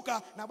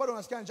umefufuka na bado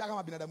unasikia njaa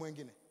kama binadamu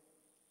wengine.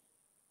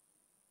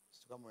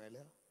 Sio kama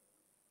unaelewa?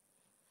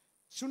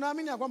 Si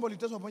unaamini ya kwamba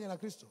uliteswa pamoja na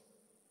Kristo?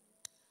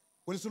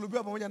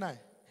 Ulisulubiwa pamoja naye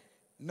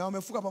na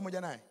umefuka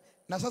pamoja naye,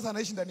 na sasa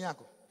anaishi ndani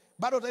yako.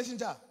 Bado utaishi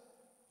njaa?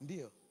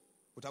 Ndio.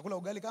 Utakula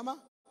ugali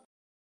kama?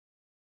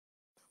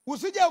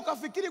 Usije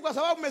ukafikiri kwa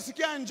sababu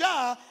umesikia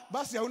njaa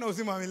basi hauna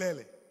uzima wa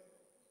milele.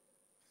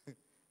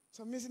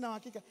 So mimi sina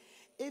hakika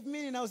if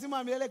mimi nina uzima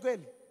wa milele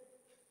kweli.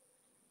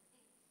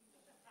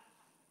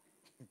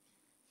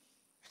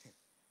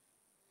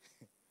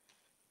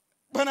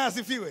 Bwana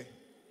asifiwe.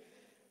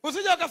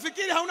 Usije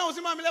ukafikiri hauna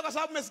uzima wa milele kwa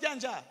sababu umesikia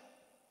njaa.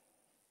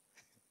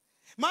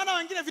 Maana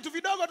wengine vitu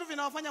vidogo tu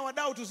vinawafanya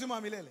wadau uzima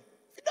wa milele.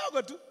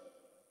 Vidogo tu.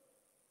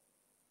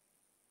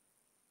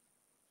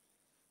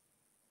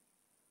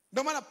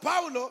 Ndio maana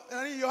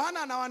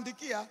Yohana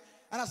anawaandikia,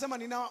 anasema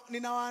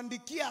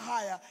ninawaandikia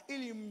haya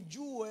ili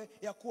mjue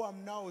ya kuwa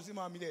mnao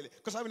uzima wa milele.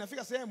 Kwa sababu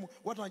inafika sehemu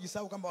watu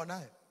wanajisahau kwamba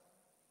wanayo.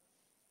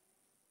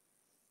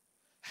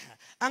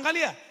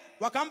 Angalia,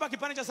 wakampa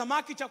kipande cha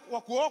samaki cha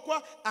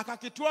kuokwa,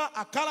 akakitoa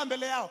akala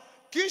mbele yao.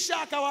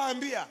 Kisha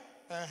akawaambia,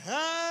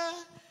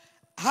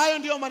 hayo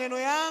ndiyo maneno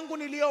yangu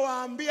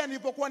niliyowaambia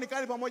nilipokuwa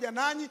nikali pamoja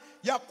nanyi,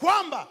 ya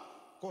kwamba,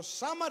 kwa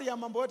summary ya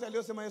mambo yote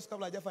aliyosema Yesu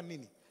kabla hajafa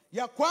nini?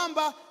 Ya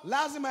kwamba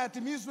lazima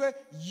yatimizwe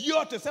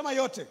yote, sema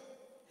yote,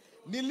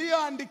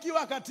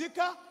 niliyoandikiwa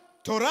katika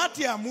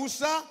Torati ya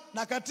Musa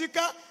na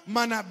katika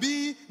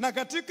manabii na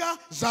katika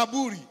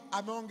Zaburi.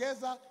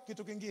 Ameongeza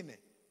kitu kingine.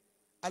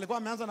 Alikuwa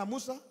ameanza na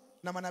Musa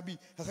na manabii.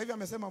 Sasa hivi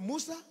amesema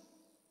Musa,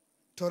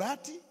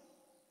 Torati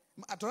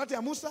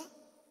ya Musa,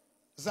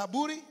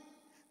 Zaburi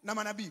na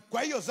manabii.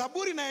 Kwa hiyo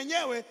Zaburi na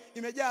yenyewe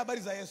imejaa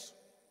habari za Yesu.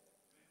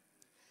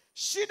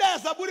 Shida ya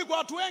Zaburi kwa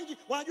watu wengi,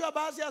 wanajua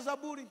baadhi ya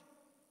Zaburi.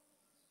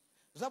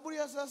 Zaburi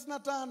ya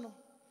 35.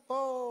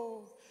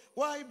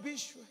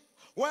 Waibishwe,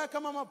 wae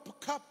kama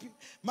makapi,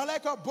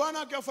 malaika wa Bwana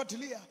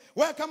wakiwafuatilia,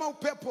 wae kama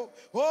upepo.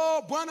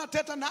 Bwana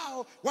teta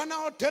nao,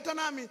 wanaoteta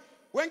nami.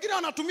 Wengine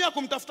wanatumia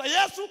kumtafuta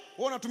Yesu,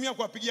 wewe unatumia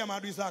kuwapigia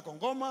maadui zako.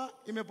 Ngoma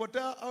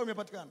imepotea au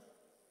imepatikana?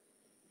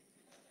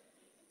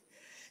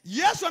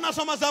 Yesu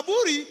anasoma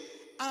Zaburi,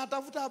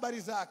 anatafuta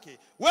habari zake.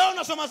 Wewe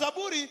unasoma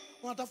Zaburi,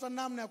 unatafuta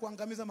namna ya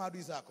kuangamiza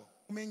maadui zako.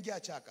 Umeingia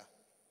chaka.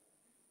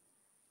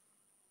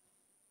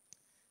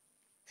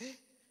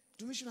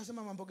 Mtumishi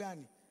unasema mambo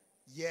gani?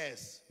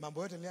 Yes,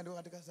 mambo yote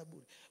yaliandikwa katika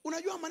Zaburi.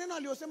 Unajua maneno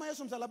aliyosema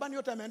Yesu msalabani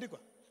yote yameandikwa.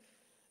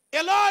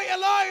 Eloi,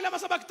 Eloi, lama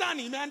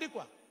sabakthani,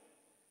 imeandikwa.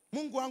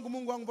 Mungu wangu,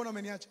 mbona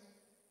umeniacha?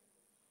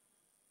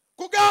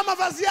 Kugawa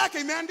mavazi yake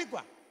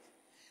imeandikwa.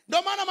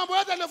 Ndio maana mambo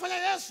yote aliyofanya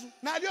Yesu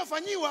na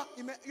aliyofanyiwa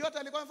yote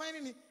alikuwa anafanya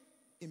nini?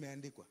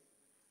 Imeandikwa.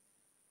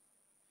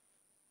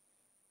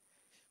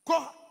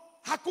 Kwa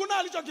hakuna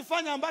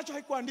alichokifanya ambacho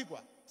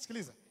haikuandikwa.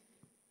 Sikiliza.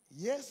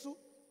 Yesu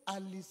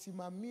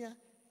alisimamia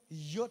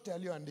yote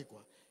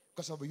aliyoandikwa,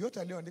 kwa sababu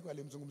yote aliyoandikwa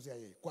alimzungumzia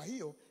yeye. Kwa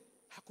hiyo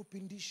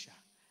hakupindisha,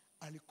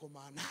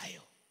 alikomaa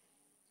nayo.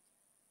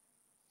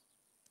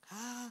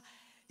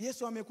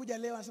 Yesu amekuja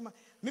leo anasema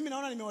mimi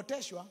naona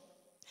nimeoteshwa,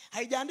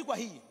 haijaandikwa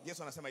hii.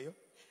 Yesu anasema hiyo,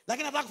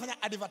 lakini nataka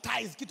kufanya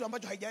advertise kitu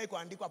ambacho haijawahi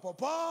kuandikwa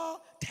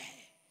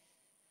popote.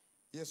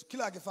 Yesu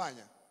kila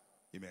akifanya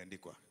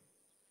imeandikwa.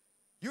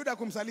 Yuda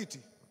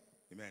kumsaliti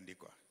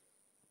imeandikwa.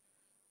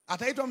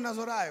 Ataitwa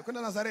Mnazorayo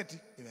kwenda Nazareti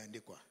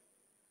imeandikwa.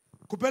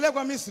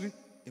 Kupelekwa Misri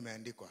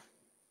imeandikwa.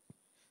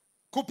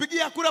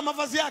 Kupigia kura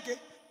mavazi yake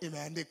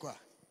imeandikwa.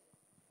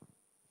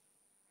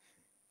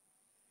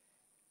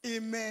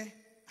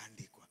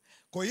 Imeandikwa.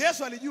 Kwa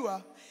Yesu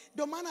alijua,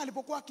 ndio maana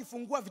alipokuwa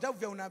akifungua vitabu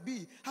vya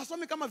unabii,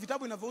 hasomi kama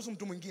vitabu vinavyohusu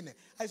mtu mwingine,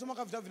 alisoma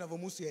kama vitabu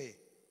vinavyomhusu yeye.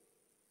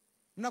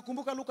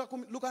 Mnakumbuka Luka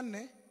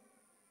 4?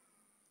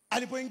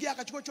 Alipoingia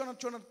akachukua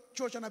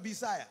chuo cha nabii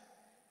Isaya,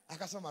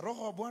 akasema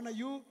Roho wa Bwana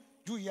yu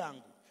juu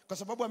yangu, kwa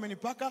sababu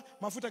amenipaka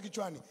mafuta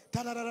kichwani.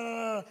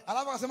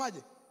 Alafu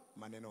akasemaje?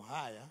 Maneno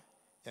haya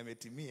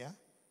yametimia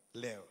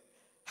leo.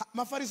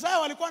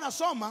 Mafarisayo walikuwa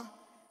wanasoma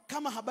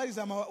kama habari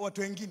za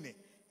watu wengine.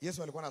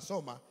 Yesu alikuwa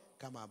anasoma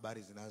kama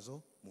habari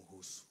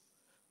zinazomhusu.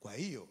 Kwa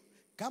hiyo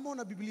kama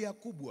una Biblia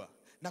kubwa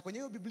na kwenye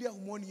hiyo Biblia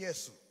humuoni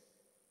Yesu,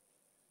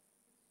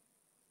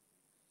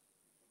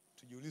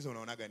 tujiulize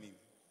unaonaga nini?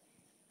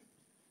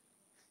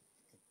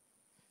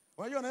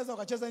 Unajua unaweza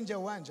ukacheza nje ya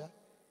uwanja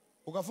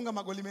ukafunga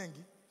magoli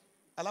mengi,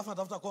 alafu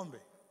natafuta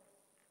kombe.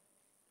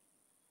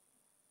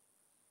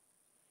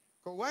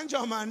 Kwa uwanja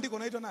wa maandiko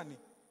unaitwa nani?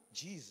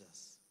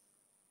 Jesus.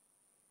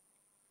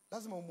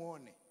 Lazima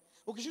umuone.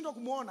 Ukishindwa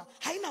kumuona,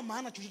 haina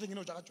maana chochote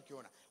kingine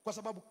utakachokiona, kwa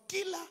sababu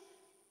kila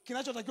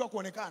kinachotakiwa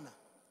kuonekana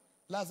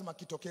lazima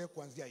kitokee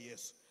kuanzia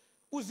Yesu.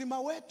 Uzima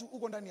wetu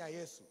uko ndani ya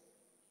Yesu.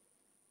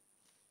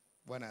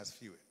 Bwana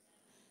asifiwe.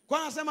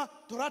 Kwa anasema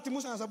Torati,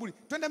 Musa na Zaburi.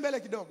 Twende mbele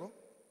kidogo.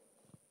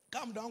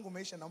 Kama muda wangu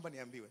umeisha, naomba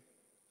niambiwe.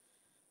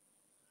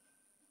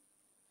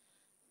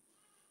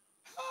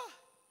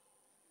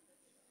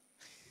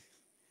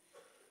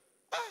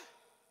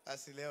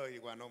 Basi leo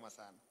ilikuwa noma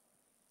sana.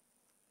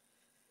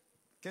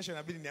 Kesho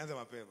inabidi nianze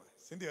mapema,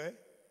 si ndio eh?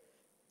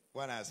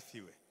 Bwana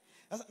asifiwe.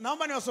 Sasa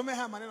naomba niwasomee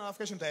haya maneno alafu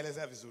kesho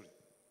nitaelezea vizuri.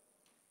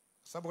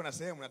 Kwa sababu kuna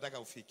sehemu nataka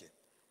ufike.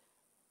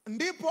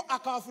 Ndipo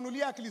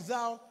akawafunulia akili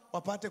zao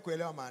wapate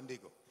kuelewa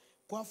maandiko.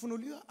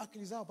 Kuwafunulia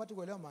akili zao wapate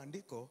kuelewa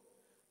maandiko,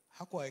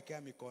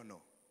 hakuwawekea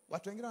mikono.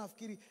 Watu wengine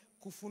wanafikiri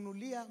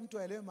kufunulia mtu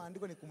aelewe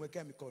maandiko ni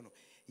kumwekea mikono.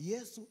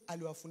 Yesu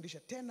aliwafundisha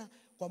tena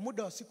kwa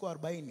muda wa siku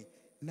 40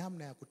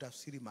 namna ya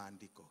kutafsiri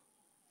maandiko.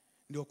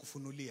 Ndio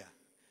kufunulia.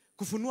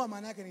 Kufunua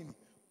maana yake nini?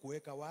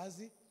 Kuweka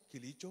wazi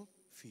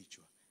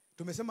kilichofichwa.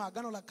 Tumesema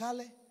Agano la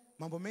Kale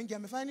mambo mengi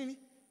yamefanya nini?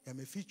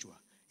 Yamefichwa.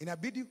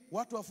 Inabidi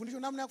watu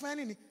wafundishwe namna ya kufanya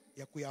nini?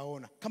 Ya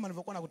kuyaona. Kama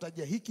nilivyokuwa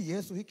nakutajia hiki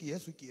Yesu, hiki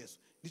Yesu, hiki Yesu.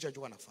 Ndicho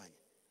alichokuwa anafanya.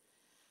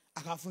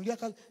 Akawafunulia,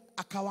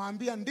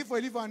 akawaambia ndivyo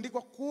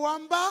ilivyoandikwa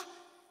kwamba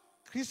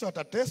Kristo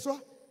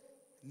atateswa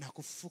na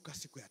kufufuka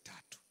siku ya 3.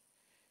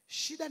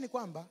 Shida ni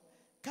kwamba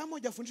kama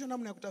hujafundishwa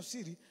namna ya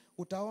kutafsiri,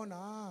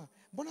 utaona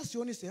mbona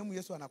sioni sehemu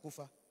Yesu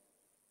anakufa?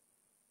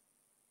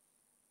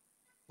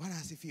 Bwana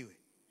asifiwe.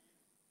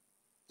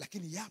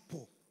 Lakini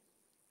yapo.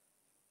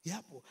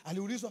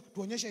 Aliulizwa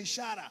tuonyeshe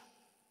ishara.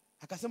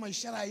 Akasema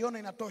ishara ya Yona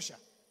inatosha.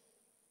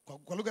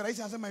 Kwa lugha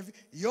rahisi anasema hivi,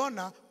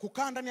 Yona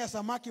kukaa ndani ya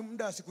samaki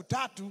muda wa siku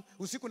 3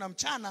 usiku na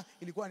mchana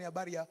ilikuwa ni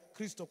habari ya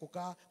Kristo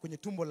kukaa kwenye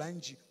tumbo la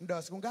nchi muda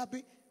wa siku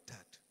ngapi? 3.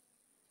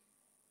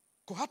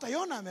 Kwa hata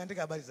Yona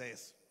ameandika habari za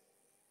Yesu.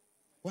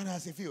 Bwana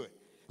asifiwe.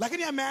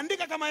 Lakini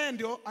ameandika kama yeye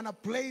ndio ana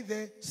play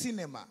the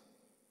cinema.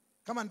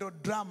 Kama ndio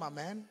drama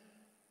man.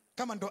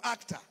 Kama ndio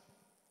actor.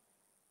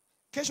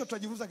 Kesho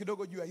tutajifunza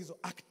kidogo juu ya hizo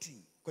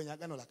acting kwenye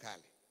Agano la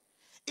Kale.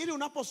 Ili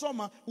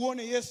unaposoma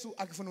uone Yesu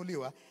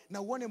akifunuliwa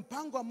na uone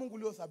mpango wa Mungu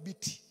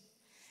uliothabiti.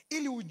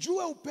 Ili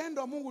ujue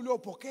upendo wa Mungu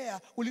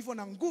uliopokea ulivyo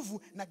na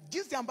nguvu na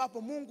jinsi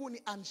ambapo Mungu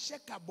ni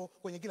unshakable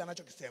kwenye kila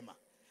anachokisema.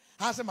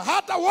 Anasema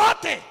hata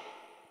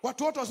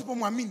watu wote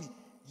wasipomwamini,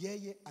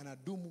 yeye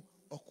anadumu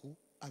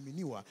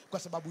kuaminiwa kwa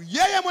sababu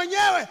yeye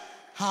mwenyewe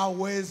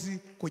hawezi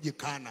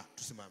kujikana.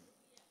 Tusimame.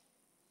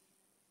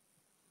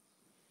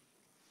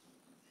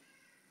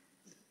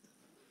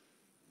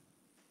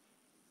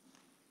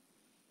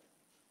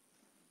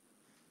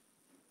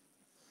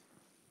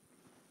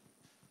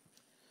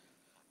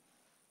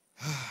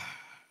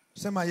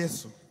 Sema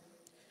Yesu,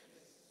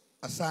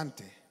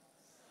 asante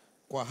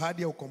kwa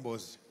ahadi ya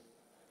ukombozi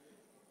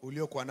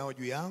uliokuwa nao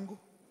juu yangu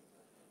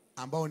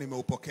ambao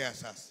nimeupokea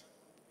sasa.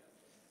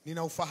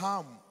 Nina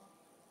ufahamu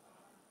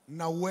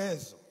na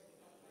uwezo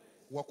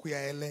wa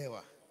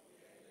kuyaelewa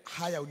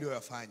haya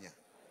ulioyafanya,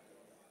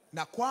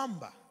 na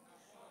kwamba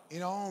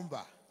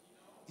inaomba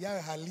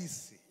yawe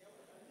halisi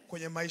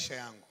kwenye maisha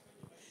yangu.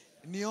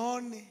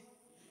 Nione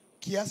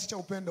kiasi cha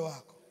upendo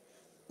wako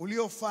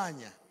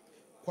uliofanya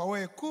kwa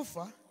wewe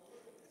kufa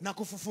na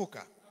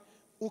kufufuka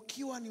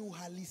ukiwa ni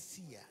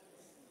uhalisia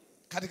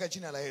katika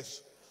jina la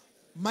Yesu.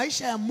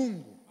 Maisha ya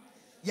Mungu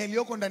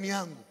yaliyoko ndani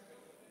yangu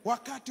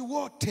wakati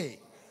wote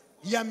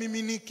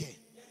yamiminike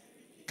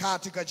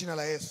katika jina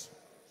la Yesu.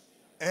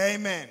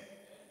 Amen.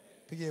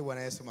 Pigie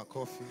Bwana Yesu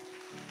makofi.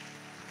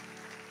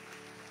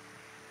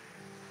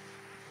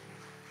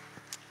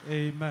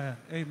 Amen.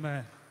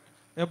 Amen.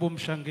 Hebu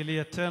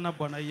mshangilie tena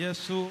Bwana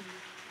Yesu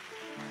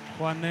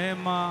kwa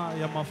neema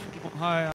ya mafunuo haya.